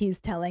as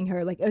he's telling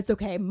her, like, it's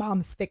okay,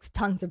 Mom's fixed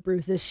tons of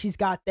bruises, she's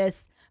got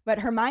this. But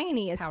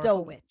Hermione is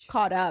still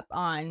caught up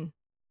on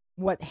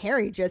what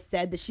Harry just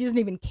said, that she doesn't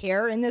even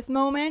care in this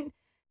moment.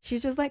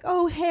 She's just like,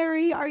 oh,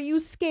 Harry, are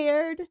you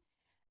scared?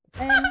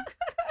 And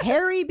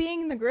Harry,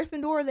 being the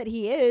Gryffindor that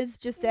he is,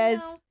 just says,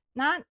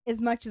 not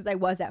as much as I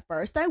was at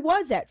first. I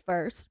was at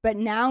first, but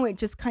now it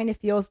just kind of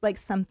feels like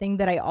something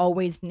that I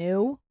always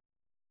knew.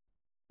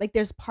 Like,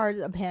 there's part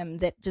of him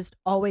that just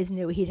always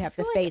knew he'd have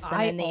to face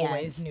him in the end. I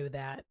always knew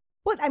that.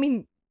 But, I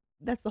mean,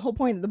 that's the whole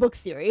point of the book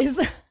series.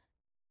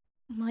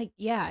 I'm like,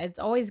 yeah, it's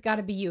always got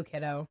to be you,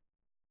 kiddo.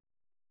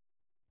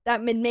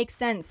 That would make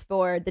sense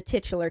for the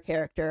titular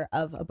character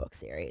of a book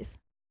series.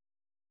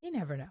 You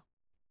never know.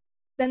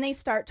 Then they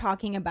start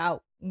talking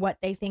about what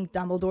they think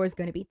Dumbledore is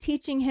going to be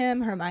teaching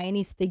him.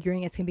 Hermione's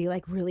figuring it's going to be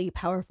like really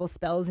powerful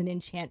spells and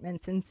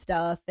enchantments and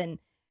stuff. And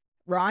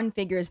Ron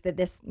figures that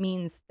this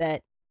means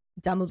that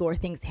Dumbledore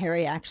thinks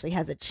Harry actually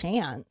has a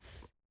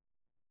chance.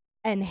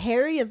 And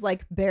Harry is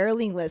like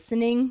barely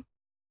listening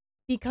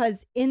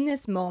because in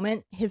this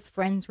moment, his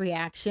friend's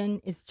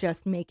reaction is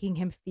just making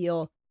him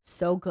feel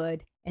so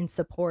good and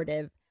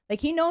supportive.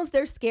 Like he knows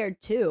they're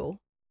scared too,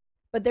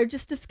 but they're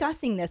just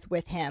discussing this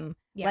with him.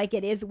 Yeah. Like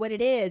it is what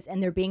it is.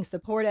 And they're being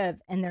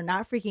supportive and they're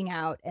not freaking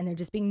out and they're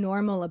just being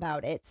normal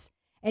about it.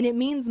 And it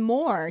means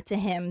more to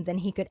him than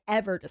he could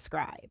ever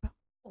describe.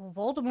 Well,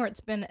 Voldemort's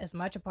been as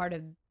much a part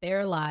of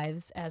their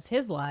lives as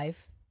his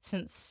life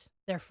since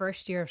their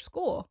first year of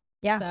school.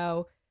 Yeah.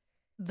 So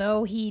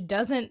though he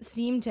doesn't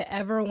seem to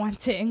ever want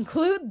to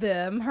include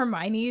them,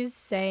 Hermione's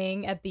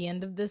saying at the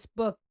end of this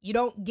book, you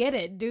don't get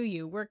it, do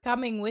you? We're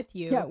coming with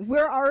you. Yeah,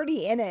 we're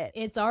already in it.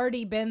 It's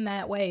already been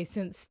that way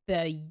since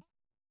the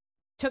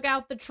took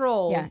out the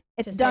troll. Yeah,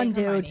 it's to done, save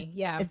dude. Hermione.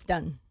 Yeah. It's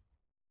done.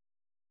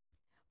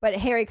 But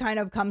Harry kind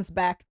of comes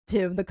back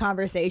to the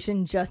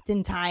conversation just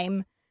in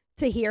time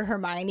to hear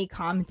Hermione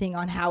commenting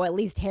on how at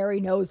least Harry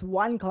knows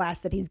one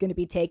class that he's going to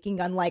be taking,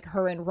 unlike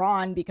her and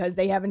Ron, because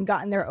they haven't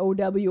gotten their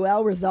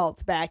OWL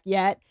results back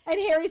yet. And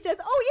Harry says,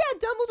 oh yeah,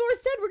 Dumbledore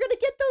said we're going to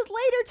get those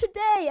later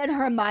today. And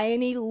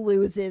Hermione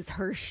loses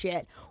her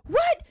shit.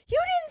 What? You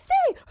didn't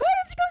say. I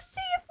have to go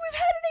see if we've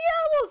had any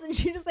owls. And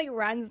she just like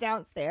runs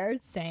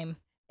downstairs. Same.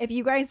 If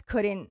you guys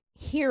couldn't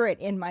hear it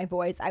in my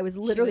voice, I was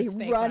literally was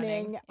fake running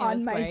running. It on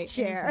was my great. It was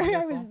chair. I was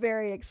wonderful.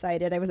 very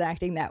excited. I was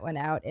acting that one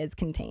out as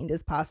contained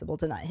as possible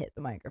to not hit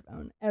the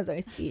microphone as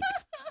I speak.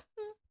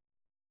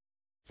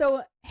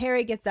 So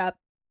Harry gets up,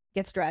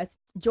 gets dressed,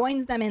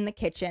 joins them in the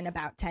kitchen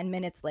about 10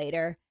 minutes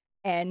later,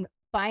 and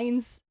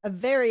finds a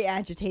very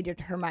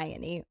agitated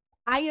Hermione.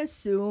 I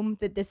assume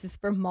that this is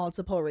for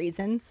multiple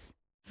reasons.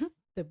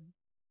 The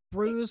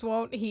bruise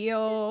won't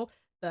heal.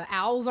 The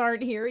owls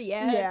aren't here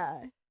yet. Yeah.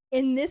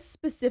 In this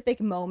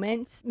specific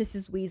moment,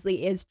 Mrs.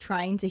 Weasley is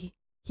trying to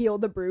heal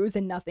the bruise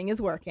and nothing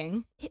is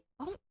working. It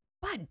won't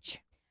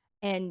budge.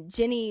 And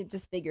Ginny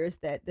just figures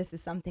that this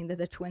is something that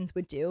the twins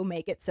would do,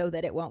 make it so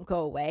that it won't go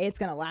away. It's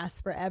going to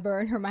last forever.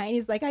 And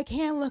Hermione's like, I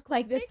can't look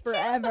like this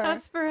forever.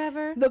 Last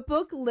forever. The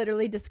book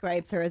literally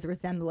describes her as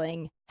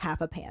resembling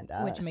half a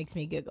panda. Which makes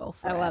me giggle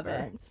I forever. love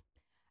it.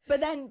 But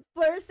then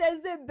Fleur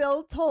says that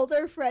Bill told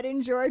her Fred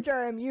and George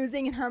are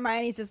amusing, and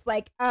Hermione's just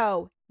like,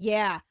 oh,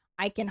 yeah,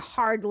 I can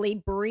hardly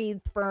breathe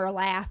for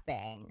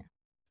laughing.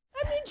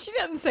 I mean, she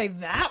doesn't say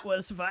that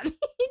was funny,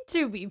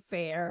 to be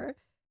fair.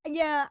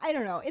 Yeah, I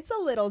don't know. It's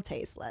a little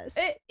tasteless.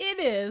 It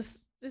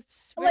is.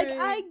 It's Like, very-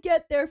 I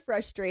get their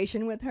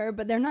frustration with her,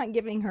 but they're not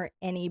giving her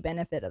any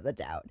benefit of the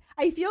doubt.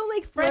 I feel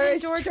like Fred Fleur and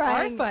is George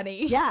trying... are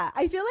funny. Yeah,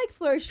 I feel like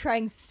Fleur's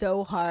trying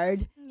so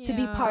hard to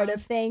be part Yeah.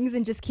 of things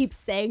and just keeps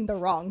saying the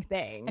wrong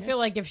thing. I feel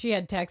like if she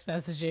had text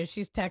messages,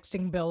 she's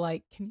texting Bill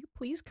like, can you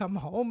please come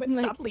home and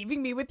Like- stop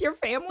leaving me with your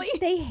family?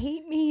 They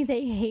hate me.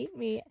 They hate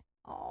me.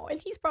 Oh,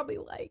 and he's probably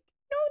like,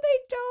 no, they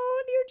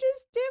don't. You're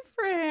just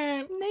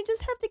different. They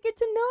just have to get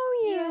to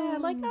know you. Yeah,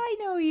 like I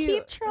know you.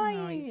 Keep No,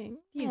 trying.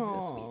 he's a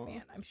Aw. sweet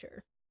man, I'm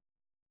sure.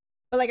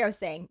 But like I was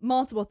saying,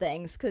 multiple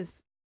things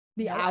because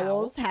the No owls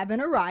owls.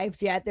 haven't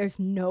arrived yet. There's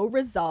no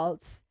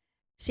results.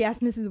 She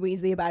asked Mrs.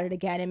 Weasley about it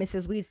again, and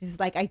Mrs. Weasley's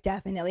like, I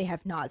definitely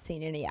have not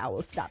seen any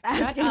owls. Stop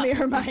asking me, up.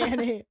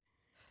 Hermione.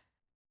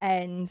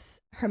 And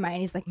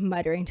Hermione's like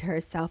muttering to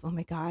herself, oh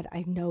my God,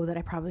 I know that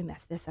I probably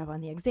messed this up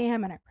on the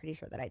exam, and I'm pretty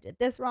sure that I did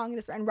this wrong.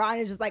 And Ron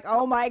is just like,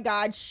 oh my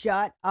God,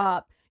 shut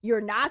up. You're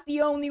not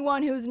the only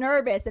one who's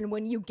nervous. And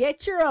when you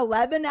get your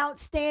 11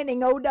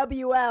 outstanding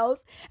OWLs,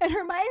 and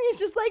Hermione's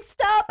just like,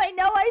 stop, I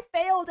know I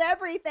failed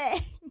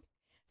everything.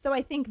 So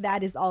I think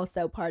that is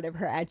also part of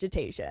her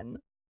agitation.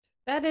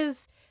 That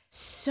is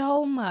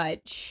so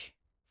much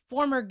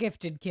former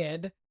gifted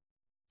kid.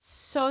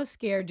 So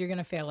scared you're going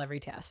to fail every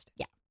test.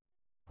 Yeah.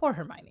 Poor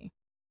Hermione.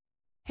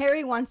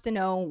 Harry wants to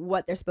know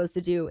what they're supposed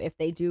to do if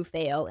they do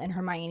fail, and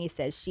Hermione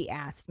says she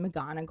asked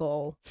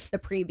McGonagall the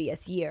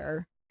previous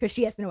year because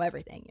she has to know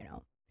everything, you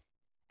know.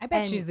 I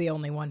bet And- she's the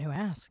only one who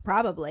asked.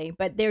 Probably,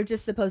 but they're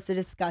just supposed to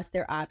discuss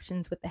their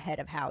options with the head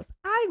of house.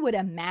 I would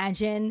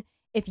imagine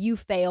if you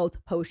failed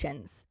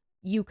potions,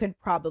 you could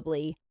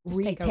probably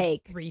Just take a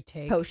retake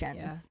retake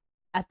potions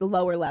yeah. at the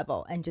lower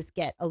level and just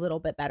get a little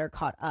bit better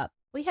caught up.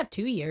 We have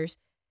 2 years.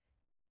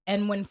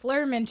 And when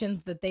Fleur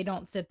mentions that they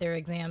don't sit their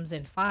exams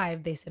in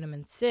 5, they sit them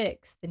in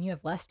 6, then you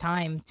have less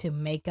time to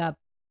make up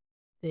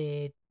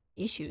the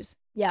issues.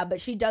 Yeah,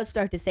 but she does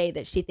start to say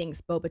that she thinks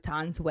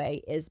Beauxbaton's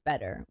way is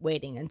better,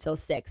 waiting until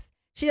 6.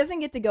 She doesn't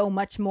get to go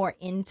much more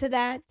into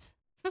that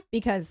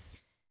because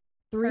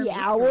 3 Hermes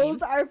owls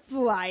screams. are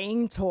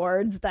flying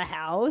towards the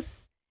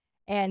house,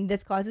 and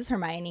this causes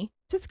Hermione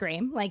to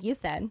scream, like you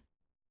said.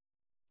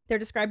 They're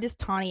described as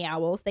tawny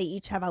owls. They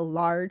each have a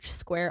large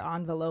square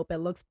envelope. It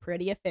looks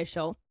pretty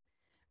official.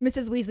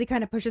 Mrs. Weasley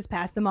kind of pushes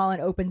past them all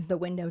and opens the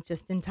window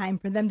just in time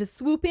for them to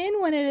swoop in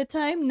one at a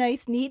time.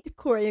 Nice, neat,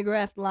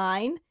 choreographed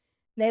line.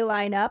 They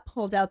line up,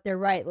 hold out their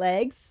right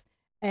legs,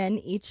 and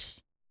each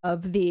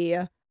of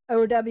the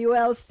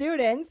OWL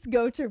students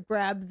go to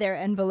grab their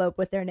envelope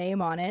with their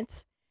name on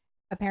it.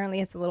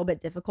 apparently it's a little bit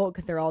difficult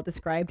because they're all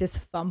described as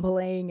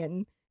fumbling,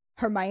 and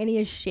Hermione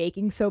is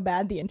shaking so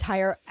bad the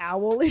entire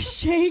owl is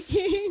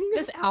shaking.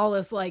 This owl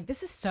is like,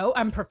 this is so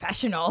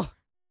unprofessional.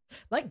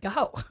 Let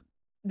go.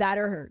 That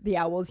or the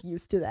owl's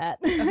used to that.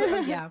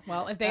 Yeah,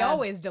 well, if they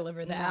always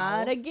deliver the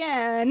Not owls.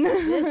 again.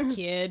 This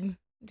kid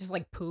just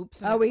like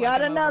poops. And Oh, we it's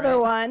got like, another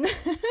alright.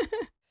 one.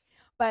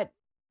 But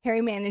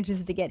Harry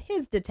manages to get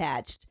his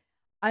detached,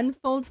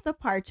 unfolds the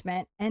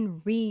parchment,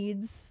 and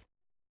reads.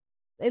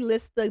 They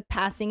list the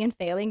passing and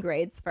failing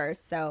grades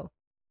first. So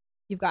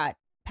you've got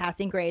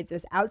passing grades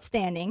as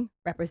outstanding,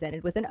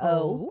 represented with an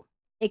O,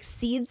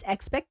 exceeds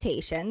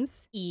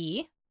expectations,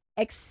 E,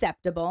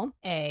 acceptable,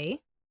 A,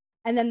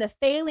 and then the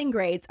failing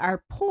grades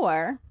are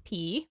poor,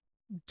 P,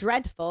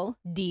 dreadful,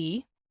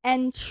 D,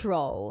 and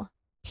troll.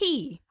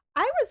 T.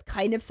 I was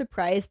kind of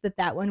surprised that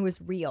that one was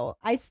real.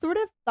 I sort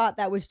of thought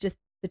that was just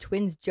the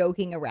twins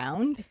joking I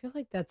around. feel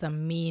like that's a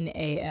mean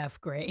AF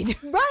grade.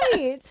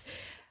 Right.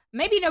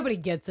 Maybe nobody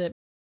gets it.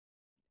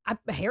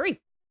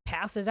 Harry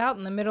passes out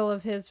in the middle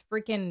of his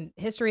freaking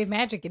history of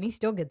magic and he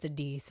still gets a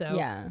D. So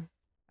Yeah.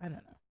 I don't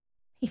know.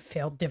 He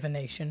failed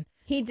divination.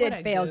 He did What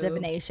a fail goob.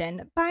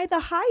 divination by the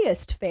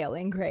highest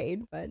failing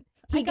grade, but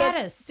He got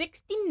a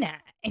 69.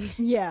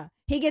 yeah.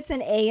 He gets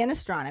an A in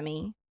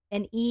astronomy,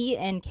 an E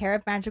in care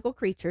of magical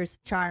creatures,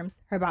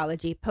 charms,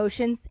 herbology,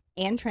 potions,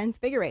 and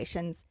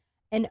transfigurations,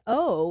 an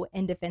O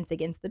in defense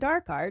against the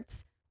dark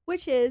arts,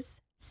 which is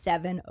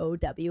 7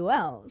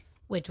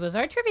 OWLs. Which was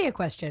our trivia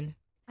question.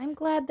 I'm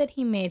glad that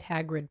he made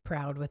Hagrid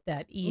proud with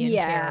that E in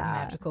care of Yeah.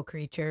 magical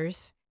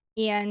creatures.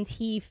 And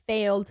he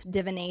failed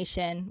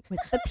divination with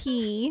the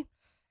P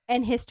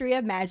and history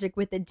of magic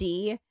with the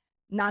D.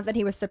 Not that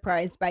he was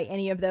surprised by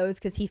any of those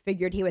because he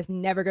figured he was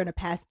never going to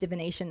pass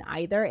divination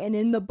either. And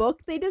in the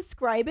book, they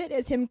describe it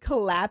as him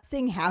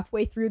collapsing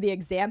halfway through the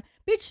exam.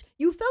 Bitch,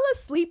 you fell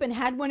asleep and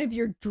had one of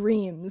your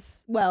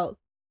dreams. Well,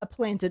 a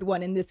planted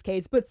one in this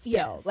case, but still,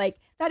 Yes. like,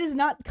 that is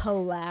not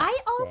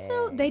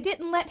collapsing. They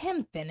didn't let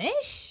him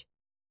finish?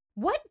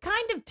 What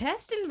kind of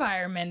test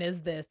environment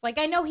is this? Like,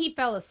 I know he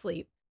fell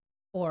asleep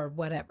or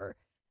whatever,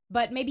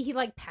 but maybe he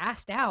like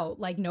passed out.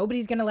 Like,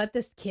 nobody's gonna let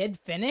this kid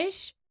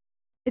finish?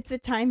 It's a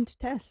timed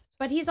test.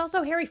 But he's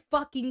also Harry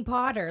fucking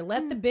Potter.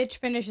 Let the bitch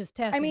finish his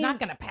test. I He's mean- not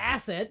gonna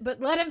pass it, but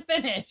let him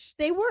finish.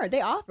 They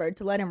offered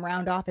to let him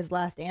round off his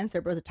last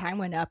answer, but the time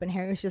went up and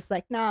Harry was just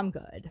like, nah, I'm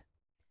good.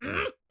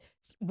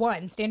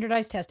 1,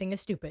 standardized testing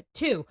is stupid.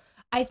 2,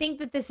 I think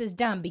that this is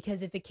dumb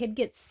because if a kid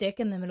gets sick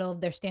in the middle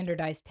of their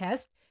standardized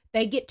test,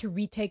 they get to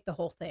retake the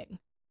whole thing.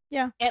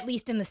 Yeah. At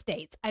least in the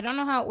States. I don't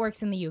know how it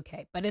works in the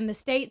UK, but in the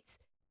States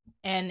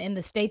and in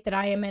the state that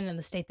I am in and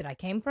the state that I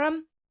came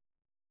from,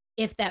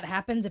 if that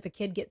happens, if a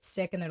kid gets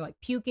sick and they're like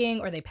puking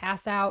or they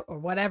pass out or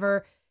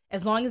whatever,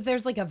 as long as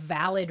there's like a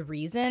valid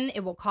reason, it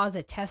will cause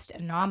a test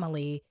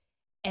anomaly.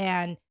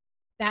 And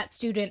that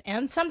student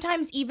and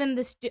sometimes even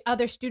the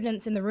other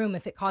students in the room,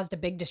 if it caused a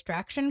big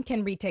distraction,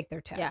 can retake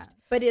their test. Yeah.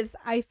 But is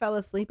I fell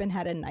asleep and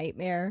had a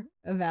nightmare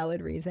a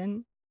valid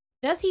reason?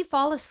 Does he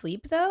fall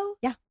asleep though?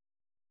 Yeah.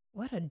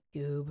 What a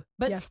goob.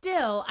 But Yeah.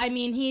 still, I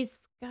mean,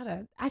 he's got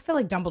a. I feel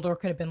like Dumbledore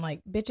could have been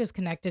like, bitch is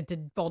connected to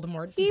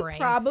Voldemort's He brain.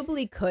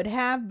 probably could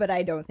have, but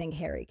I don't think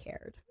Harry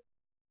cared.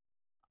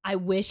 I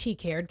wish he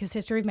cared because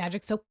History of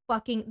Magic's so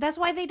fucking. That's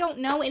why they don't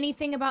know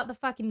anything about the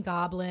fucking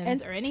goblins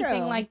It's or anything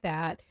true. like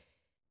that.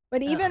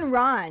 But even Ugh.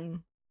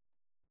 Ron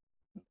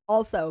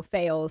also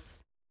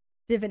fails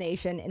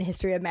divination and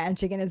history of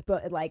magic in his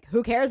book. Like,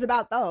 who cares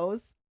about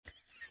those?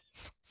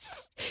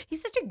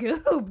 He's such a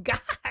goob,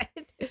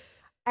 God.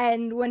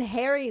 And when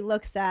Harry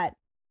looks at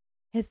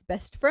his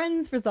best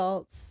friend's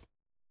results,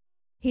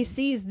 he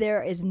sees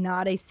there is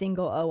not a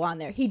single O on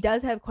there. He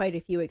does have quite a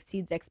few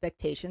exceeds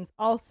expectations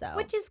also.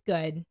 Which is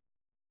good.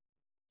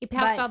 He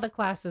passed But- all the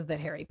classes that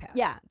Harry passed.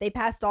 yeah, they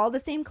passed all the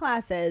same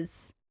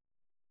classes,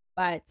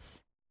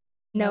 but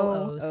no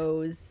No O's.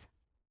 O's.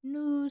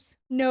 News.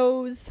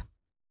 No's.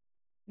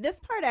 This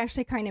part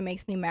actually kind of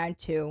makes me mad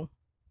too.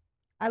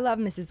 I love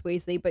Mrs.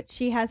 Weasley, but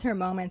she has her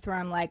moments where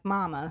I'm like,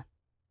 Mama,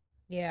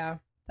 Yeah.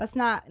 that's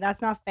not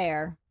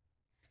fair.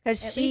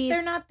 Because At she's least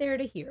they're not there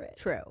to hear it.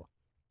 true.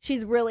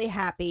 She's really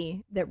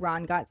happy that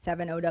Ron got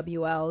 7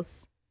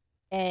 OWLs,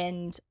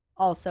 and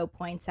also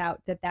points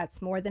out that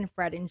that's more than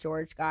Fred and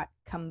George got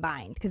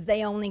combined because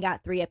they only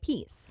got 3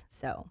 apiece.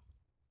 So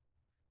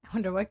I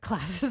wonder what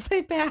classes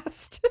they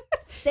passed.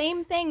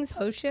 same things.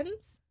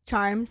 Potions,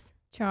 Charms.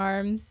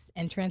 charms,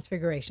 and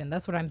transfiguration.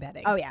 That's what I'm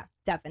betting. Oh yeah,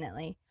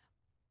 definitely.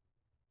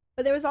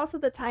 But there was also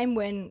the time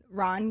when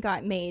Ron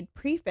got made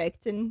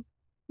prefect and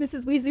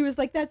Mrs. Weasley was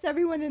like, that's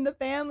everyone in the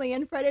family.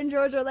 And Fred and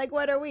George are like,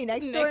 what are we,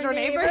 next door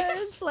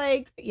neighbors?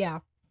 Like, Yeah.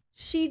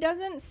 she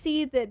doesn't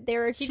see that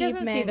their She achievements.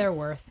 doesn't see their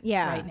worth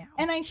right now.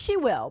 And she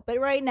will, but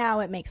right now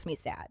it makes me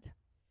sad.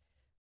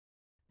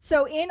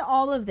 So in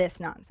all of this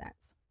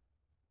nonsense,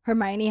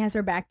 Hermione has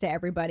her back to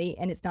everybody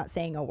and is not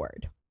saying a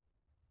word.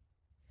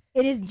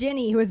 It is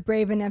Ginny who is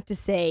brave enough to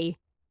say,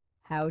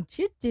 how'd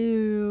you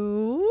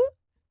do?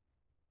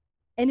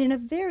 And in a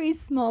very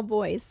small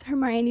voice,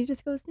 Hermione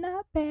just goes,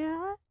 not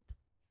bad.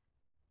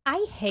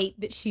 I hate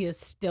that she is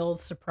still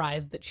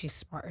surprised that she's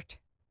smart.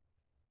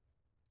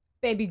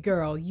 Baby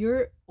girl,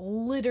 you're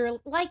literally,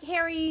 like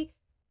Harry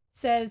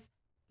says,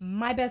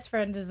 my best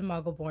friend is a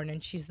Muggleborn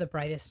and she's the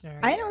brightest nerd.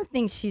 I don't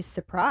think she's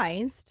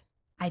surprised.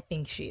 I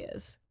think she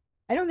is.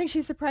 I don't think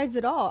she's surprised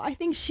at all. I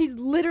think she's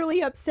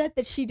literally upset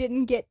that she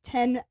didn't get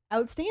 10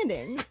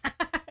 outstandings.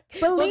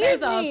 Believe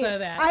there's me, also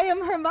that. I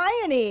am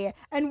Hermione.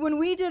 And when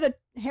we did a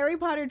Harry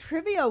Potter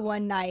trivia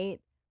one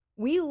night,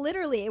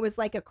 it was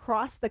like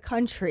across the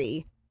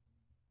country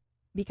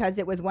because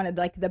it was one of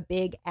like the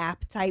big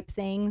app type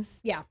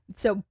things. Yeah.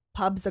 So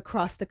pubs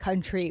across the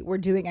country were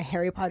doing a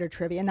Harry Potter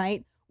trivia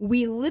night.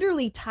 We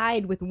literally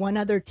tied with one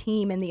other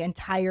team in the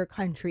entire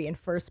country in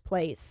first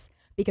place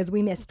because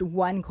we missed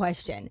one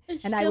question.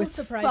 And I was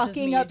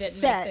fucking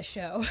upset.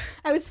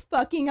 I was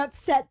fucking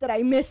upset that I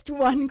missed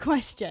one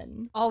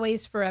question.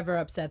 Always forever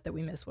upset that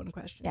we missed one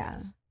question. Yeah.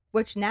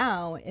 Which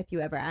now, if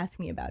you ever ask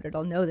me about it,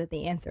 I'll know that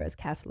the answer is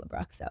Castle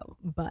Abraxo.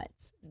 But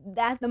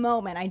at the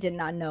moment, I did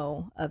not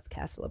know of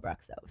Castle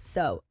Abraxo.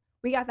 So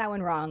we got that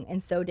one wrong.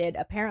 And so did,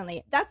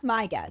 apparently, that's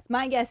my guess.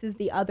 My guess is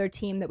the other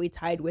team that we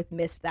tied with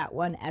missed that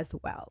one as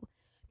well.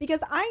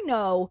 Because I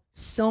know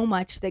so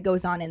much that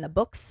goes on in the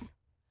books,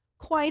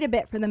 quite a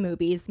bit for the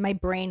movies. My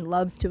brain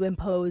loves to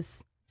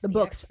impose the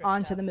books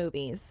onto the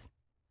movies.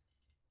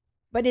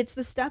 But it's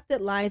the stuff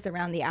that lies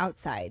around the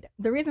outside.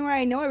 The reason why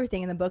I know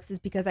everything in the books is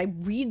because I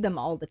read them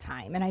all the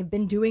time, and I've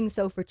been doing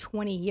so for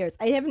 20 years.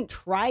 I haven't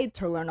tried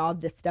to learn all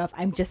this stuff.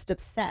 I'm just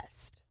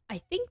obsessed. I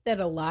think that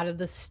a lot of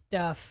the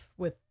stuff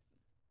with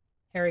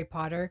Harry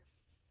Potter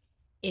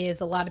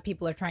is a lot of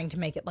people are trying to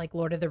make it like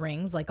Lord of the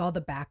Rings, like all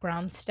the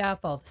background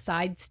stuff, all the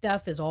side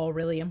stuff is all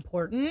really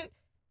important.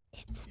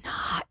 It's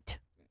not.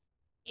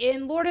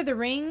 In Lord of the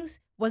Rings,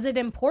 was it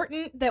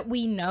important that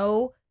we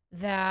know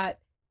that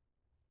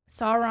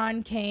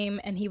Sauron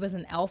came and he was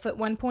an elf at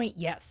one point?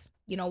 Yes.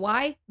 You know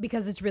why?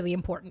 Because it's really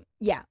important.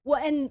 Yeah.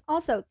 Well, and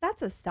also,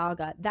 that's a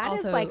saga. That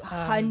is like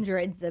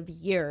hundreds of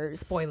years.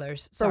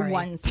 Spoilers. For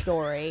one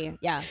story.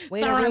 Yeah.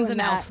 Sauron's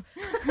an elf.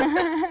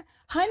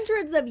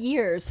 Hundreds of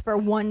years for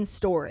one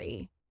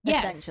story,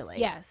 essentially.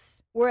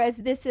 Yes. Whereas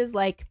this is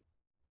like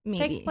maybe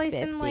takes place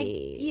 50, in like,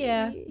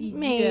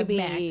 maybe.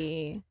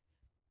 max.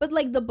 But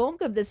like the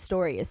bulk of this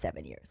story is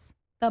 7 years.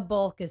 The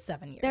bulk is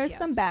 7 years. There's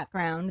some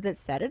background that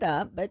set it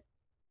up, but.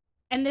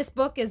 And this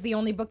book is the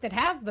only book that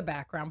has the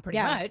background pretty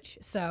much.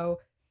 So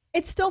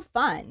it's still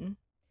fun,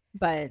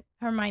 but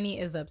Hermione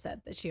is upset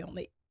that she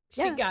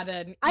got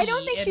an I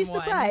don't think she's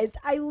one. surprised.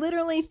 I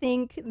literally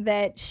think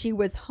that she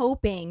was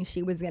hoping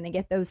she was going to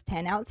get those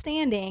 10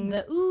 outstandings.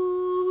 The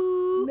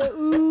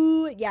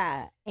ooh.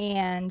 Yeah.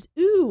 And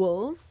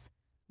ools.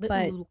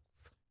 Oodles.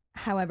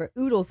 However,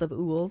 oodles of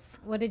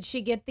ools. What did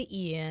she get the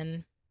E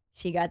in?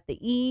 She got the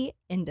E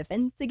in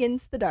Defense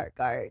Against the Dark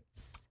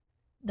Arts.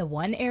 The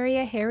one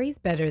area Harry's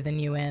better than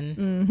you in.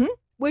 Mm-hmm.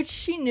 Which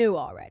she knew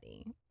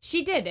already.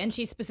 She did, and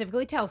she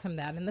specifically tells him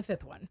that in the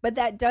 5th one. But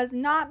that does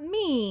not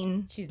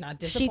mean she's not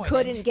disappointed. She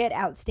couldn't get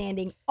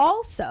outstanding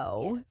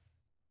also. Yes.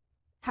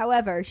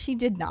 However, she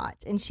did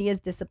not, and she is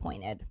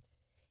disappointed.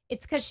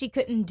 It's because she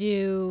couldn't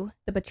do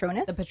the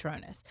Patronus? The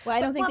Patronus. Well,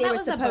 I don't think they were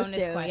supposed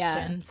to. Question,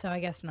 yeah. So I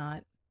guess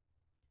not.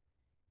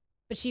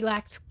 But she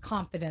lacked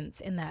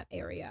confidence in that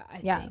area, I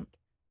think.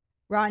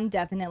 Ron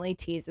definitely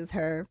teases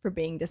her for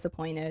being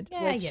disappointed.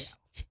 Yeah, which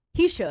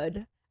he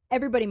should.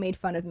 Everybody made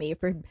fun of me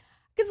for,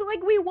 because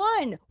like we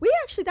won.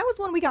 That was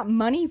one we got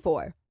money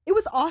for. It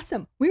was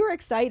awesome. We were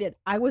excited.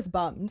 I was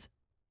bummed.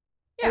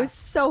 Yeah. I was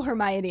so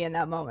Hermione in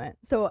that moment.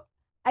 So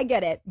I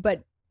get it,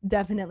 but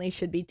definitely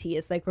should be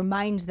teased. Like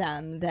remind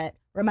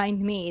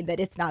me that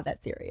it's not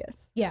that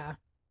serious. Yeah.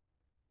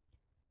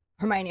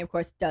 Hermione, of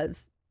course,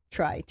 does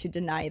try to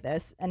deny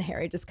this, and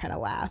Harry just kind of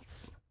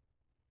laughs.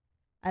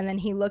 And then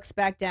he looks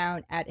back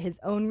down at his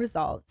own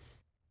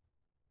results,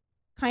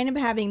 kind of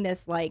having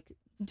this like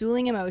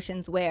dueling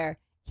emotions where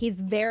he's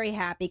very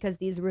happy because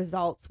these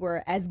results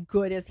were as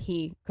good as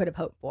he could have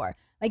hoped for.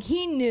 Like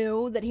he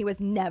knew that he was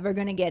never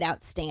going to get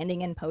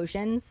outstanding in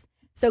potions.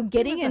 So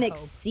getting an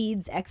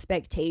exceeds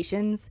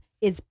expectations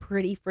is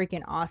pretty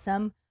freaking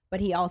awesome.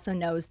 But he also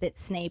knows that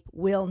Snape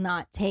will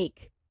not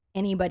take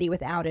anybody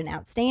without an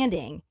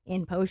outstanding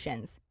in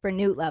potions for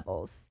Newt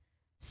levels.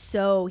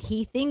 So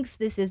he thinks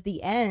this is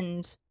the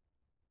end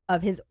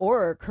of his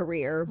Auror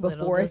career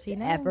before it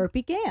ever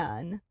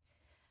began.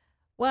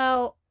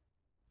 Well,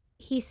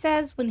 he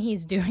says when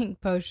he's doing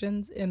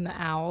potions in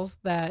the Owls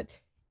that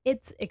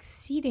it's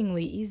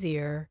exceedingly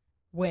easier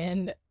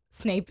when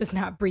Snape is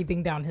not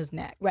breathing down his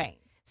neck. Right.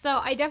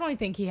 So I definitely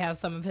think he has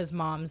some of his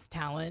mom's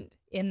talent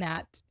in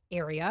that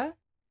area.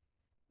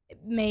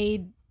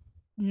 Made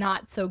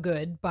not so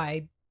good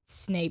by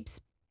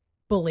Snape's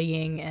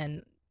bullying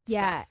and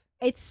stuff.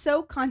 It's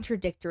so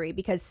contradictory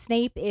because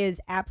Snape is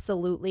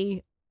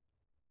absolutely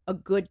a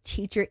good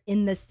teacher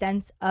in the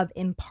sense of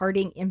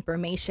imparting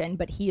information,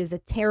 but he is a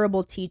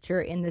terrible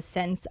teacher in the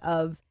sense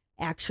of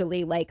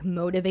actually like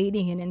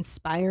motivating and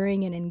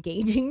inspiring and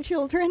engaging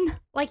children.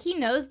 Like he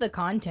knows the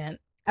content.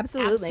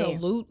 Absolutely.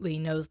 Absolutely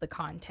knows the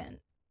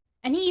content.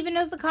 And he even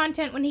knows the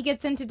content when he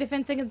gets into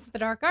Defense Against the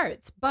Dark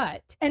Arts.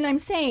 But And I'm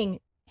saying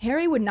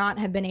Harry would not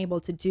have been able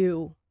to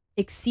do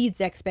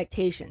exceeds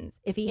expectations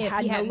if he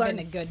hadn't learned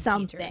been a good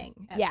something.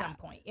 teacher at some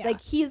point. Yeah.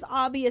 Like, he's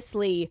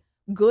obviously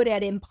good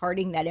at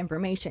imparting that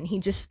information. He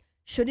just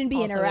shouldn't be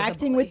Also is a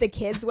interacting with the bully.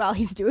 kids while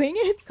he's doing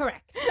it.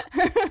 Correct.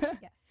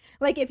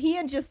 Like, if he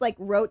had just like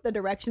wrote the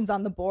directions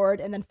on the board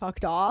and then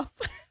fucked off.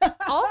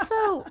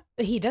 Also,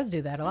 he does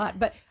do that a lot.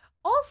 But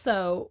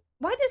also,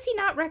 why does he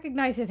not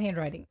recognize his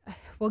handwriting?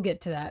 We'll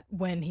get to that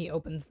when he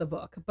opens the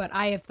book. But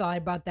I have thought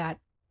about that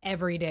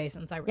every day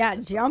since I read Yeah,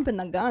 this book. jumping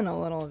the gun a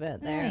little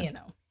bit there. You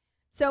know.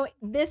 So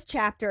this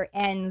chapter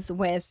ends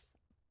with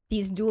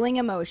these dueling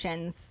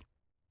emotions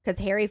because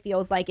Harry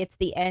feels like it's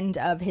the end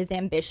of his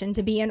ambition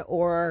to be an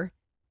Auror.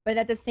 But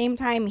at the same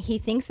time, he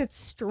thinks it's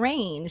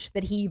strange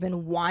that he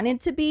even wanted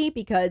to be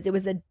because it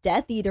was a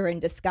Death Eater in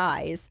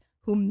disguise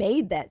who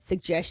made that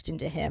suggestion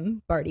to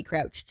him, Barty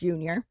Crouch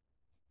Jr.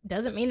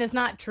 Doesn't mean it's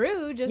not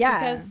true just Yeah.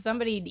 because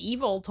somebody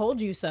evil told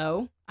you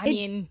so. I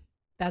mean,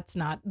 that's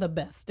not the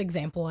best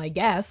example, I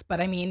guess. But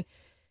I mean,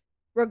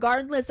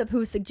 Regardless of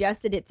who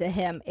suggested it to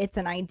him, it's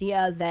an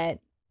idea that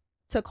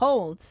took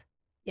hold.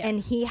 yes.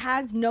 And he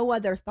has no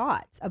other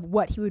thoughts of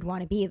what he would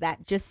want to be.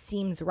 That just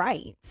seems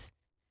right.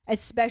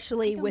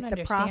 Especially I don't with the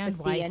understand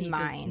prophecy why in he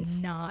mind.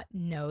 does not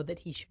know that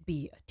he should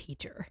be a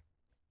teacher.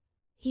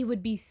 He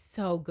would be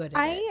so good at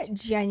I it.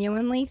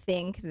 genuinely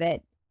think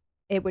that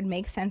it would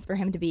make sense for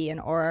him to be an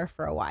Auror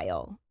for a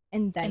while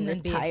and then And then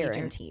be a retire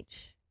teacher. and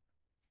teach.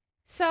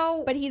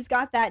 So, But he's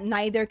got that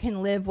neither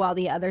can live while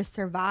the other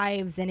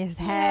survives in his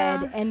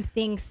head Yeah. and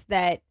thinks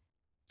that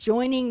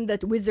joining the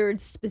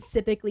wizards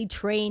specifically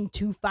trained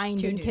to find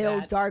To and do kill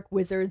that. dark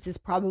wizards is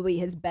probably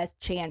his best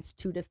chance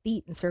to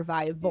defeat and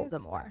survive Yes.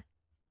 Voldemort.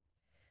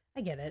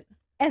 I get it.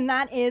 And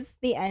that is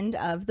the end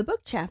of the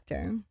book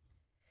chapter.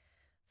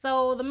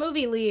 So the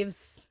movie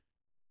leaves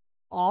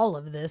all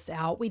of this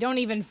out. We don't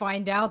even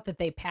find out that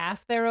they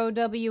passed their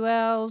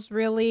OWLs,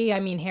 really. I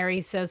mean,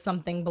 Harry says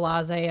something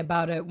blasé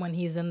about it when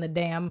he's in the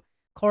damn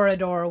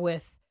corridor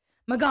with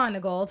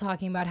McGonagall,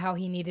 talking about how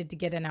he needed to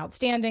get an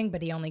outstanding,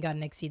 but he only got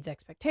an exceeds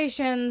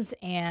expectations,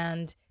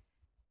 and,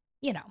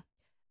 you know.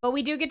 But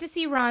we do get to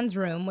see Ron's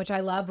room, which I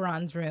love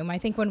Ron's room. I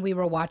think when we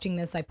were watching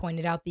this, I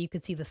pointed out that you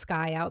could see the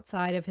sky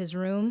outside of his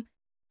room.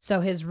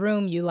 So his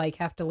room, you like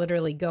have to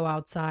literally go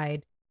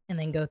outside and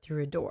then go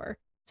through a door.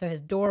 So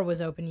his door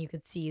was open, you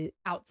could see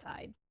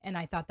outside. And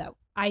I thought that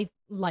I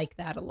like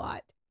that a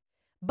lot.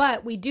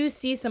 But we do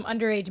see some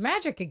underage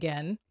magic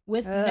again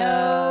with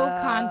no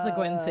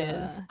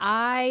consequences.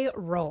 I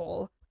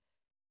roll.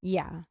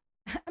 Yeah.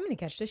 I'm gonna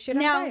catch this shit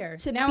Now, on fire.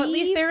 to Now at be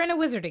least they're in a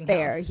wizarding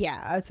Fair, house.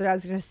 yeah. That's what I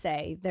was going to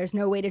say. There's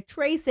no way to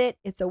trace it.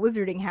 It's a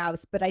wizarding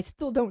house, but I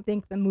still don't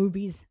think the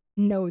movies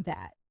know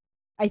that.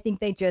 I think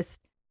they just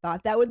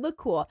thought that would look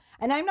cool.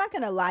 And I'm not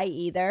going to lie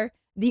either.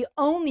 The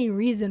only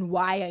reason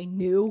why I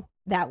knew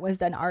that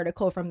was an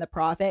article from the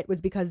Prophet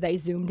was because they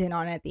zoomed in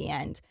on it at the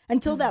end.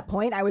 Until that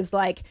point, I was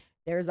like,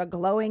 there's a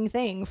glowing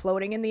thing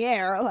floating in the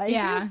air. Like,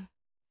 Yeah.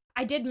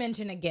 I did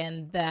mention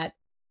again that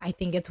I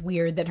think it's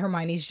weird that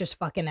Hermione's just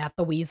fucking at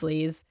the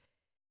Weasleys.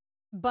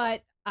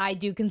 But I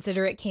do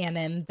consider it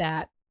canon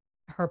that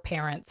her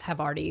parents have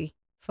already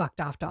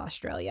fucked off to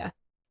Australia.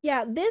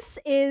 Yeah, this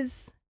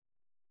is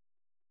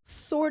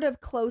sort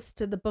of close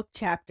to the book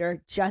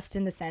chapter, just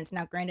in the sense.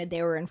 Now, granted,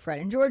 they were in Fred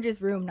and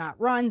George's room, not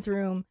Ron's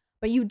room,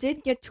 but you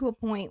did get to a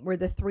point where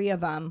the three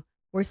of them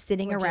were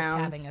sitting We're around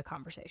just having a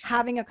conversation.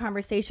 having a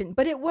conversation,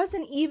 but it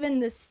wasn't even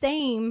the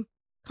same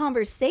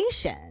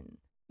conversation.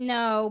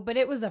 No, but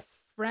it was a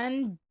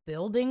friend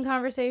building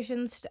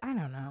conversation. I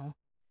don't know.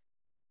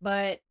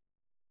 But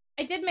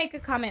I did make a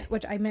comment,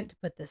 which I meant to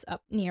put this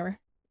up near,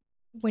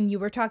 when you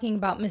were talking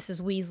about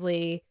Mrs.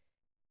 Weasley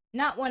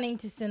not wanting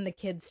to send the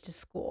kids to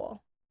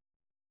school.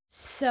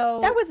 So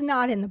That was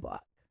not in the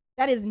book.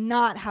 That is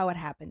not how it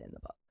happened in the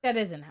book. that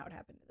isn't how it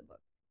happened in the book.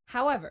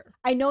 However,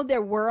 I know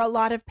there were a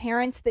lot of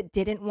parents that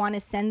didn't want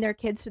to send their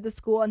kids to the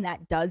school, and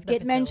that does The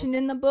get mentioned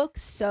Patils. in the book.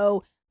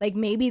 So, like,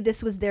 maybe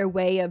this was their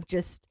way of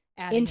just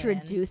adding in.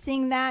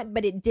 introducing that,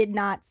 but it did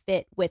not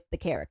fit with the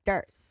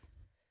characters.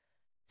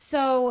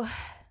 So,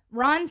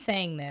 Ron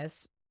saying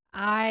this,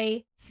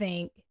 I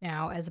think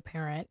now as a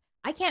parent,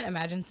 I can't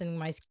imagine sending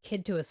my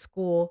kid to a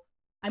school.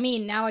 I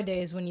mean,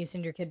 nowadays when you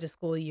send your kid to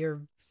school,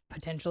 you're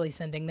potentially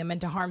sending them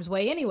into harm's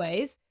way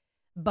anyways.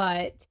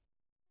 But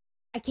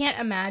I can't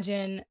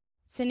imagine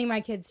sending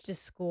my kids to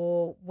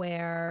school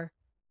where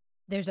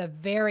there's a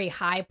very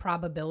high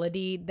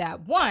probability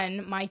that,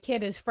 one, my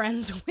kid is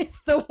friends with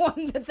the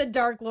one that the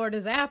Dark Lord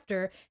is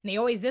after, and he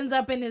always ends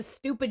up in his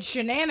stupid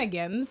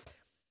shenanigans.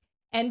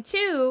 And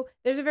two,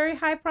 there's a very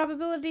high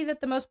probability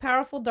that the most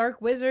powerful dark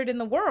wizard in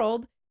the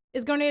world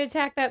is going to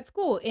attack that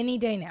school any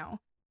day now.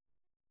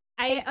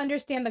 I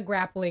understand the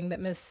grappling that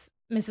Mrs.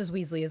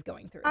 Weasley is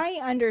going through. I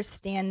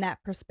understand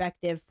that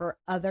perspective for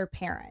other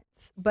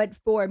parents, but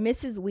for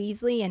Mrs.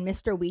 Weasley and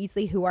Mr.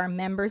 Weasley, who are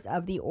members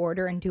of the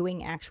Order and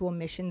doing actual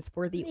missions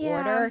for the Yeah.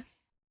 Order,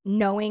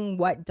 knowing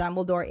what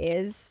Dumbledore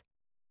is,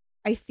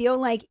 I feel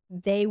like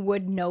they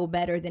would know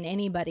better than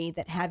anybody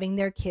that having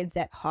their kids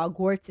at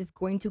Hogwarts is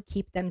going to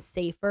keep them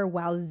safer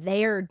while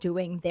they're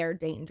doing their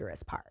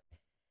dangerous part.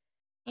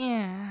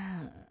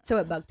 Yeah. So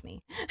it bugged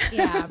me.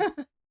 Yeah.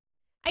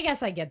 I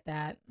guess I get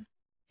that.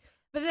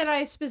 But then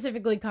I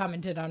specifically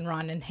commented on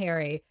Ron and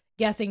Harry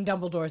guessing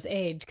Dumbledore's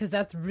age because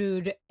that's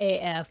rude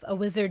AF. A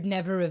wizard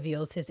never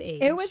reveals his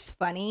age. It was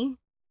funny.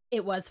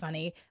 It was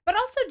funny. But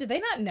also, did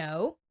they not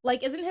know?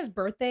 Like, isn't his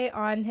birthday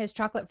on his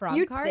chocolate frog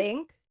You'd card?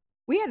 think.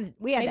 We had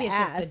Maybe to it's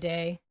ask. just the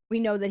day. We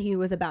know that he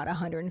was about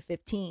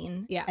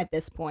 115 at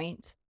this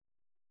point.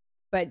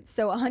 But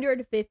so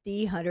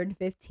 150,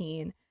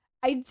 115.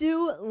 I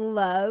do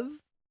love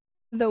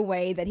the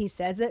way that he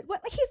says it.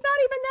 What? Like, he's not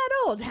even that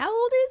old. How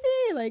old is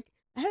he? Like,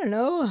 I don't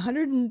know,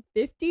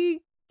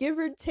 150, give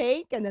or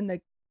take. And then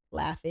the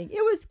laughing.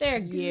 It was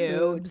They're cute,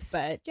 goobs.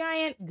 but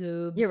Giant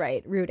goobs. you're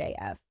right. Rude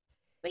AF.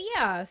 But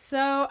yeah,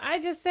 so I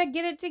just said,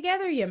 get it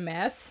together, you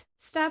mess.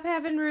 Stop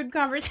having rude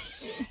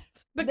conversations.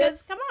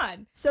 Because, come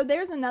on. So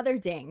there's another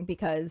ding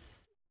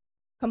because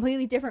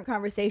completely different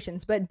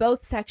conversations, but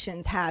both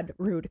sections had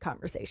rude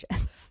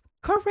conversations.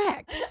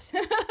 Correct.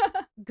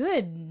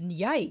 Good.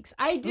 Yikes.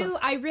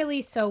 I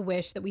really so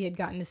wish that we had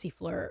gotten to see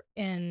Fleur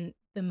in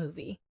the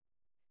movie.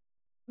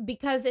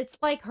 Because it's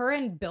like her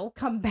and Bill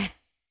come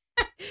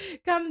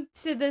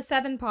to the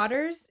Seven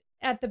Potters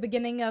at the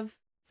beginning of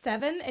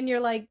 7, and you're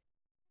like,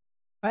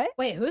 what?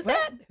 Wait, who's What?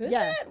 that? Who's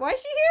Yeah. that? Why is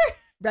she here?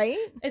 Right?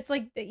 It's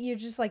like, you're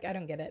just like, I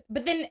don't get it.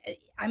 But then,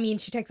 I mean,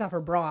 she takes off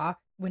her bra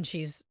when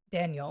she's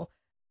Daniel,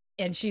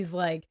 and she's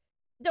like,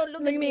 don't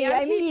look at me,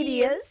 I'm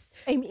hideous.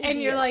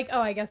 And you're like,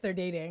 oh, I guess they're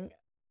dating.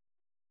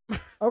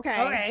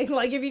 Okay.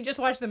 Like, if you just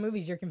watch the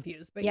movies, you're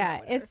confused. But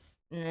yeah, whatever. it's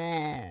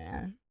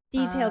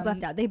details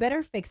left out. They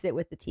better fix it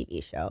with the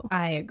TV show.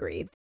 I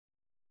agree.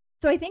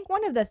 So I think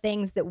one of the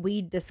things that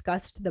we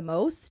discussed the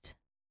most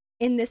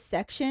in this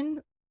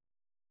section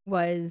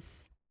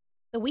was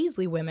the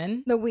Weasley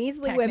women. The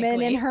Weasley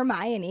women and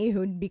Hermione,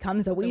 who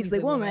becomes a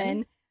Weasley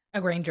woman. A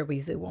Granger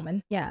Weasley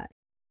woman. Yeah.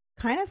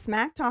 Kind of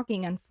smack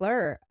talking on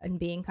Fleur and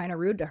being kind of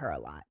rude to her a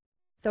lot.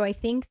 So I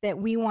think that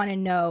we want to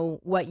know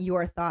what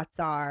your thoughts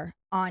are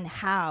on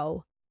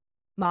how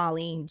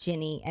Molly,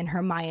 Ginny, and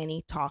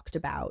Hermione talked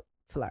about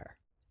Fleur.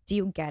 Do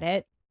you get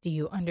it? Do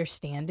you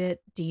understand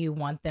it? Do you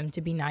want them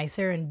to be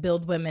nicer and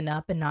build women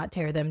up and not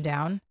tear them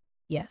down?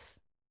 Yes.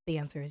 The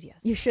answer is yes.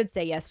 You should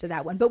say yes to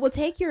that one, but we'll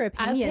take your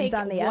opinions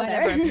on the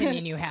whatever other.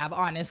 opinion you have.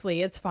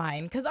 Honestly, it's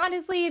fine. Because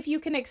honestly, if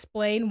you can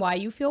explain why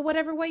you feel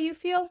whatever way you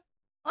feel,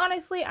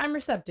 honestly, I'm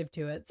receptive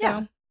to it. So.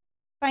 Yeah.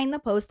 Find the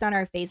post on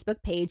our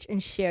Facebook page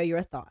and share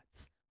your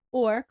thoughts.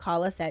 Or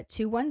call us at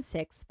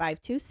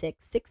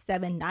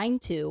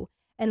 216-526-6792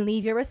 and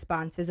leave your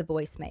response as a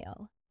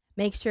voicemail.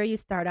 Make sure you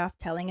start off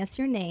telling us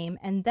your name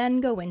and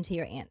then go into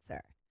your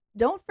answer.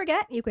 Don't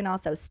forget, you can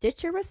also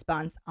stitch your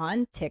response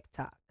on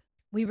TikTok.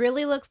 We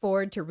really look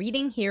forward to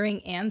reading,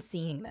 hearing, and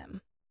seeing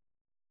them.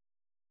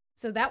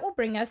 So that will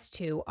bring us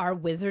to our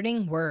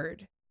wizarding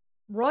word.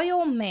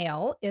 Royal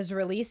Mail is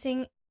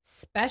releasing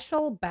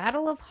special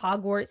Battle of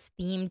Hogwarts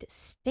themed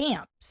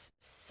stamps.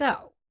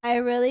 So I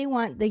really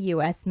want the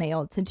U.S.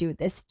 Mail to do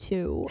this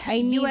too.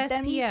 I need USPS,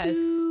 them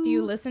to. Do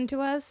you listen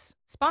to us?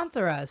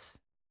 Sponsor us.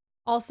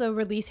 Also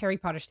release Harry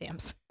Potter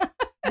stamps.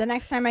 The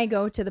next time I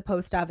go to the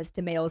post office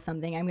to mail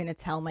something, I'm going to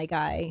tell my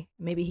guy.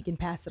 Maybe he can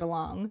pass it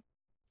along.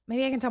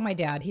 Maybe I can tell my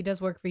dad. He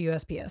does work for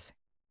USPS.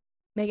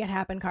 Make it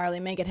happen, Carly.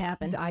 Make it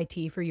happen. He's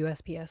IT for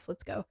USPS.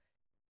 Let's go.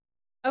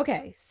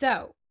 Okay,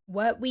 so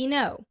what we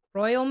know.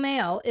 Royal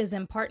Mail is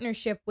in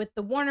partnership with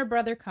the Warner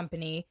Brother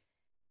Company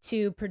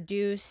to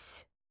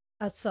produce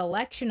a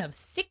selection of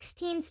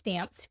 16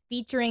 stamps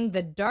featuring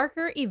the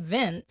darker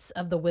events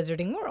of the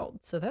wizarding world.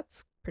 So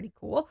that's pretty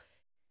cool.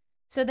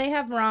 So they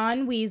have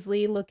Ron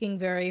Weasley looking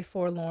very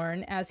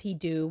forlorn, as he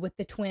do, with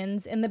the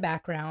twins in the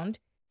background.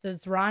 So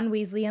it's Ron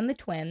Weasley and the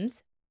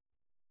twins.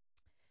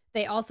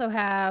 They also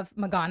have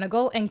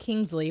McGonagall and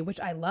Kingsley, which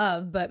I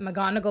love, but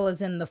McGonagall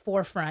is in the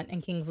forefront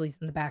and Kingsley's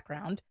in the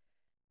background.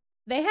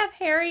 They have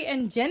Harry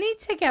and Jenny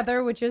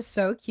together, which is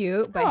so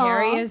cute, but Aww.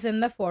 Harry is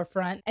in the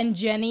forefront and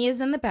Jenny is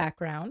in the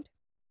background.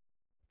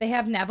 They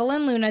have Neville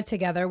and Luna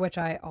together, which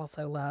I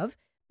also love,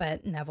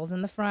 but Neville's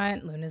in the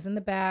front, Luna's in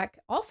the back.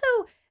 Also,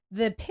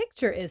 the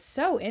picture is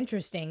so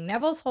interesting.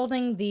 Neville's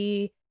holding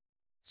the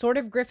Sword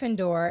of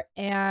Gryffindor,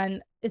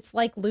 and it's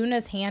like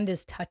Luna's hand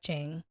is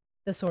touching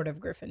the Sword of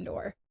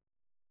Gryffindor.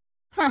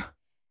 Huh.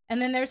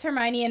 And then there's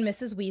Hermione and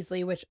Mrs.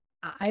 Weasley, which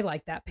I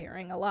like that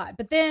pairing a lot.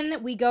 But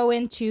then we go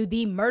into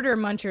the Murder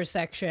Muncher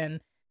section.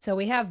 So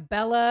we have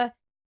Bella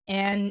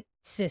and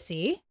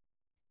Sissy,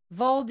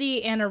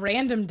 Voldy and a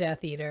random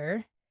Death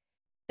Eater.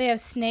 They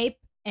have Snape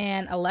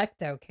and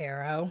Electo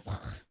Caro.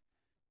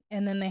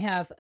 And then they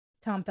have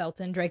Tom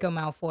Felton, Draco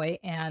Malfoy,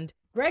 and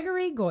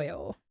Gregory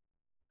Goyle.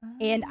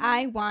 And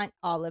I want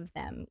all of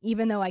them.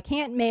 Even though I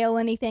can't mail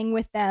anything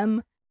with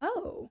them,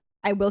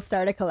 I will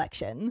start a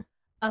collection.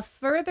 A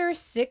further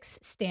 6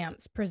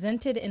 stamps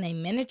presented in a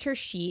miniature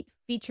sheet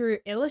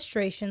feature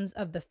illustrations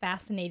of the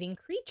fascinating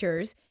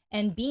creatures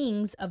and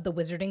beings of the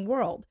wizarding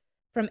world.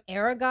 From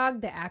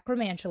Aragog the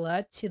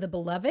Acromantula to the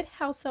beloved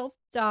house elf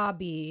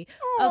Dobby.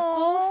 A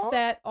full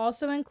set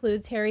also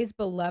includes Harry's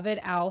beloved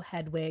owl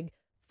Hedwig,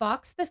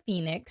 Fox the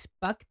Phoenix,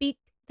 Buckbeak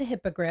the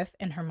Hippogriff,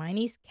 and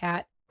Hermione's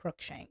cat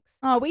Crookshanks.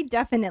 Oh, we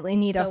definitely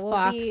need So a we'll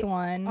Fox be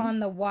one. on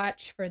the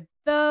watch for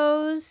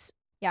those.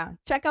 Yeah,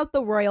 check out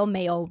the Royal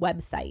Mail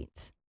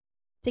website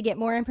to get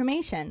more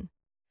information.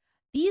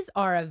 These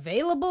are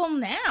available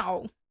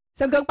now.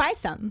 So go buy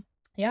some.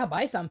 Yeah,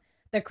 buy some.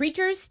 The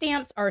creatures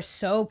stamps are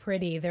so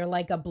pretty. They're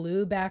like a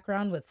blue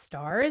background with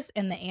stars,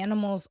 and the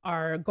animals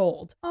are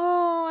gold.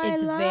 Oh,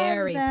 It's love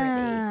very pretty.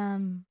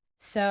 them.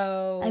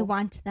 So I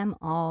want them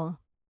all.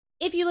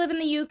 if you live in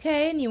the UK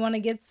and you want to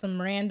get some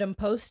random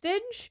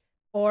postage,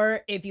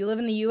 or if you live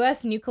in the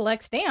US and you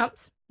collect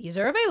stamps, these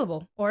are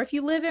available. Or if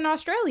you live in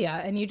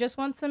Australia and you just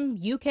want some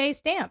UK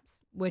stamps,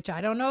 which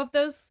I don't know if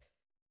those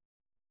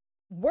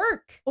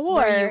work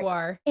where you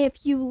are.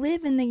 If you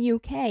live in the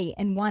UK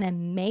and want to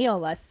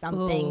mail us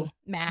something, Ooh,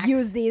 Max.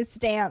 use these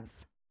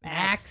stamps.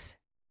 Max.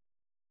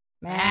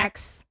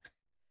 Max.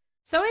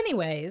 So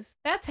anyways,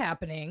 that's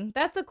happening.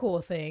 That's a cool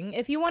thing.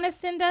 If you want to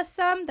send us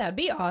some, that'd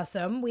be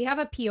awesome. We have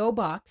a P.O.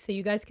 box, so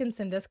you guys can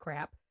send us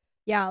crap.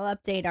 Yeah, I'll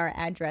update our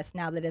address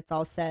now that it's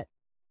all set.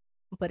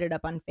 I'll put it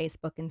up on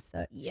Facebook and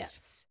such.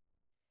 Yes.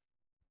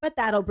 But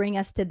that'll bring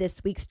us to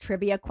this week's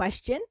trivia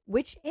question,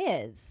 which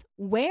is,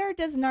 where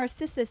does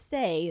Narcissa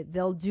say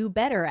they'll do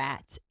better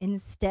at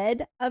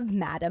instead of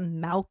Madame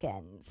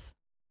Malkin's?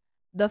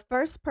 The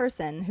first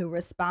person who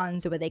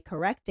responds with a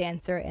correct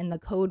answer in the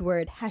code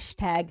word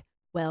hashtag,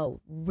 well,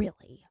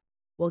 really,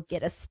 will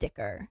get a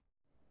sticker.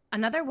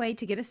 Another way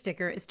to get a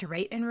sticker is to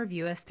rate and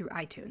review us through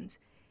iTunes.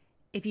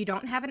 If you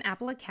don't have an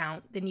Apple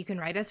account, then you can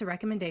write us a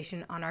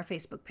recommendation on our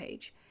Facebook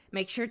page.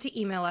 Make sure to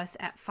email us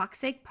at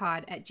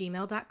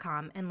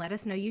foxsakepod@gmail.com and let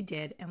us know you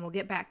did, and we'll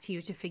get back to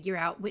you to figure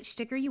out which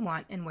sticker you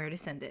want and where to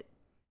send it.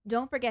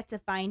 Don't forget to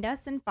find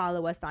us and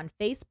follow us on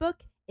Facebook,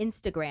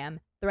 Instagram,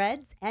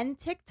 Threads, and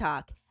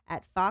TikTok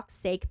at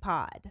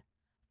FoxSakePod.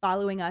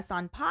 Following us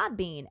on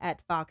Podbean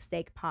at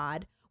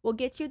FoxSakePod will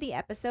get you the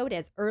episode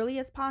as early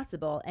as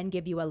possible and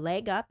give you a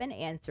leg up in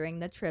answering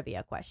the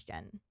trivia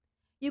question.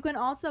 You can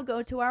also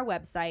go to our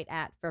website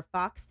at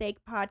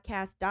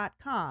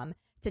forfoxsakepodcast.com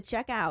to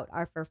check out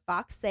our For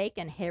Fox's Sake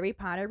and Harry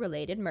Potter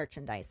related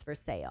merchandise for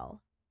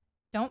sale.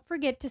 Don't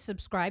forget to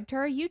subscribe to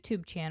our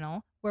YouTube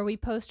channel, where we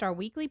post our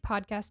weekly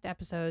podcast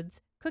episodes,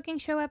 cooking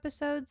show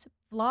episodes,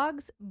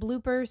 vlogs,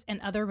 bloopers,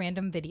 and other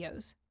random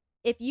videos.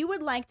 If you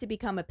would like to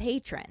become a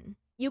patron,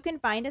 you can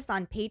find us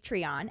on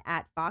Patreon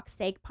at Fox's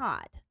Sake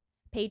Pod.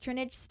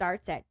 Patronage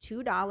starts at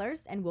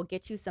 $2 and will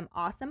get you some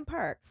awesome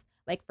perks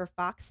like For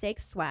Fox's Sake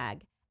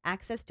swag,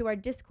 access to our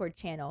Discord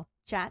channel,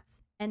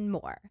 chats, and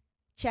more.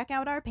 Check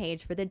out our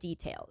page for the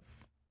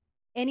details.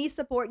 Any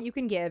support you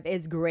can give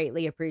is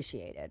greatly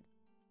appreciated.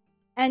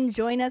 And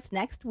join us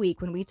next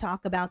week when we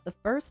talk about the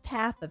first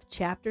half of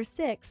Chapter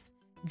 6,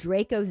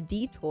 Draco's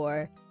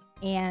Detour,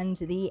 and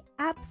the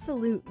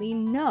absolutely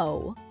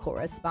no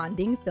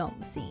corresponding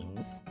film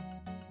scenes.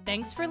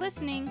 Thanks for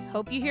listening.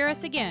 Hope you hear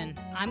us again.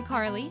 I'm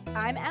Carly.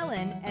 I'm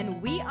Ellen, and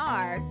we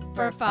are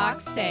For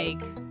Fox's Sake.